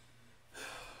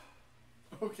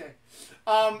 Okay.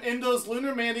 In those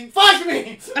lunar landing. Fuck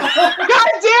me! God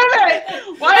damn it!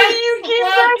 Why do you keep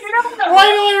backing up? Why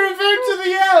do I revert to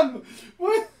the M?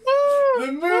 What?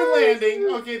 The moon landing.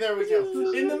 Okay, there we go.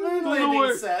 In the moon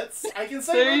landing sets, I can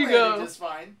say there moon you landing go. just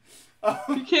fine.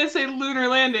 You can't say lunar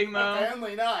landing though.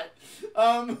 Apparently not.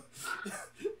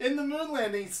 In the moon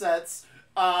landing sets,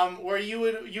 where you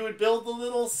would build the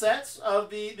little sets of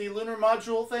the lunar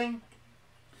module thing,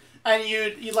 and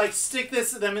you'd like stick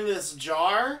them in this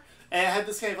jar, and it had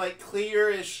this kind of like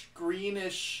clearish,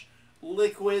 greenish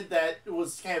liquid that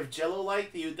was kind of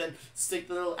jello-like that you'd then stick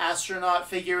the little astronaut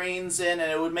figurines in,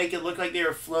 and it would make it look like they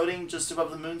were floating just above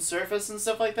the moon's surface and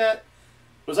stuff like that.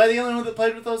 Was I the only one that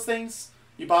played with those things?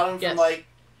 You bought them from like...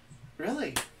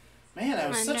 Really? Man, I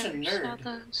was such a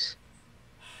nerd.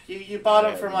 You bought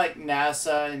them from like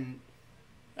NASA, and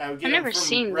I would get them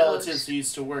from relatives who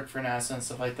used to work for NASA and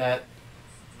stuff like that.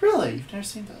 Really? You've never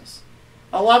seen those?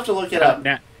 I'll have to look it up.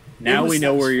 Now we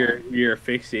know where your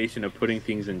fixation of putting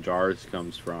things in jars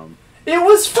comes from. It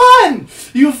was fun!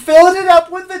 You filled it up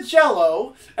with the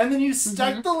Jell-O, and then you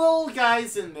stuck the little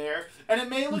guys in there, and it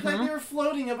made it look like they were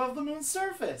floating above the moon's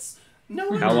surface.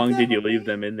 No. How long did you leave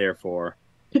them in there for?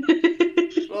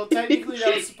 Well, technically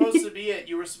that was supposed to be it.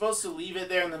 You were supposed to leave it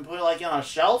there and then put it like on a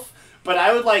shelf, but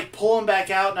I would like pull them back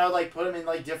out, and I would like put them in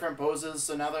like different poses,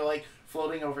 so now they're like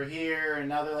floating over here, and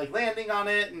now they're like landing on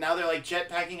it, and now they're like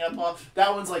jetpacking up off.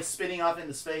 That one's like spinning off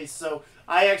into space. So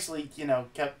I actually,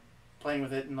 kept playing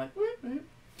with it and like. Whoop, whoop.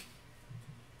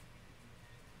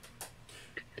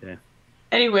 Okay.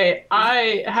 Anyway,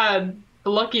 I had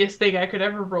the luckiest thing I could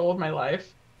ever roll in my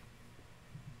life.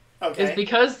 Okay. Is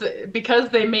because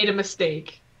they made a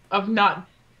mistake of not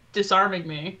disarming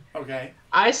me. Okay.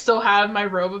 I still have my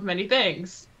robe of many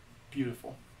things.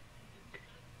 Beautiful.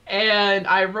 And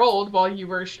I rolled while you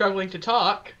were struggling to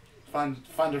talk.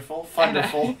 Wonderful.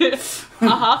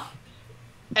 Uh-huh.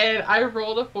 And I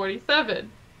rolled a 47.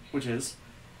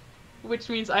 Which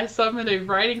means I summoned a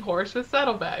riding horse with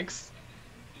saddlebags.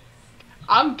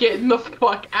 I'm getting the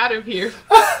fuck out of here.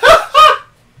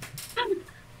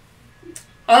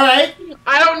 Alright.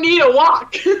 I don't need a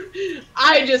walk.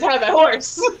 I just have a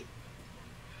horse.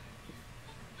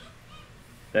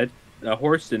 The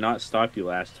horse did not stop you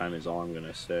last time is all I'm going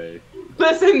to say.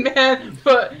 Listen, man,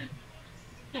 but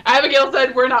Abigail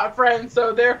said we're not friends,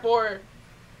 so therefore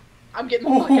I'm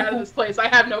getting the fuck out of this place. I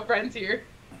have no friends here.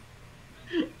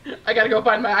 I gotta go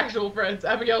find my actual friends.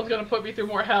 Abigail's gonna put me through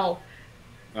more hell.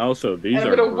 Also, these and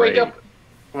are I'm gonna great. wake up.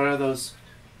 What are those?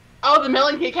 Oh, the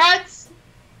melon Kit Kats?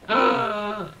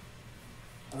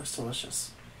 Looks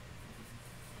delicious.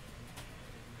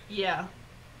 Yeah.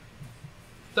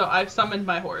 So I've summoned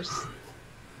my horse.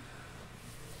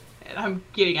 And I'm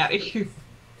getting out of here.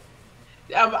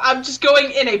 I'm just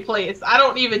going in a place. I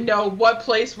don't even know what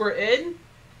place we're in.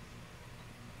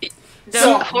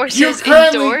 The horse is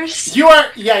indoors?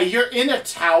 You're in a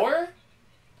tower?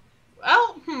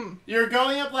 Well, You're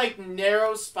going up like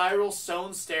narrow spiral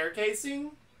stone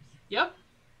staircasing? Yep.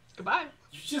 Goodbye.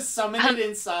 You just summoned it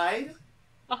inside?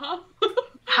 Uh-huh.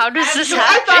 How does this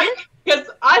happen? Because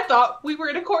I thought we were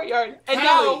in a courtyard, and Callie.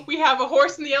 now we have a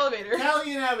horse in the elevator.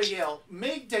 Callie and Abigail,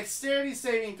 make dexterity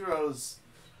saving throws.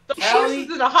 The horse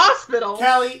is in a hospital.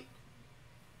 Callie.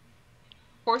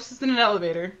 Horse is in an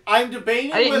elevator. I'm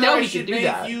debating whether I should make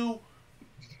that. you...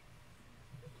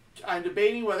 I'm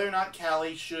debating whether or not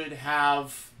Callie should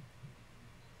have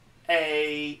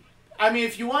a... I mean,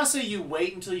 if you want to say you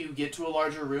wait until you get to a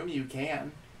larger room, you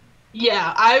can.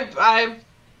 Yeah, I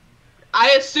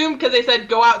assumed because they said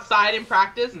go outside and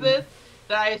practice this,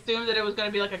 that I assumed that it was going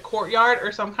to be like a courtyard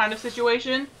or some kind of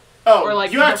situation. Oh, or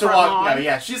like you have to walk. No, lawn,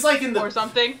 yeah, she's like in the or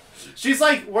something. She's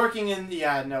like working in.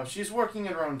 Yeah, no, she's working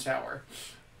in her own tower.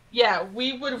 Yeah,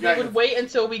 we would wait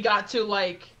until we got to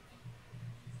like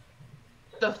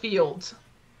the fields.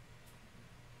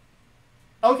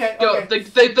 Okay.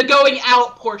 The going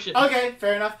out portion. Okay,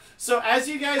 fair enough. So as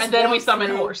you guys and then we walk summon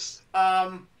through, horse.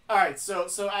 All right. So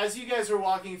as you guys are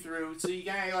walking through, so you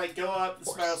kind of like go up the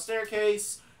spiral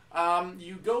staircase.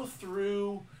 You go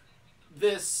through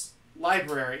this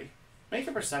library. Make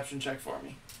a perception check for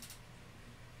me.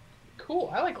 Cool.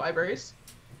 I like libraries.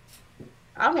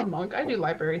 I'm a monk. I do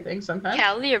library things sometimes.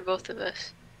 Callie or both of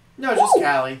us? No, just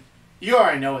Callie. You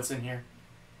already know what's in here.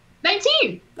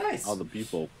 19. Nice. All the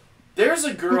people. There's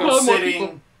a girl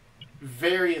sitting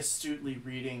very astutely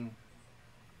reading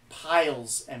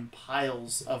piles and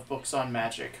piles of books on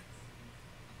magic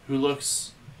who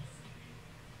looks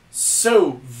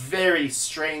so very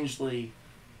strangely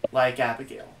like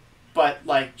Abigail, but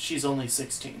like she's only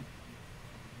 16.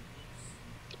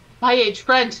 My age,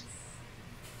 friend.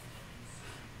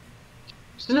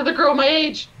 There's another girl my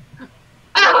age.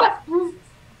 Ah!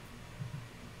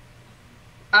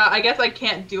 I guess I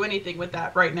can't do anything with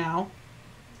that right now.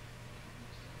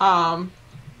 Because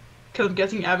I'm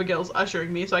guessing Abigail's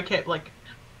ushering me, so I can't, like,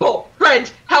 oh,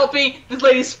 friend, help me! This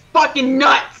lady's fucking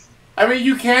nuts! I mean,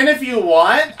 you can if you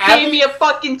want. Gave me a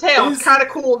fucking tail. It's kind of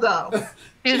cool, though.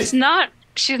 She's not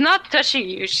touching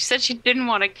you. She said she didn't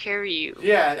want to carry you.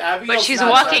 Yeah, Abigail's but she's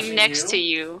not walking next to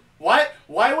you. Why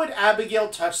would Abigail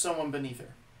touch someone beneath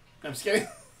her? I'm just kidding.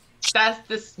 That's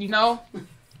this, you know?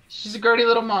 She's a grody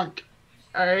little monk.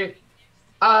 Alright.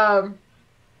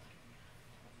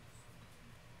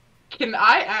 Can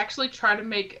I actually try to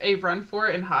make a run for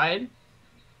it and hide?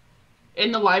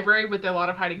 In the library with a lot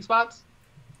of hiding spots?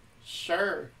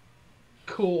 Sure.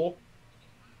 Cool.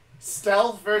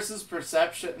 Stealth versus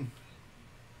perception.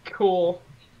 Cool.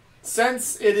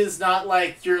 Since it is not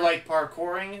like you're like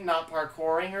not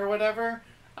parkouring or whatever,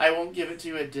 I won't give it to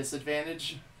you at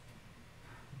disadvantage.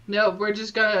 No, we're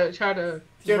just gonna try to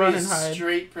run and hide.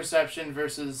 Straight perception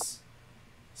versus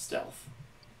stealth.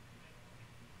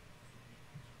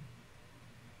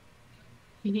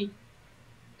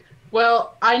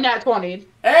 Well, I nat 20.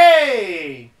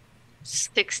 Hey!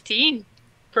 16.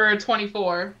 For a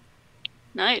 24.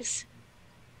 Nice.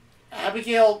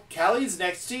 Abigail, Callie's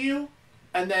next to you,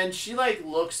 and then she like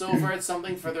looks over at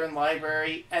something further in the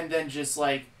library, and then just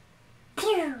like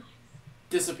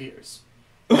disappears.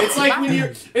 It's like when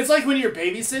you're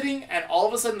babysitting, and all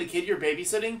of a sudden the kid you're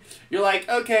babysitting, you're like,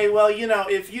 okay, well, you know,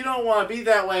 if you don't want to be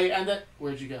that way, and then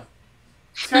where'd you go?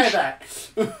 It's kind of that.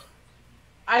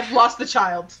 I've lost the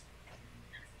child.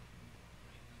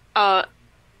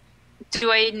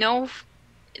 Do I know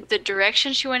the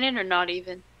direction she went in or not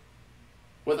even?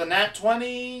 With a nat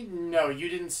 20, no, you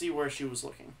didn't see where she was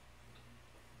looking.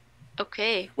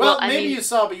 Okay. Well, maybe you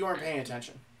saw, but you weren't paying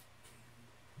attention.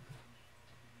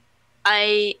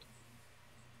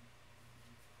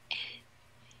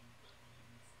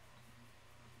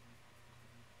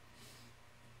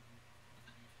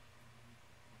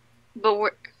 But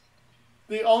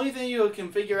the only thing you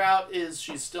can figure out is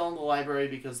she's still in the library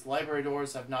because the library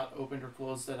doors have not opened or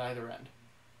closed at either end.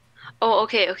 Oh,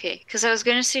 okay. Because I was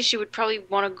gonna say she would probably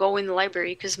want to go in the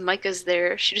library because Micah's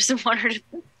there. She doesn't want her to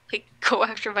like go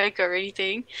after Micah or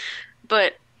anything.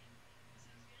 But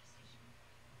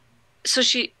so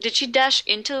did she dash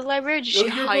into the library? Or did she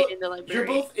hide in the library? You're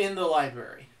both in the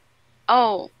library.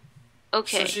 Oh,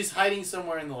 okay. So she's hiding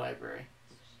somewhere in the library.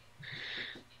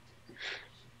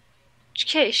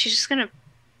 Okay, she's just gonna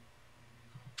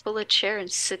pull a chair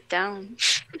and sit down.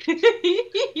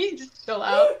 Just chill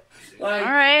out. Like,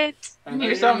 alright. I'm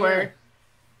here somewhere.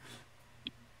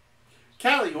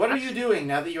 Callie, what are you doing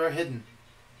now that you're hidden?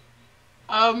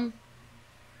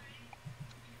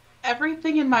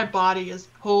 Everything in my body is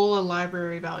pull a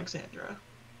Library of Alexandria.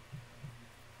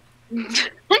 Do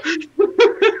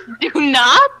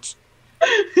not?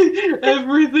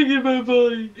 Everything in my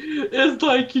body is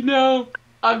like, you know,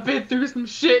 I've been through some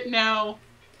shit now.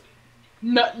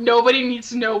 Nobody needs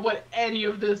to know what any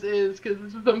of this is, because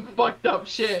this is some fucked up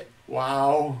shit.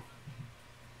 Wow.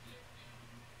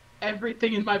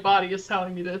 Everything in my body is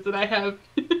telling me this, and I have...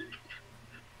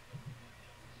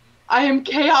 I am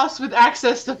chaos with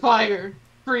access to fire,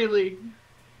 freely.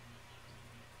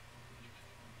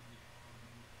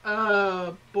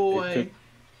 Oh, boy.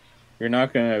 You're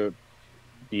not gonna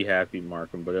be happy,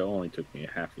 Markham, but it only took me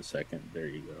a half a second. There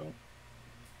you go.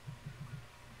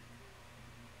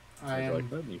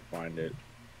 Let me find it.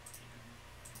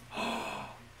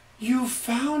 You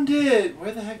found it!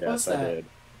 Where the heck was Yes, I that?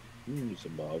 did. It's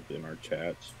above in our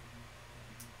chats.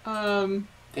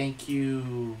 Thank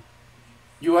you.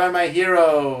 You are my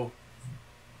hero.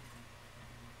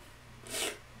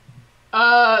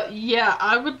 Yeah,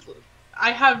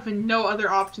 I have no other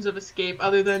options of escape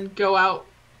other than go out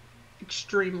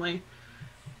extremely.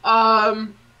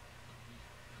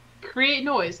 Create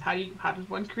noise. How does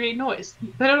one create noise?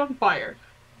 Set it on fire.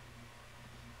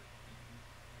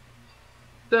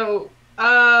 So,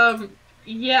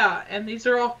 yeah, and these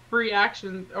are all free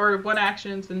actions or one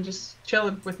actions and just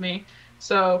chilling with me.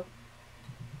 So,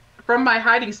 from my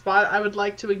hiding spot, I would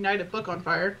like to ignite a book on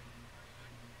fire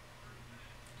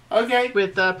Okay.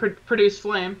 with produce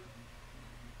flame.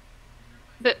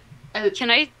 But can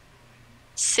I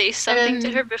say something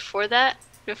to her before that?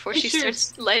 Before she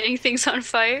starts lighting things on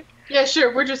fire? Yeah,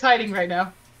 sure. We're just hiding right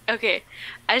now. Okay.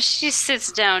 As she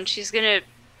sits down, she's gonna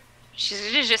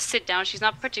just sit down. She's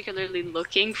not particularly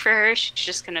looking for her. She's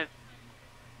just kind of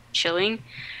chilling.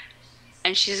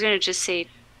 And she's gonna just say,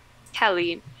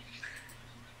 Callie,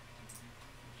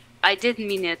 I did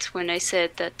mean it when I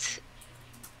said that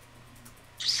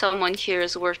someone here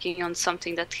is working on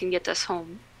something that can get us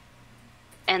home.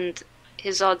 And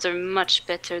his odds are much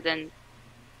better than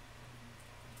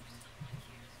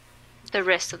the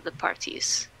rest of the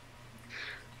parties.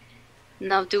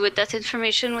 Now do with that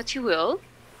information what you will.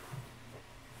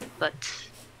 But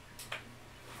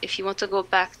if you want to go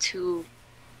back to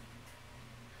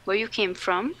where you came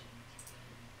from,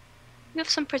 you have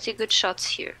some pretty good shots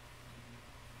here.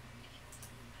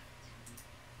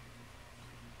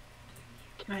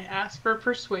 Can I ask for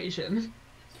persuasion?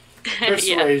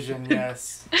 Persuasion,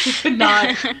 yes.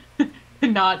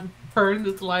 not burn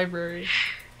this library.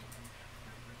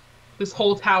 This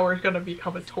whole tower is gonna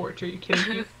become a torch. Are you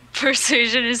kidding me?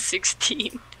 Persuasion is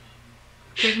 16.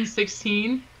 Persuasion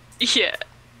 16? Yeah.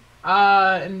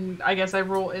 And I guess I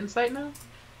roll insight now?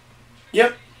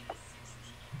 Yep.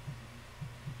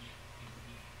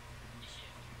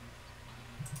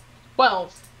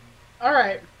 Well,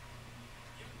 alright.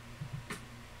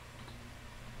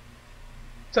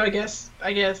 So I guess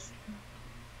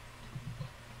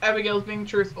Abigail's being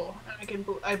truthful.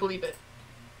 I believe it.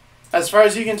 As far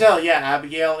as you can tell, yeah,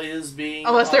 Abigail is being...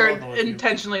 Unless they're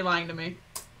intentionally lying to me.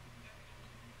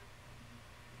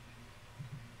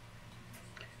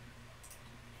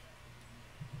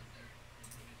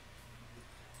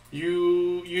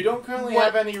 You don't currently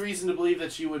have any reason to believe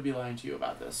that she would be lying to you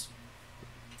about this.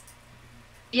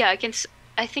 Yeah,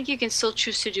 I think you can still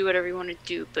choose to do whatever you want to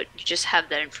do, but you just have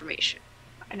that information.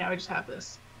 I know, I just have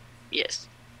this. Yes.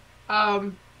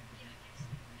 Gonna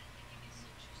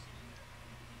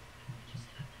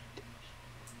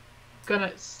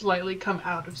slightly come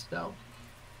out of stealth.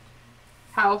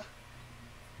 How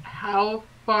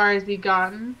far has he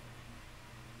gotten?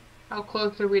 How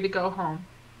close are we to go home?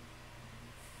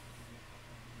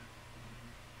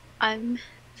 I'm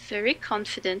very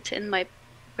confident in my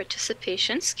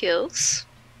participation skills,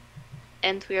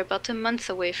 and we're about a month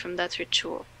away from that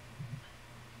ritual.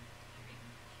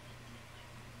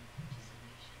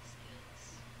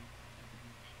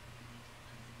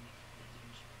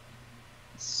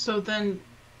 So then,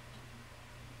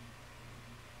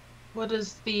 what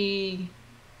does the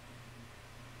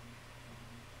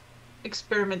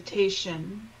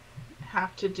experimentation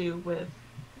have to do with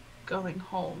going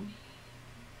home?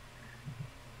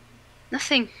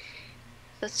 Nothing.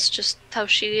 That's just how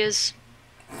she is.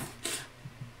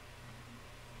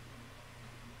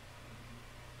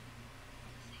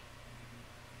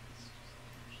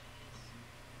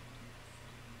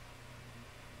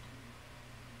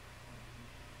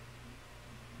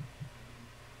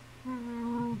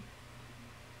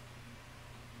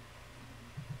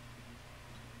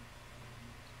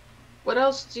 What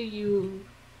else do you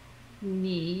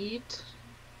need?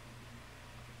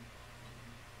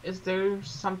 Is there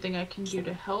something I can do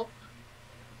to help?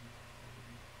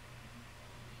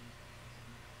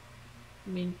 I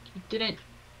mean, you didn't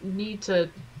need to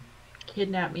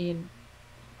kidnap me and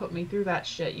put me through that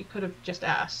shit. You could have just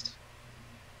asked.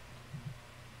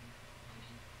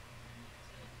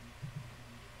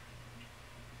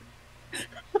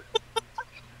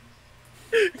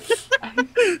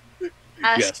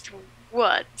 Asked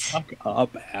what? Fuck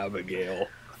up, Abigail.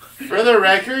 For the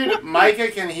record, Micah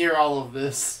can hear all of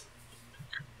this.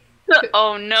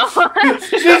 Oh no.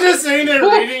 She's just sitting there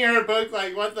reading her book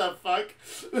like, what the fuck?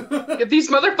 If these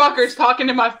motherfuckers talking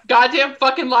to my goddamn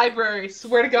fucking library,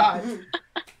 swear to God.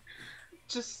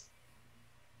 Just...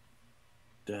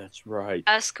 That's right.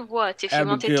 Ask what? If you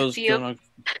Abigail's wanted to gonna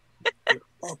get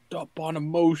fucked up on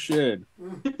emotion.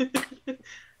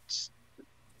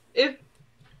 if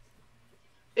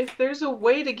if there's a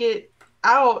way to get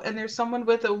out, and there's someone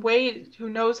with a way who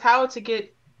knows how to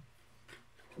get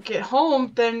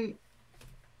home, then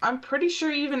I'm pretty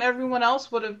sure even everyone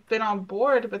else would have been on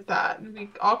board with that, and we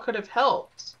all could have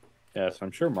helped. Yes,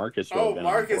 I'm sure Marcus would have been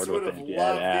Marcus on would board have with it.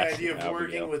 loved the Badass idea of Abigail.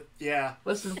 working with. Yeah.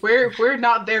 Listen, we're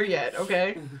not there yet,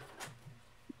 okay?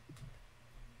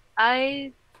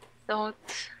 I don't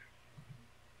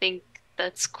think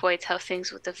that's quite how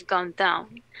things would have gone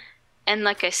down. And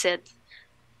like I said,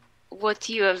 what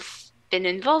you have been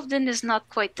involved in is not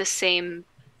quite the same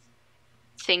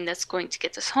thing that's going to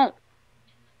get us home.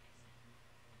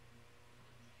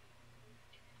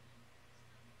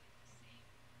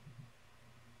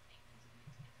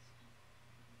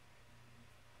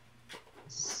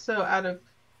 So out of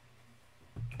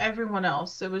everyone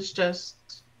else, I was just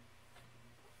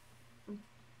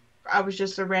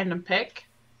a random pick.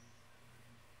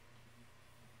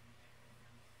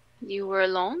 You were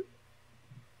alone?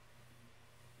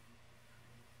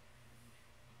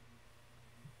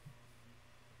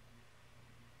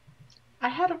 I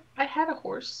had a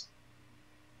horse.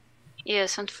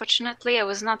 Yes, unfortunately, I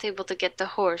was not able to get the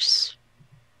horse.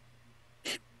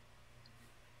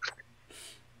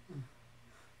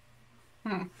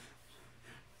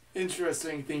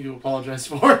 Interesting thing to apologize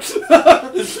for. Sorry,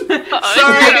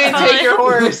 I didn't take your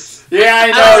horse. Yeah, I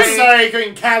know. Sorry, I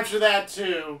couldn't capture that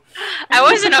too. I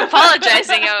wasn't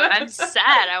apologizing. I'm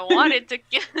sad. I wanted to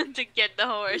get the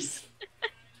horse.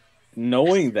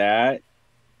 Knowing that,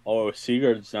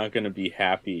 Sigurd's not going to be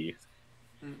happy.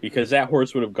 Because that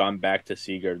horse would have gone back to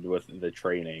Sigurd with the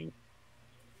training.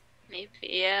 Maybe,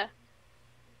 yeah.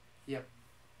 Yep.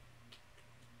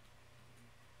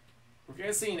 We're going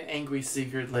to see an angry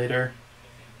Sigurd later.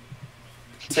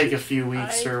 Take a few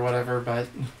weeks or whatever, but...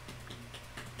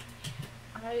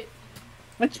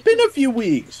 It's been a few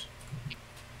weeks.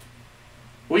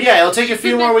 Well, yeah, it'll take a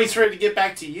few more weeks for it to get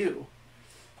back to you.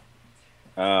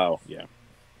 Oh, yeah.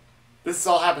 This has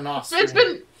all happened off screen.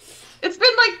 It's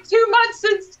been like 2 months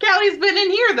since Callie's been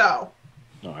in here, though.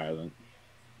 No, I haven't.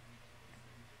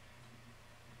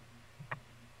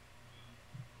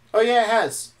 Oh, yeah, it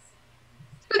has.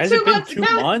 Has it been 2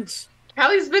 months?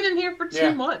 Callie's been in here for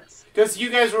 2 months. Because you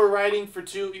guys were riding for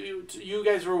you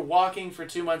guys were walking for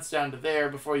 2 months down to there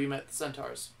before you met the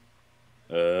centaurs.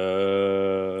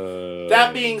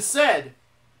 That being said,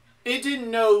 it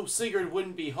didn't know Sigurd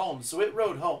wouldn't be home, so it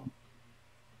rode home.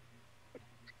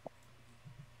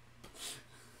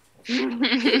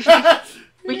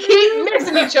 We keep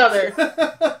missing each other.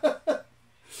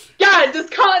 God, this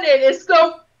continent is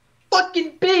so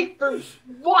fucking big for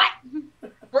what?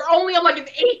 We're only on like an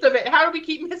eighth of it. How do we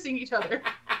keep missing each other?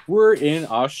 We're in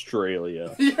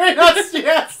Australia.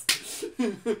 Yes.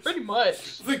 Pretty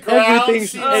much. The ground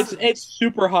it's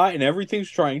super hot and everything's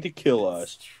trying to kill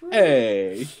us.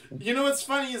 Hey. You know what's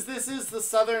funny is this is the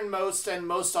southernmost and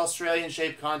most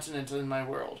Australian-shaped continent in my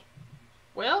world.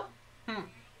 Well,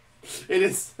 It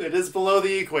is below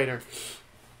the equator.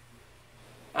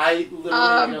 I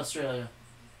literally in Australia.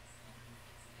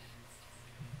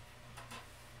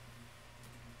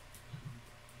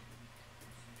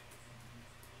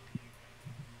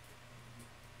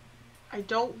 I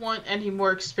don't want any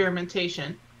more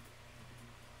experimentation.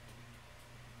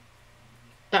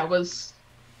 That was...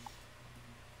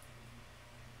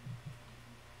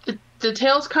 The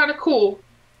tale's kind of cool.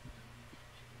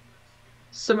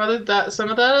 Some of that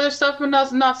other stuff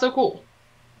was not so cool.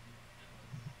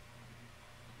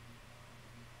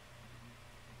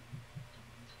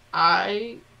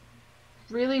 I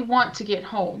really want to get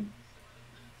home.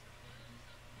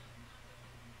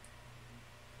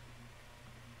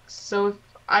 So if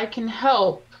I can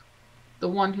help the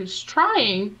one who's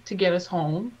trying to get us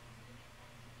home,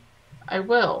 I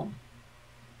will.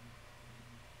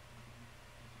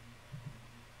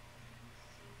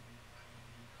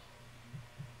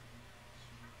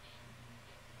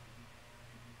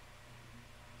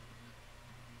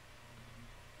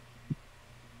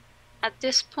 At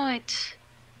this point,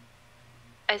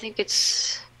 I think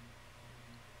it's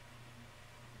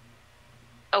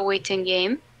a waiting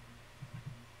game.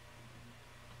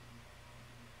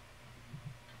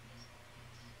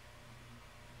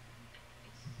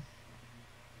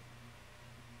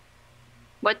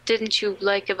 What didn't you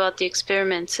like about the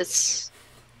experiments? It's...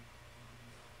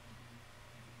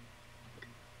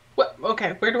 What?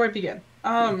 Okay, where do I begin?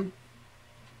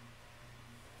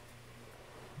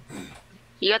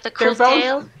 You got the cool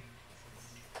tail?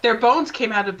 Their bones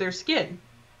came out of their skin.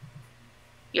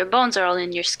 Your bones are all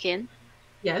in your skin.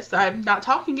 Yes, I'm not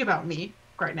talking about me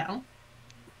right now.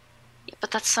 Yeah, but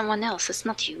that's someone else, it's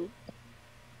not you.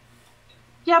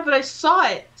 Yeah, but I saw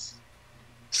it.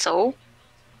 So?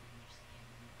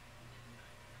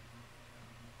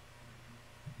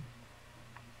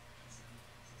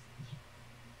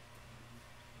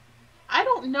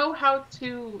 don't know how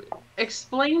to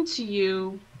explain to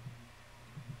you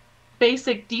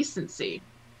basic decency.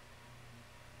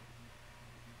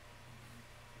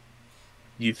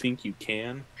 You think you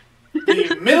can?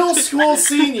 The middle school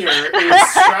senior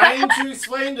is trying to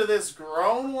explain to this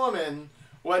grown woman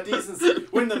what decency.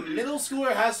 When the middle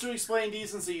schooler has to explain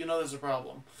decency, you know there's a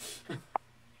problem.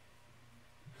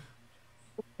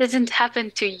 Didn't happen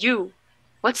to you.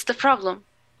 What's the problem?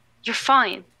 You're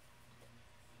fine.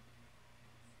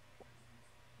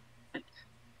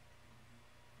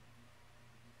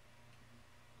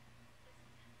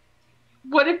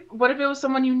 What if it was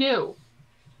someone you knew?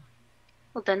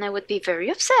 Well, then I would be very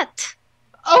upset.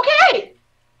 Okay.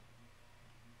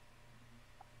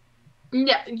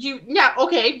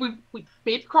 Okay, we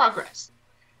made progress.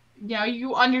 Now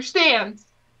you understand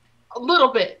a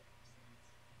little bit.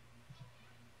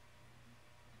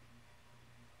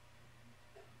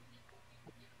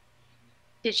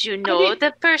 Did you know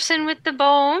the person with the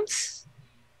bones?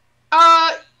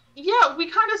 Yeah, we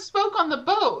kind of spoke on the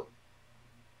boat.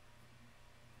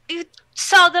 You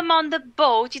saw them on the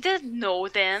boat. You didn't know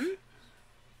them.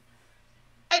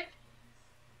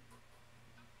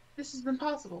 This is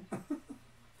impossible.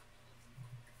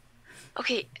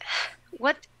 Okay,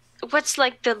 what's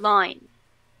like the line?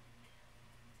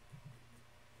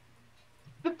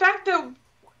 The fact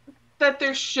that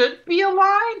there should be a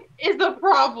line is a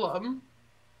problem.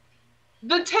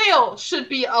 The tail should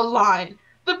be a line.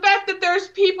 The fact that there's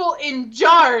people in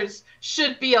jars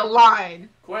should be a line.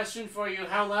 Question for you: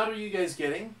 how loud are you guys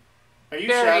getting? Are you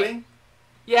Very. shouting?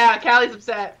 Yeah, Callie's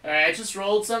upset. Alright, I just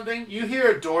rolled something. You hear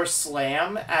a door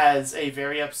slam as a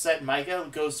very upset Micah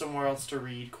goes somewhere else to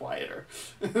read quieter.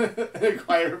 A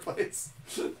quieter place.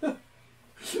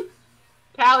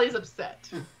 Callie's upset.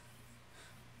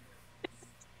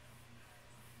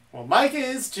 Well, Micah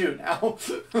is too now.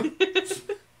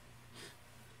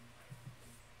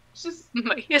 Just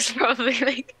Micah's probably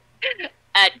like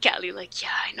at Callie, like, yeah,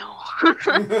 I know.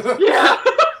 yeah.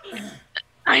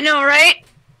 I know, right?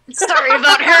 Sorry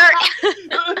about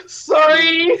her.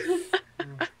 Sorry.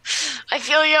 I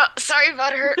feel you. Sorry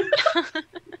about her.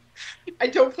 I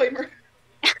don't blame her.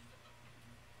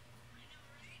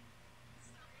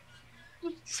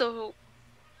 So,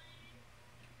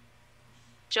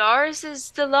 jars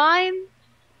is the line?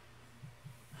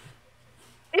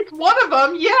 It's one of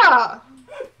them, yeah.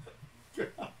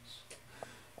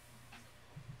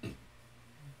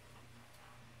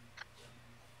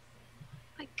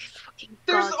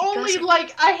 There's only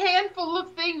like a handful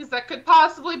of things that could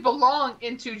possibly belong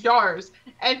into jars,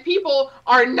 and people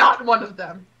are not one of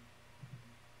them.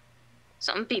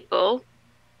 Some people.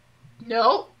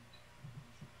 No.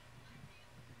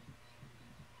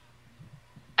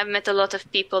 I've met a lot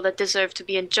of people that deserve to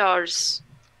be in jars.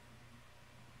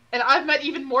 And I've met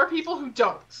even more people who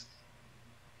don't.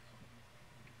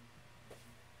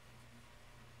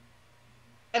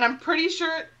 And I'm pretty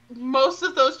sure most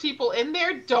of those people in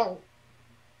there don't.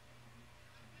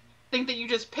 Think that you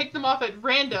just pick them off at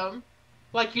random,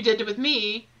 like you did with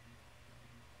me,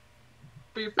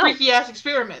 for your freaky-ass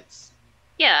experiments.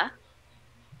 Yeah.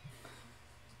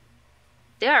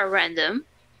 They are random.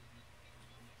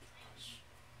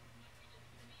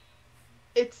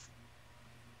 It's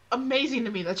amazing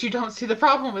to me that you don't see the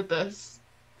problem with this.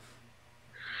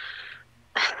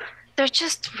 They're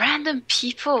just random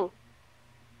people.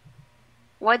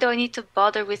 Why do I need to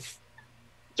bother with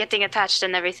getting attached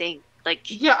and everything?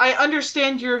 Like, yeah, I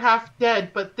understand you're half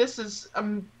dead, but this is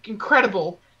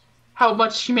incredible how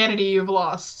much humanity you've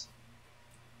lost.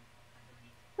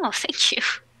 Oh, thank you.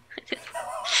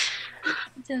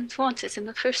 I didn't want it in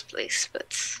the first place,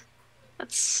 but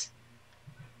that's...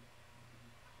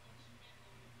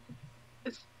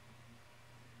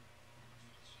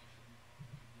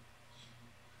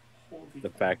 The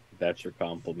fact that that's your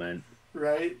compliment.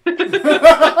 Right?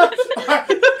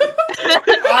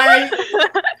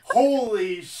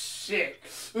 Holy shit.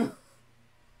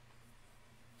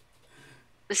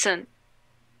 Listen,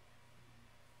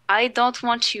 I don't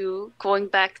want you going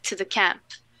back to the camp.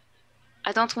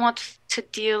 I don't want to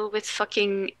deal with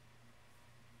fucking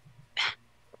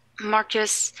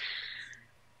Marcus.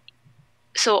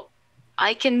 So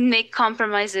I can make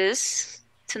compromises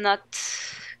to not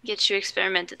get you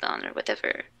experimented on or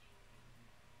whatever.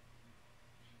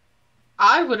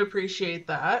 I would appreciate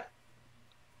that.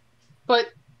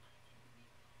 But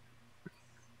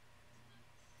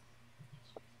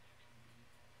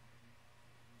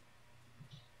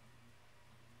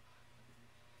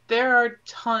there are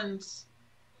tons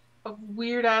of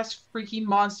weird-ass freaky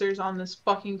monsters on this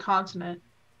fucking continent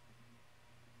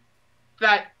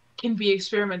that can be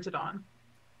experimented on.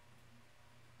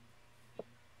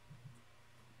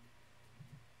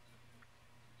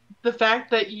 the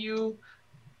fact that you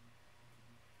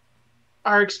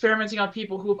are experimenting on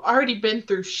people who have already been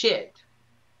through shit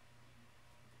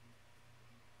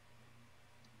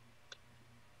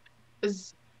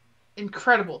is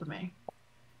incredible to me.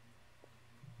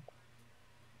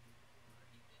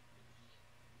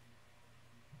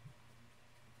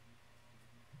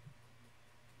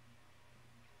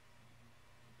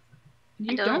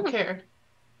 You don't care.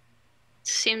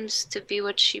 Seems to be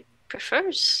what she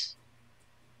prefers.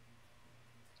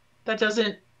 That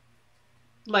doesn't,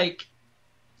 like,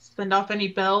 send off any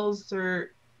bells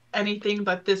or anything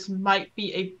that this might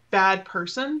be a bad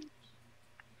person.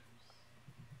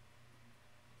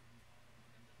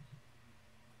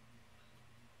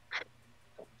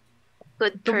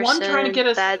 Good The person, one trying to get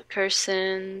us... bad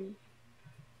person.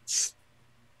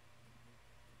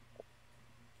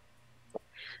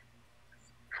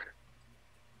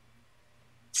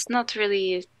 It's not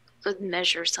really a good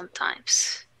measure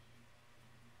sometimes.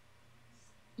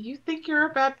 You think you're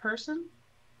a bad person?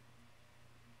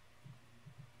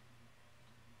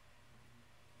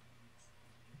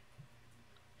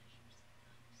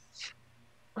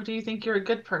 Or do you think you're a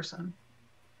good person?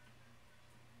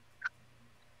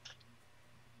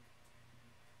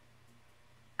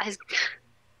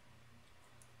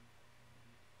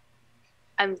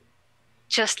 I'm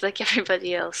just like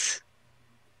everybody else.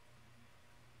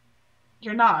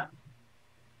 You're not.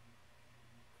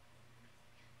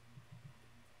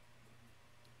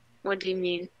 What do you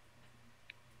mean?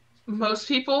 Most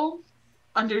people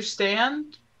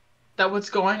understand that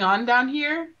what's going on down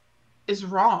here is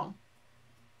wrong.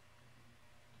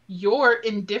 You're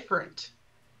indifferent.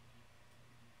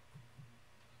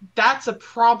 That's a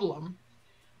problem.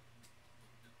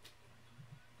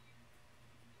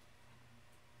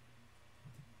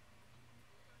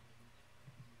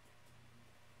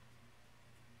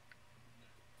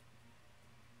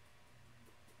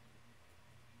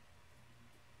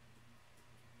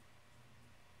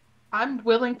 I'm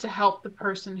willing to help the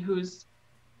person who's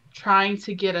trying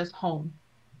to get us home.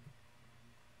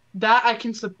 That I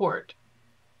can support.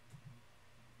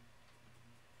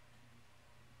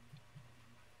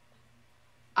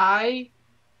 I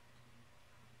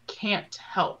can't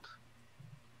help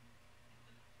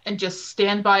and just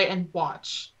stand by and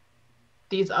watch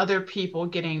these other people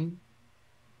going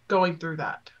through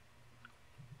that.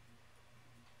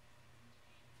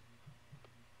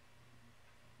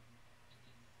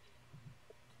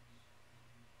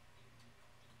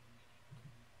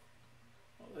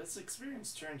 This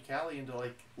experience turned Callie into,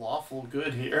 like, lawful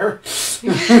good here.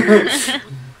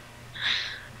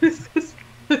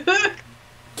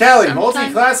 Callie,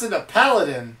 multi-class into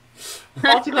paladin.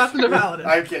 Multi-class into paladin.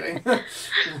 I'm kidding.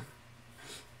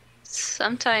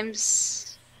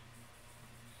 Sometimes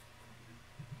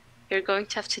you're going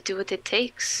to have to do what it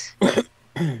takes.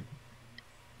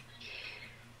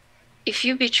 If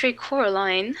you betray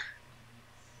Coraline,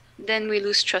 then we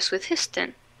lose trust with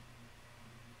Histon.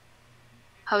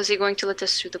 How is he going to let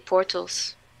us through the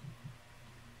portals?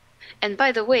 And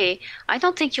by the way, I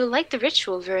don't think you'll like the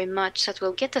ritual very much that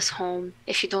will get us home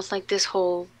if you don't like this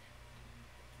whole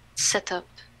setup.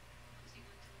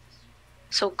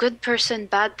 So good person,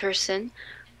 bad person,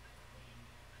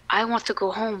 I want to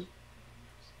go home.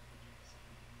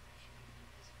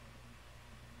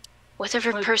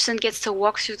 Whatever person gets to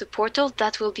walk through the portal,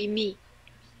 that will be me.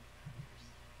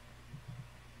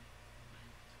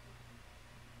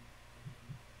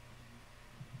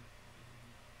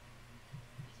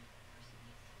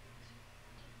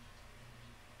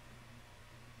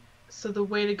 So the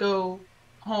way to go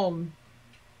home.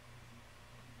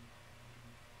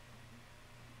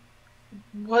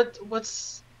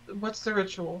 What's the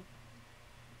ritual?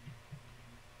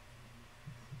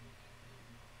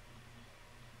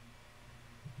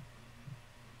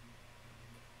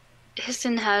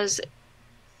 Histon has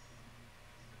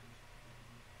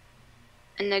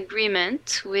an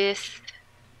agreement with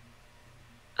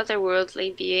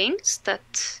otherworldly beings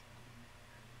that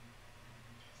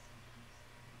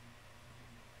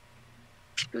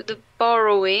through the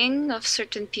borrowing of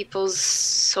certain people's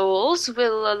souls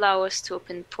will allow us to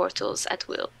open portals at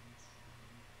will.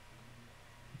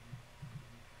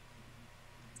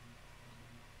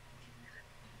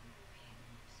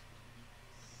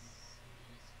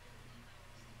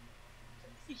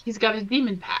 He's got a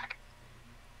demon pack.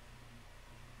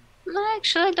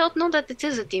 Actually, I don't know that it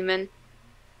is a demon.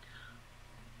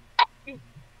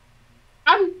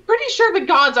 I'm pretty sure the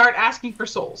gods aren't asking for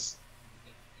souls.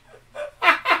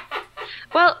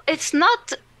 Well, it's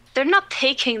not... They're not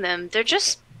taking them. They're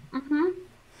just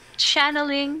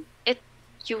channeling it.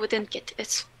 You wouldn't get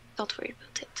it. Don't worry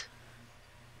about it.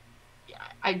 Yeah,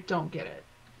 I don't get it.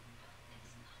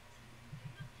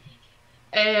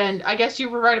 And I guess you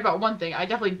were right about one thing. I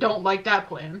definitely don't like that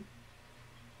plan.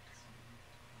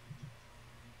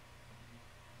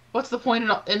 What's the point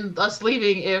in us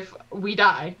leaving if we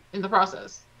die in the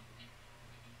process?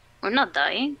 We're not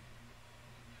dying.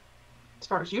 As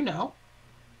far as you know.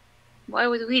 Why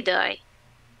would we die?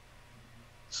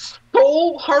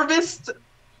 Soul harvest?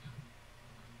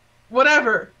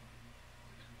 Whatever.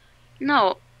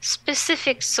 No,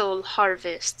 specific soul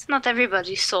harvest. Not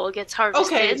everybody's soul gets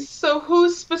harvested. Okay, so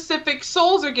whose specific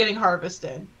souls are getting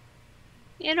harvested?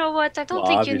 You know what? I don't Well,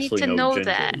 think you need to obviously no know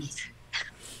gingers.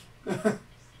 that.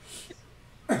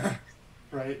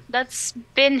 Right. That's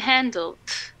been handled.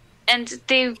 And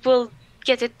they will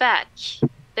get it back.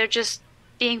 They're just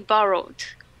being borrowed.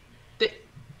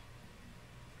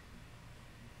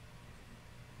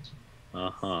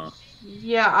 Uh-huh.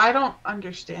 Yeah, I don't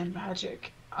understand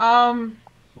magic.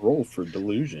 Roll for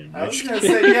delusion. I was gonna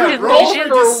say, yeah, roll for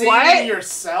deceiving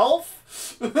yourself.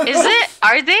 Is it?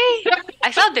 Are they?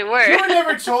 I thought they were. You were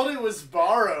never told it was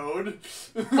borrowed.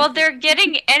 Well, they're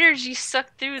getting energy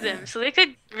sucked through them, so they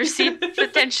could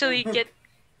potentially get.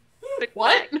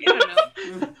 What? Back. I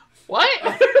don't know.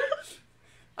 What?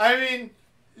 I mean,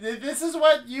 this is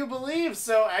what you believe,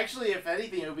 so actually, if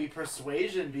anything, it would be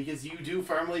persuasion, because you do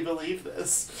firmly believe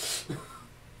this.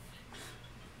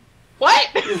 What?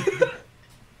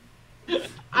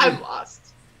 I'm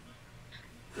lost.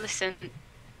 Listen,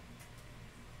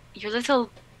 your little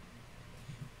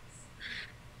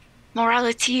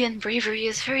morality and bravery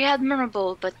is very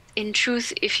admirable, but in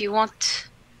truth, if you want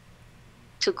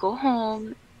to go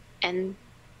home, and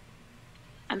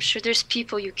I'm sure there's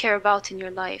people you care about in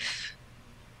your life,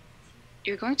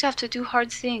 you're going to have to do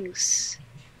hard things.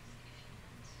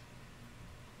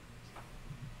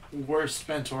 Worst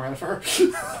mentor ever.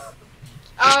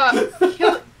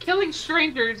 Killing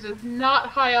strangers is not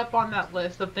high up on that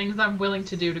list of things I'm willing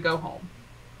to do to go home.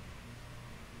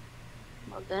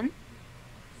 Well then,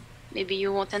 maybe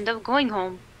you won't end up going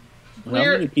home. How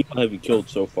many people have you killed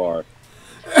so far?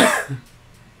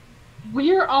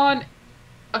 We're on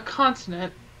a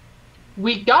continent.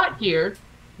 We got here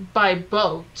by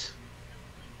boat,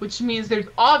 which means there's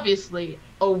obviously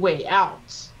a way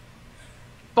out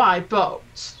by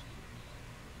boat.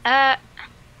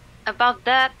 About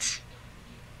that,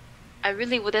 I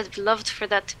really would have loved for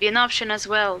that to be an option as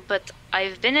well, but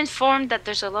I've been informed that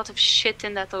there's a lot of shit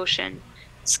in that ocean.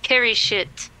 Scary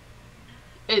shit.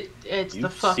 It's the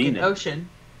You've fucking seen it. ocean.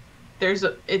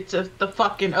 The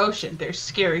fucking ocean. There's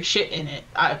scary shit in it.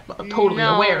 I'm totally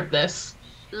No. aware of this.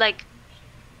 Like,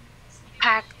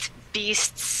 packed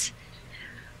beasts.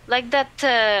 Like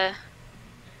that,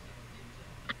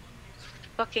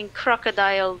 fucking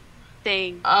crocodile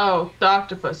thing. Oh, the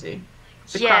octopussy.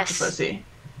 The Yes. croctopussy.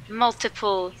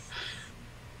 Multiple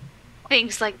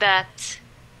things like that.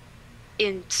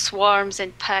 In swarms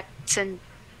and packs, and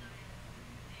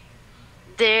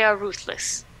they are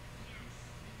ruthless.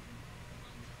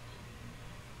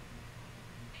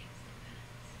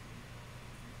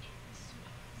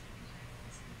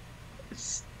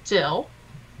 Still,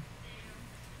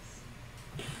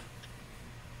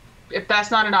 if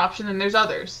that's not an option, then there's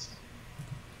others.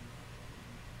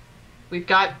 We've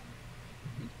got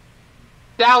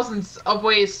thousands of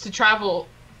ways to travel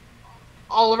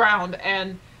all around,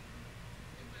 and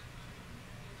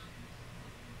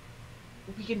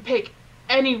we can pick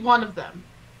any one of them.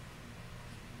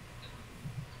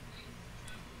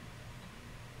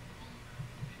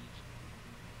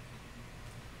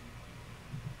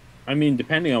 I mean,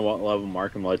 depending on what level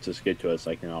Markham lets us get to us,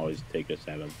 I can always take us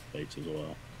out of place as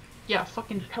well. Yeah,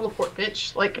 fucking teleport,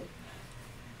 bitch. Like,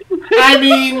 I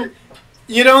mean,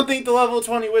 you don't think the level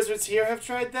 20 wizards here have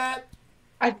tried that?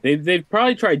 They've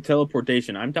probably tried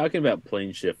teleportation. I'm talking about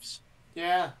plane shifts.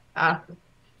 Yeah. ah,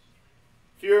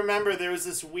 If you remember, there was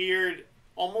this weird,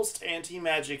 almost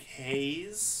anti-magic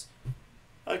haze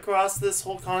across this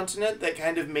whole continent that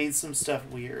kind of made some stuff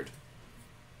weird.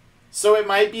 So it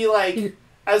might be like,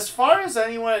 as far as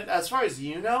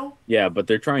you know, Yeah, but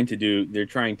they're trying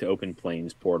to open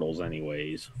planes portals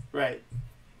anyways. right?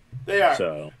 They are.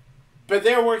 So But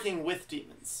they're working with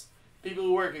demons. People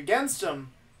who work against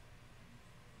them,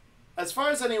 as far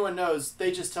as anyone knows,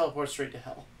 they just teleport straight to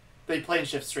hell. They plane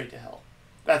shift straight to hell.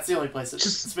 That's the only place it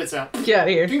Just spits out. get out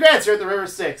of here. Congrats, you're at the River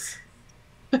Styx.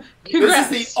 Congrats,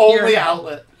 This is the only you're in hell.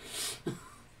 outlet.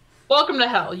 Welcome to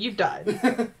hell. You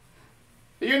died.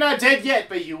 You're not dead yet,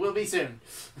 but you will be soon.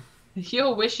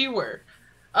 You'll wish you were.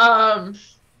 God,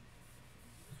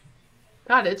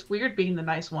 it's weird being the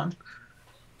nice one.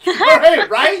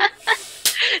 Right?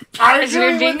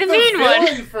 Arguing we're being with the mean one.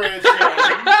 villain for a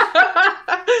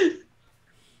change.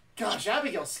 Gosh,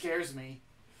 Abigail scares me.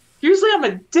 Usually I'm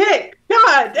a dick.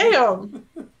 God damn.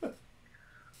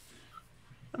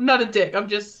 I'm not a dick. I'm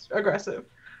just aggressive.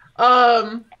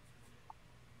 All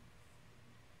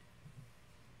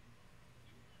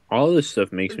this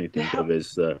stuff makes me think of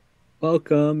is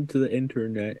welcome to the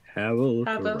internet. Have a look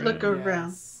Have around. a look around.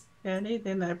 Yes.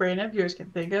 Anything that a brain of yours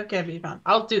can think of can be found.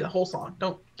 I'll do the whole song.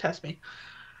 Don't test me.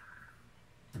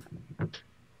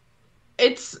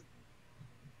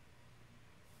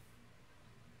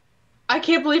 I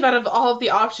can't believe out of all of the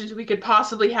options we could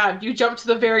possibly have, you jumped to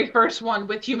the very first one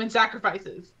with human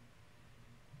sacrifices.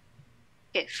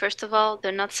 Okay, first of all,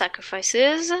 they're not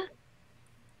sacrifices.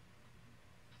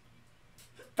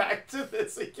 Back to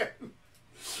this again.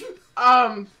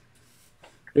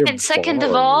 They're And second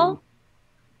of borrowing. all,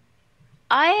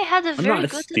 I had a I'm very not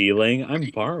good... stealing.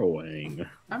 I'm borrowing.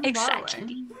 I'm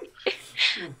Exactly.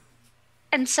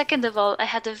 And second of all, I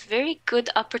had a very good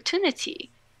opportunity.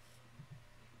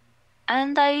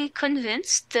 And I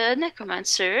convinced the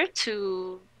necromancer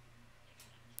to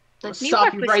let me Stop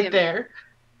work you with right him. there.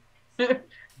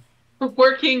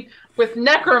 Working with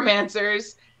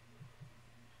necromancers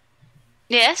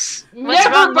Yes. What's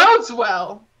never wrong with... bodes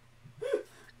well.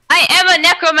 I am a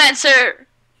necromancer.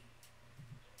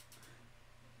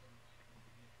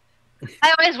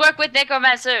 I always work with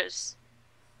necromancers.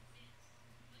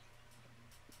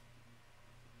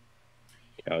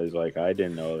 Kelly's like, I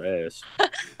didn't know this.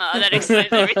 Oh, that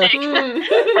explains everything.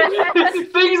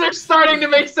 Things are starting to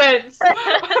make sense.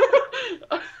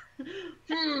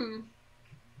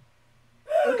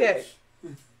 Okay.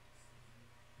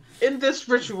 In this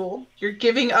ritual, you're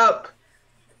giving up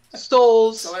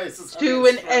souls to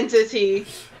an entity.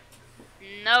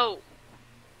 No.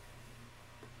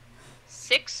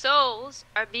 6 souls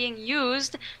are being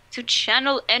used to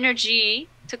channel energy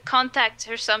to contact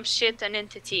or some shit, an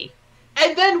entity.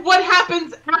 And then what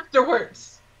happens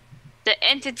afterwards? The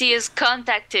entity is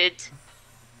contacted.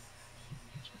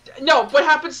 No, what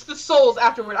happens to the souls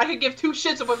afterward? I could give 2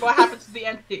 shits about what happens to the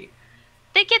entity.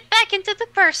 They get back into the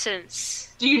persons.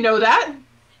 Do you know that?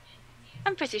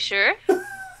 I'm pretty sure.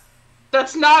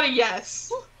 That's not a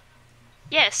yes.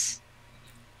 Yes.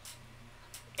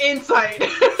 Insight.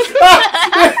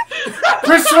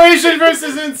 Persuasion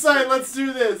versus insight. Let's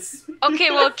do this.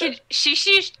 Okay, well,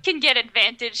 she can get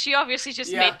advantage. She obviously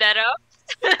just made that up.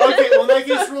 Okay, well, in that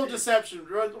case, roll deception.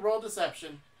 Roll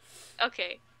deception.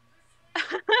 Okay.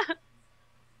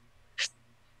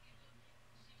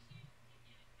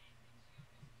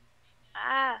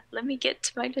 Let me get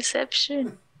to my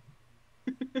deception.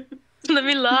 Let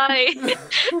me lie. My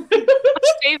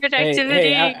favorite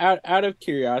activity. Hey, out of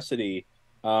curiosity,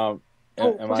 am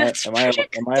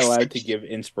I allowed to give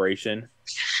inspiration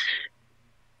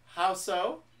How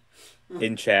so?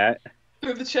 in chat?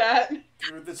 Through the chat.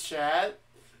 Through the chat?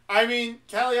 I mean,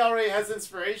 Callie already has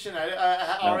inspiration.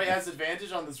 I already has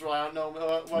advantage on this roll. I don't know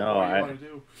what more you want to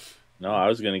do. No, I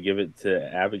was gonna give it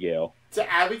to Abigail. To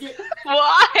Abigail?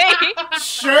 Why?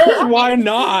 Sure. Why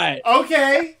not?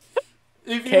 Okay.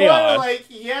 If you want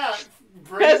to,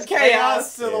 bring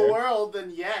chaos to the world, then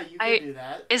you can do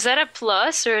that. Is that a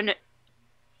plus or an...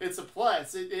 It's a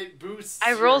plus. It boosts.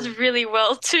 I rolled really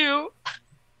well, too.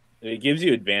 It gives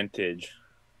you advantage.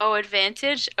 Oh,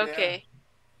 advantage? Okay.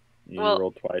 You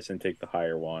roll twice and take the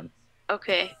higher one.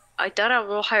 Okay. I thought I'd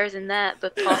roll higher than that,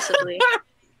 but possibly.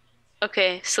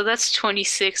 Okay, so that's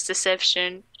 26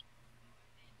 deception.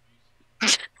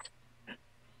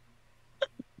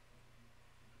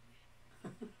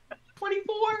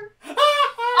 24.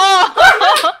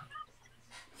 Oh!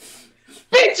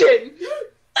 Bitchin'!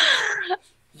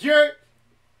 You're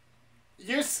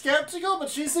skeptical, but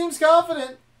she seems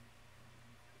confident.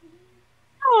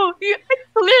 Oh, I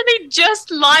clearly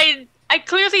just lied. I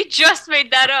clearly just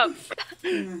made that up.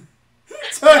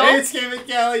 So it's gave it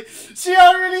Callie. She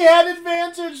already had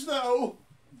advantage, though.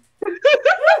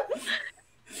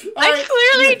 I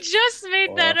clearly just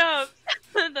made that up.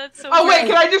 That's so Oh, wait,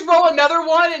 weird. can I just roll another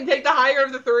one and take the higher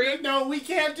of the 3? No, we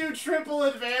can't do triple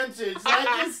advantage.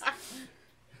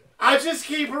 I just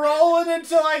keep rolling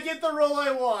until I get the roll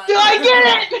I want. Did I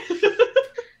get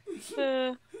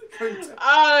it?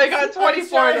 I got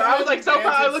 24. I was like, so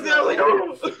proud. I looked at it, I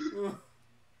was like, oh.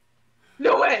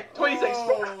 No way. 26.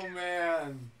 Oh,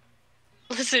 man.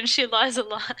 Listen, she lies a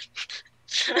lot.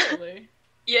 Totally.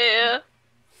 Yeah.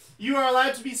 You are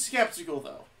allowed to be skeptical,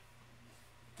 though.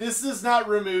 This does not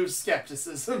remove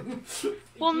skepticism.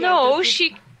 Well, no,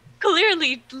 she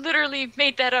clearly, literally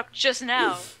made that up just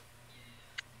now.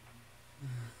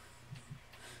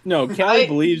 No, Callie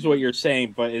believes what you're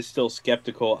saying, but is still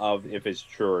skeptical of if it's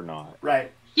true or not.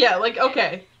 Right. Yeah, like,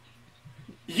 okay.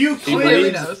 You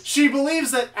clearly knows. She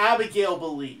believes that Abigail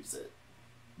believes it.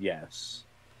 Yes.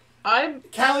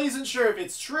 Callie isn't sure if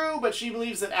it's true, but she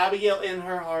believes that Abigail, in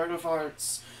her heart of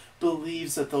hearts,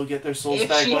 believes that they'll get their souls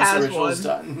back once the ritual's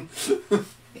done.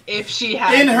 If she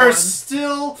has in her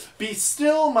one. Be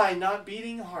still my not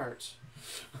beating heart.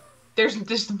 There's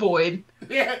this void.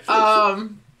 Yeah.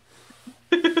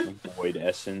 Void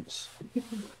essence.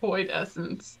 Void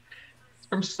essence.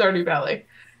 From Stardew Valley.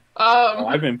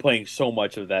 I've been playing so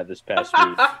much of that this past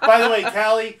week. By the way,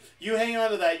 Callie, you hang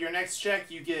on to that. Your next check,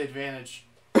 you get advantage.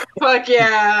 Fuck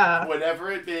yeah.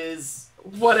 Whatever it is.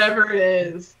 Whatever it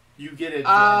is. You get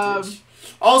advantage.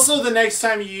 Also, the next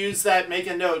time you use that, make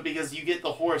a note, because you get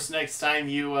the horse next time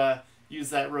you use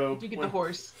that robe. You get the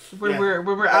horse. When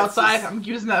we're outside, I'm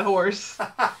using that horse.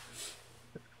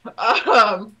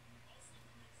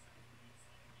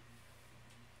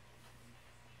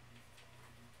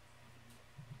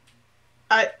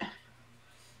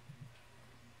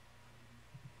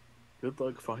 Good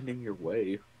luck finding your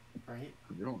way. Right?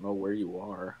 You don't know where you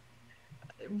are.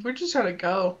 We're just trying to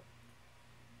go.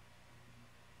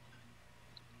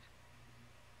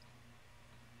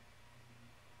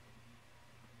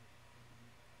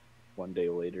 One day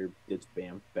later, gets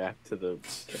bammed back to the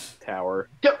tower.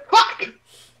 Yeah, fuck!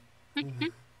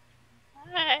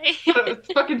 Hi.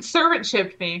 Fucking servant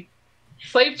chipped me.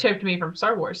 Slave chipped me from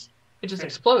Star Wars. It just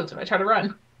explodes when I try to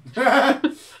run.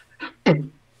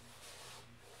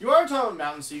 You are on top of a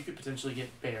mountain, so you could potentially get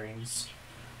bearings.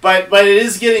 But it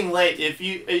is getting late. If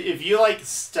you like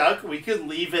stuck, we could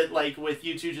leave it like with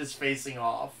you two just facing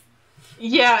off.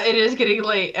 Yeah, it is getting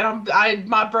late, and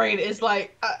my brain is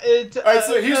like. Alright,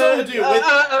 so here's what we'll do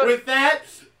with that.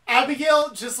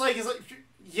 Abigail just like is like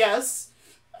yes,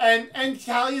 and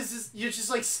Callie is just you're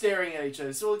just like staring at each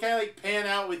other. So we'll kind of like pan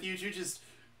out with you two just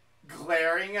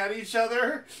glaring at each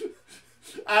other.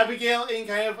 Abigail in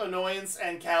kind of annoyance,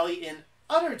 and Callie in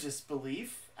utter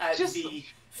disbelief at the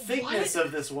thickness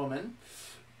of this woman.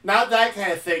 Not that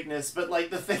kind of thickness, but like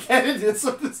the thick-headedness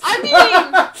of this. I mean,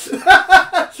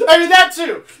 that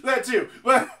too.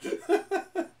 But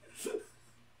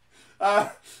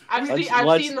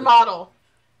I've seen the model.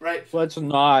 Right. Let's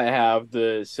not have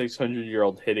the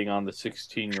 600-year-old hitting on the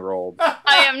 16-year-old.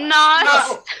 I am not.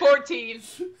 No, 14.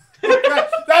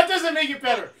 That doesn't make it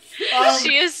better.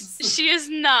 She is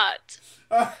not.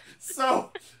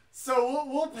 So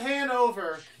we'll pan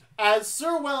over as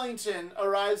Sir Wellington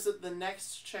arrives at the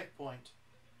next checkpoint.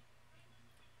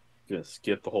 Gonna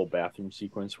skip the whole bathroom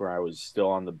sequence where I was still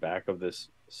on the back of this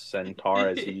centaur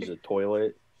as he used a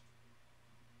toilet.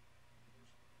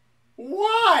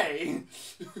 Why?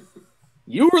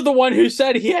 You were the one who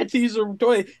said he had to use a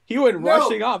toilet. He went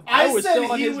rushing up. I was said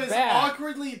still on he his was back.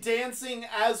 awkwardly dancing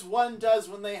as one does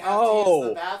when they have to use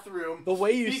the bathroom. The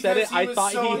way you said it, I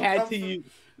thought he had to use.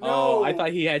 No. I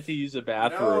thought he had to use the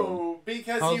bathroom. No,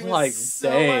 because he was like, so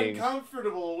dang.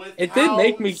 uncomfortable with it how did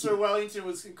make me, Sir Wellington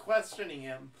was questioning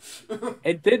him.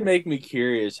 It did make me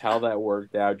curious how that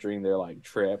worked out during their like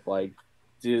trip. Like,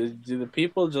 do the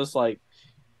people just like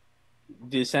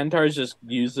do centaurs just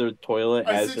use the toilet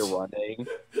as they're running?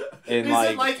 And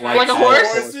like a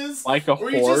horse? Like a or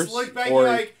horse? You just look back and you're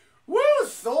like, woo,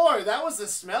 Thor, that was a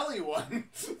smelly one.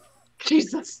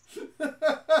 Jesus.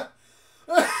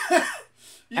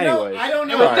 Anyways, I don't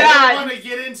know. With I that, don't want to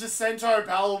get into centaur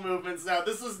bowel movements now.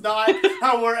 This is not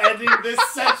how we're ending this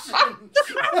session.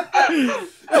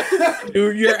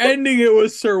 Dude, you're ending it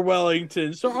with Sir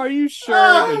Wellington. So are you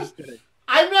sure?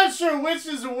 I'm not sure which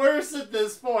is worse at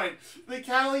this point. The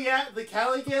Callie Gale,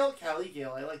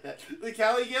 I like that. The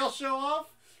Callie Gale showdown,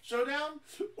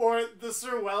 or the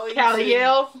Sir Wellington Callie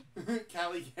Gale.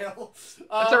 Callie Gale.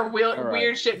 That's our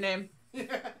weird shit name.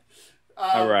 Yeah.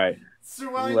 All right. Sir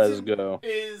Wellington Let's go.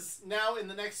 is now in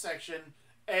the next section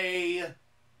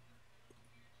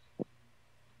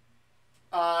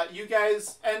you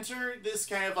guys enter this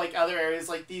kind of like other areas,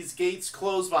 like these gates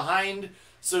close behind.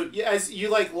 So as you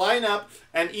like line up,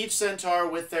 and each centaur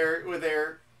with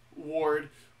their ward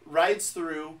rides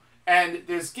through, and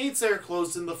there's gates that are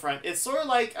closed in the front. It's sort of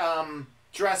like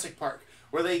Jurassic Park,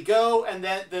 where they go and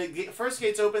then the first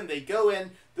gates open, they go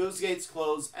in, those gates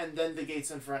close, and then the gates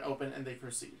in front open and they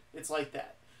proceed. It's like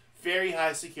that. Very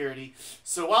high security.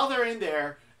 So while they're in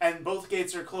there and both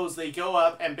gates are closed, they go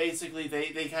up and basically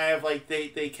they kind of like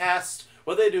they cast,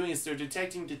 what they're doing is they're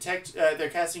casting detect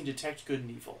good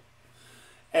and evil.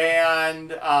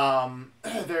 And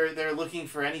they're looking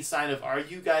for any sign of, are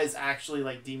you guys actually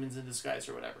like demons in disguise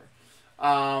or whatever?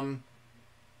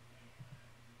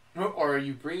 Or are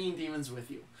you bringing demons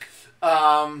with you?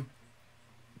 And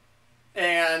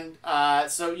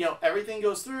so, everything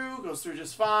goes through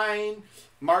just fine.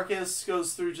 Marcus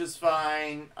goes through just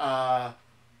fine.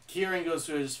 Kieran goes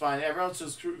through just fine. Everyone else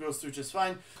just goes through just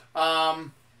fine.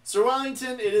 Sir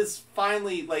Wellington, it is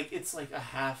finally, it's like a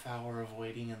half hour of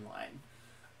waiting in line.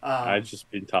 I've just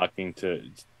been talking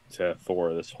to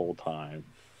Thor this whole time.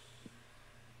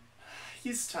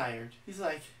 He's tired. He's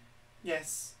like,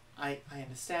 yes, I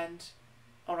understand.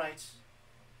 All right.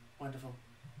 Wonderful.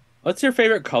 What's your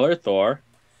favorite color, Thor?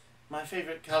 My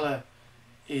favorite color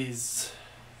is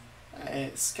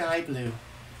sky blue.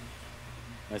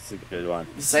 That's a good one.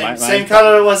 Same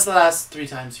color it was the last 3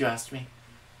 times you asked me.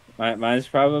 Mine's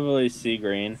probably sea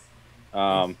green.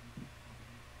 Yeah.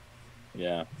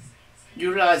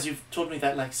 You realize you've told me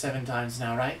that like 7 times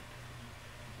now, right?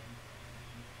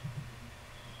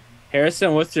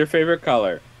 Harrison, what's your favorite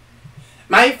color?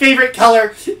 My favorite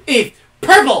color is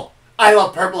purple. I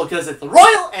love purple because it's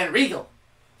royal and regal.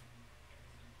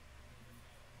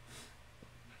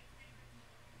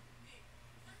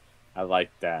 I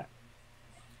like that.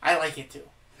 I like it too.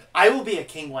 I will be a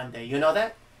king one day. You know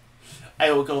that?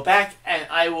 I will go back and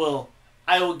I will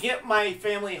get my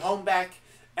family home back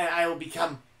and I will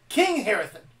become King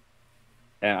Harrison.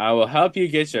 And I will help you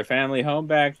get your family home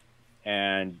back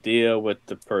and deal with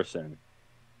the person.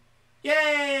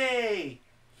 Yay!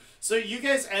 So you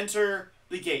guys enter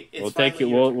the gate. We'll take it.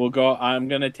 We'll go. I'm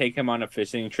gonna take him on a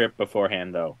fishing trip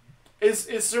beforehand, though. Is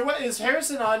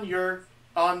Harrison on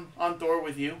Thor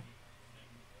with you?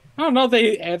 I don't know.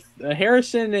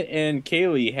 Harrison and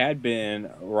Kaylee had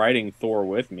been riding Thor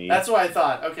with me. That's what I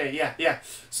thought. Okay, yeah.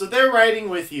 So they're riding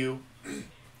with you,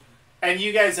 and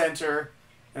you guys enter,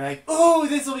 and like, oh,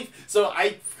 this will be. So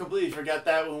I completely forgot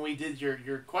that when we did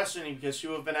your questioning because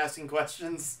you have been asking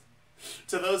questions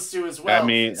to those two as well.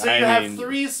 You have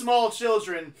 3 small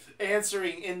children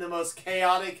answering in the most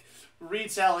chaotic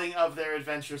retelling of their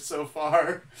adventure so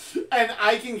far, and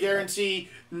I can guarantee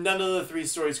none of the 3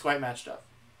 stories quite matched up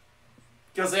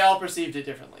because they all perceived it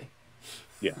differently.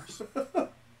 Yes.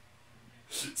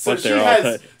 So she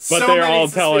has so many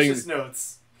suspicious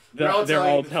notes. They're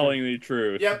all telling the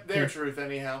truth. Yep, their truth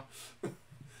anyhow.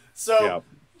 So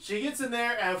she gets in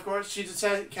there, and of course she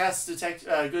casts detect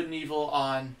good and evil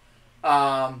on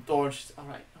Thor. She's all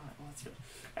right, well, let's go.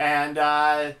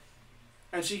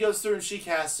 And she goes through and she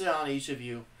casts it on each of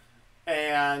you,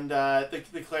 and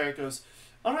the cleric goes,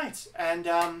 all right, and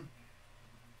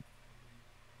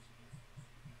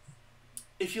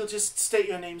if you'll just state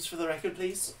your names for the record,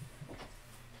 please.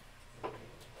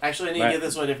 Actually, I need to give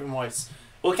this one a different voice.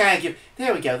 We'll kind of give.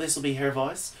 There we go. This will be her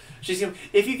voice. She's gonna.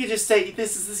 If you could just state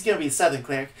this is gonna be a Southern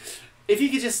cleric. If you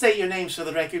could just state your names for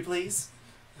the record, please.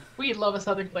 We love a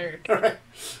Southern cleric. All right.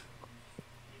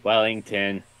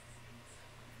 Wellington.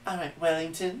 All right,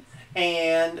 Wellington,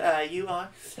 and you are.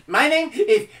 My name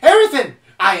is Harrison.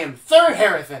 I am Sir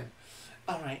Harrison.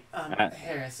 All right,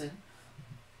 Harrison.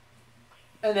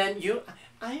 And then you.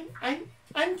 I'm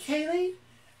Kaylee.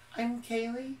 I'm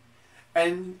Kaylee.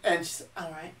 And she's all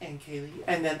right, and Kaylee,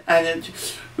 and then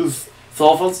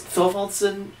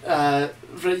Thorvaldson.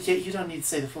 You don't need to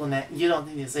say the full name. You don't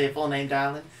need to say a full name,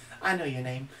 darling. I know your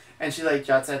name. And she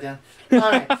jots that down. All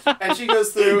right, and she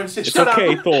goes through and she. It's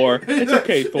okay, Thor. It's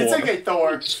okay, Thor. It's okay,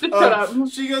 Thor. Shut up.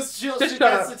 She goes. She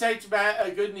tries to take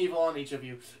good and evil on each of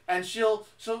you, and she'll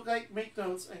make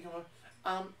notes and go.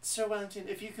 Sir Wellington,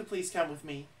 if you could please come with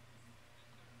me.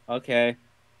 Okay.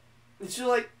 And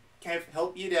she'll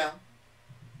help you down.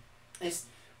 It's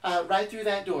right through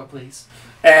that door, please.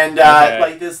 And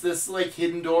okay. This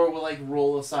hidden door will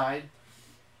roll aside.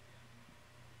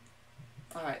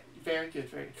 All right, very good,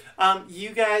 very good.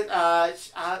 You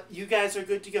guys are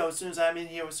good to go as soon as I'm in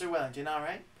here with Sir Wellington. All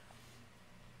right.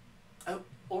 Oh,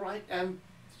 all right.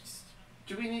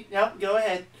 Do we need? No, go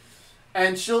ahead.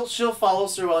 And she'll follow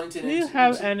Sir Wellington. Do you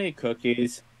have any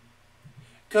cookies?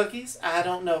 Cookies? I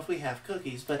don't know if we have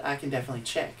cookies, but I can definitely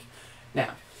check.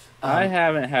 Now. I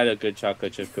haven't had a good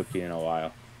chocolate chip cookie in a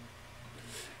while.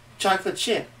 Chocolate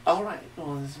chip. All right.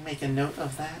 Well, let's make a note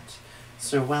of that.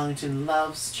 Sir Wellington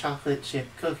loves chocolate chip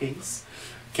cookies.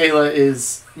 Kayla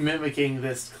is mimicking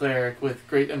this cleric with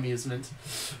great amusement.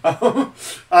 And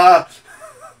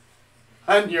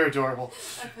you're adorable.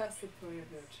 I passed the point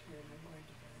of note here and I'm going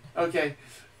to bed.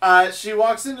 Okay. She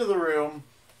walks into the room,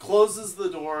 closes the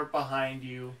door behind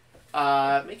you.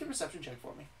 Make a perception check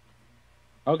for me.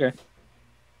 Okay.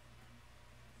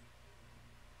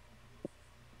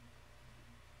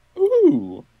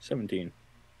 Ooh, 17.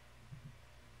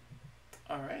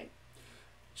 All right.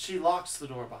 She locks the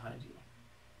door behind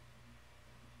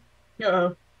you.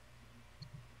 Uh-oh.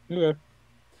 Okay.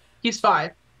 He's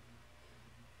 5.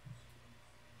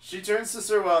 She turns to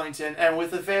Sir Wellington, and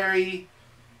with a very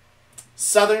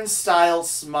Southern-style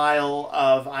smile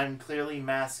of, I'm clearly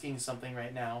masking something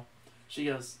right now, she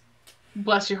goes,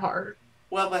 Bless your heart.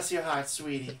 well, bless your heart,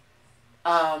 sweetie.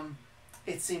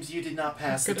 It seems you did not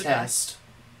pass the Good test.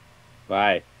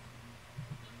 Bye.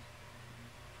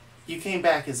 You came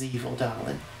back as evil,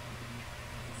 darling.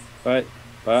 But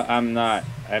I'm not.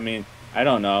 I mean, I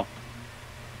don't know.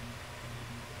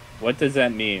 What does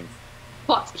that mean?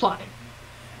 Plot's plotting.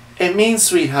 It means,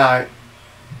 sweetheart,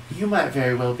 you might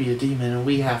very well be a demon, and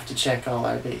we have to check all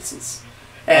our bases.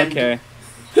 And Okay.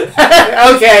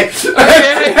 okay.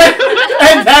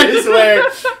 And that is where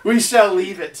we shall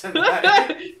leave it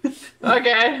tonight.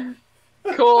 Okay.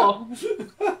 Cool.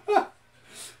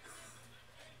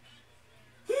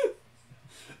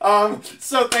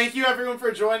 So thank you everyone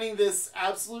for joining this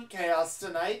absolute chaos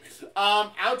tonight.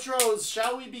 Outros,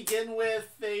 shall we begin with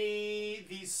the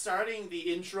starting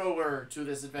the introer to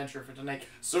this adventure for tonight?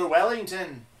 Sir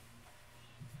Wellington.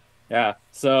 Yeah.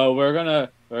 So we're gonna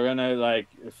like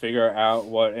figure out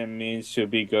what it means to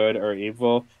be good or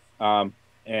evil.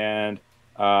 And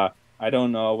I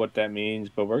don't know what that means,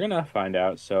 but we're gonna find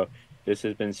out. So this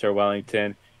has been Sir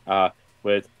Wellington,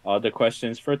 with all the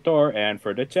questions for Thor and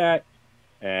for the chat.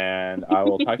 And I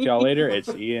will talk to y'all later. It's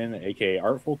Ian, aka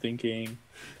Artful Thinking,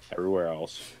 everywhere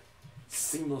else.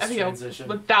 Seamless I think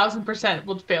 1000%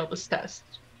 would fail this test.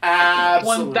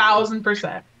 Absolutely.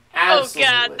 1000%. Absolutely.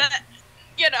 Oh god,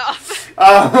 get off.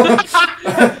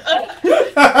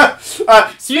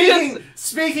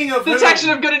 Speaking of Detection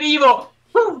whom, of good and evil.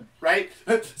 right?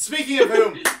 Speaking of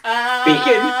whom,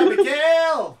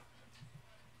 Abigail.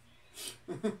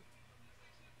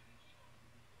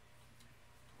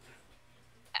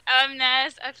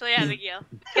 Naz, I play Abigail.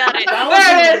 Got it. That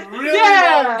was a really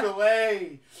long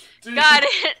delay. Dude. Got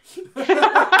it.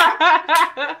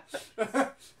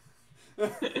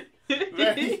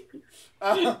 Ready?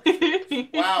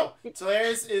 Wow.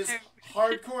 Tolaris is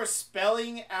hardcore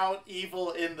spelling out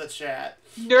evil in the chat.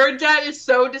 Nerd Dad is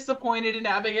so disappointed in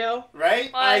Abigail.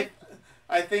 Right? Why?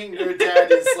 I think Nerd Dad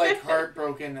is like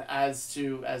heartbroken as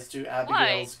to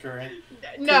Abigail's current.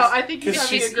 No, I think he's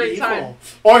having a great time.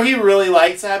 Or he really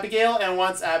likes Abigail and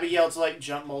wants Abigail to like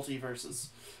jump multiverses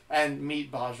and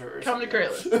meet Bajra or Come to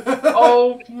something. Kralis.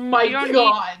 Oh my You don't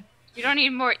god. You don't need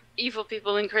more evil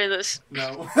people in Kralis.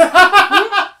 No. What's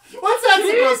that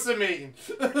supposed to mean?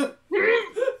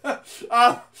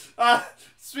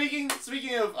 Speaking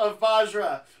of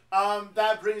Bajra,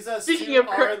 that brings us Speaking to of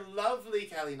our lovely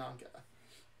Kalinanka.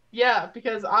 Yeah,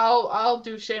 because I'll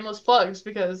do shameless plugs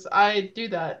because I do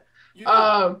that. You do.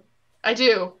 I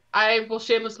do. I will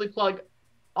shamelessly plug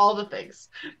all the things.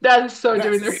 That is so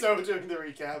doing the doing the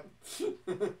recap.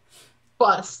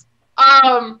 plus.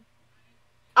 I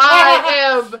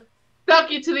am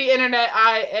Stucky to the internet.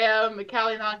 I am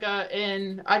Kalinanka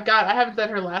I haven't said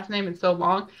her last name in so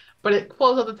long, but it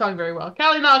flows off the tongue very well.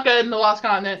 Kalinanka in the Lost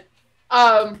Continent.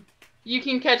 You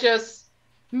can catch us,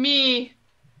 me,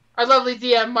 our lovely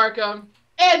DM Markham,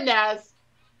 and Naz,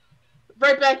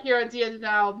 right back here on DN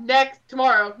Now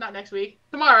tomorrow, not next week.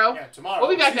 Tomorrow. Yeah, tomorrow. We'll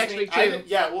be back next week too.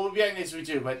 We'll be back next week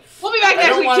too, but we'll be back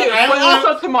next week too. But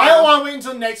also tomorrow. I don't want to wait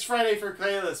until next Friday for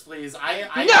Kralis, please. I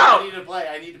need to play.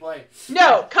 I need to play.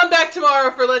 No, come back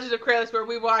tomorrow for Legend of Kralis, where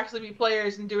we will actually be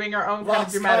players and doing our own kind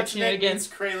of dramatic shenanigans.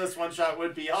 Kralis one shot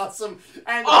would be awesome.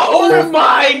 And oh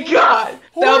my god,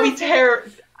 that would be terrible.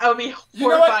 I would be horrifying. You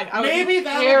know what? I would Maybe be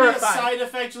that would be a side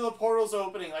effect of the portals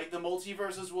opening, like the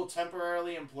multiverses will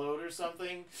temporarily implode or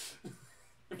something.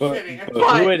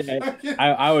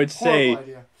 I would say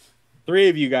 3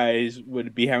 of you guys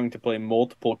would be having to play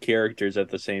multiple characters at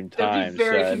the same time. It'd be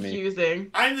very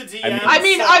confusing. I'm the DM.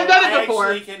 I've done it before.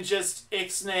 I actually can just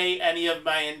ixnay any of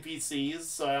my NPCs,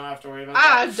 so I don't have to worry about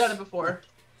that. I've done it before.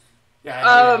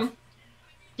 Yeah.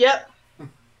 Yep.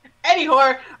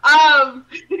 Anyhow,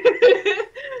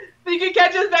 you can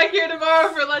catch us back here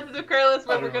tomorrow for Legend of Kralis,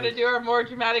 where we're going to do our more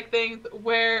dramatic things,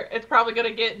 where it's probably going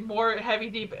to get more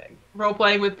heavy, deep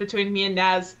role-playing between me and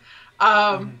Naz.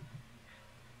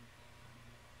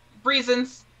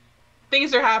 Reasons.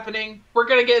 Things are happening. We're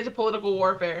going to get into political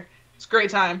warfare. It's a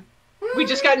great time. We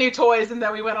just got new toys, and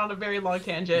then we went on a very long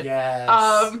tangent.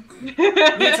 Yes. New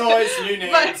toys, new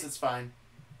names, it's fine.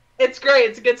 It's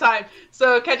great. It's a good time.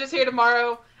 So catch us here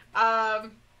tomorrow.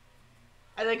 And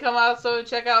then come out, so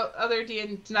check out other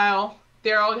D&D Denial.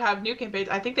 They all have new campaigns.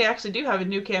 I think they actually do have a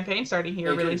new campaign starting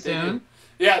here really soon.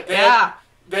 Yeah,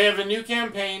 they have a new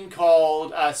campaign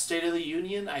called State of the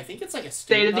Union. I think it's like a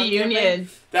State of the Union.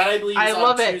 That I believe is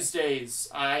on Tuesdays.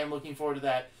 I am looking forward to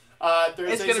that.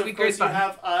 Thursdays, it's gonna be of course, great fun. You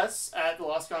have us at the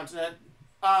Lost Continent.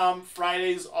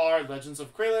 Fridays are Legends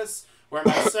of Kralis, where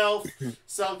myself,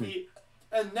 Selkie,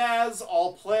 and Naz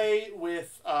all play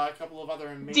with a couple of other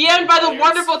amazing DM'd by the players.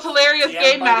 wonderful, hilarious DM'd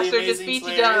game by the master, just amazing beat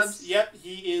you players. dubs. Yep,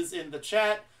 he is in the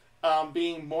chat,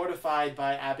 being mortified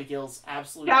by Abigail's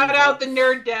absolute Shout evil. out the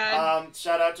nerd dad.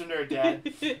 Shout out to Nerd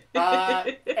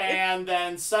Dad. And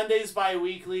then Sundays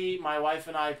bi-weekly, my wife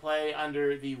and I play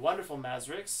under the wonderful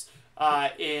Mazrix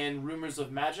in Rumors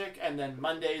of Magic, and then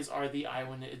Mondays are the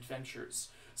Iwan Adventures.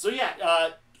 So yeah,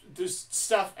 there's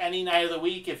stuff any night of the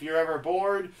week if you're ever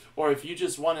bored, or if you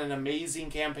just want an amazing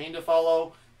campaign to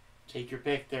follow. Take your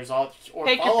pick. There's all, or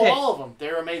Take follow your pick. all of them.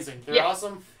 They're amazing. They're Yeah.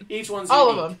 awesome. Each one's All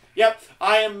unique. of them. Yep.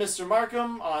 I am Mr.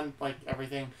 Markham on like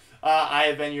everything. I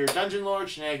have been your Dungeon Lord,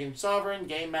 Shenanigan Sovereign,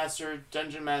 Game Master,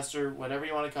 Dungeon Master, whatever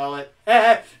you want to call it.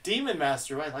 Demon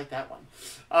Master. I like that one.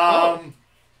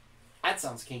 That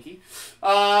sounds kinky.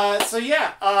 So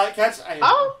yeah. Catch.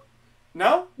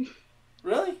 No.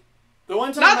 Really? The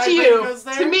one time Not my to brain you. goes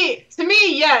there. To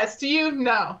me, yes. To you,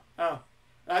 no. Oh.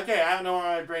 Okay. I don't know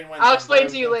where my brain went. I'll then, explain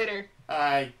but to you later.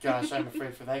 Gosh, I'm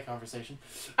afraid for that conversation.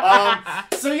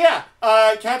 So yeah,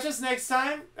 catch us next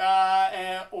time,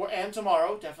 and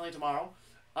tomorrow, definitely tomorrow.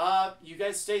 You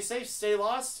guys stay safe, stay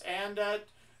lost, and try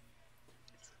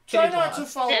Stay not to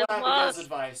lost. follow Stay Abigail's lost.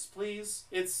 advice, please.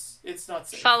 It's not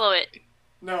safe. Follow it.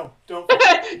 No, don't.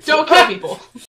 Don't kill people.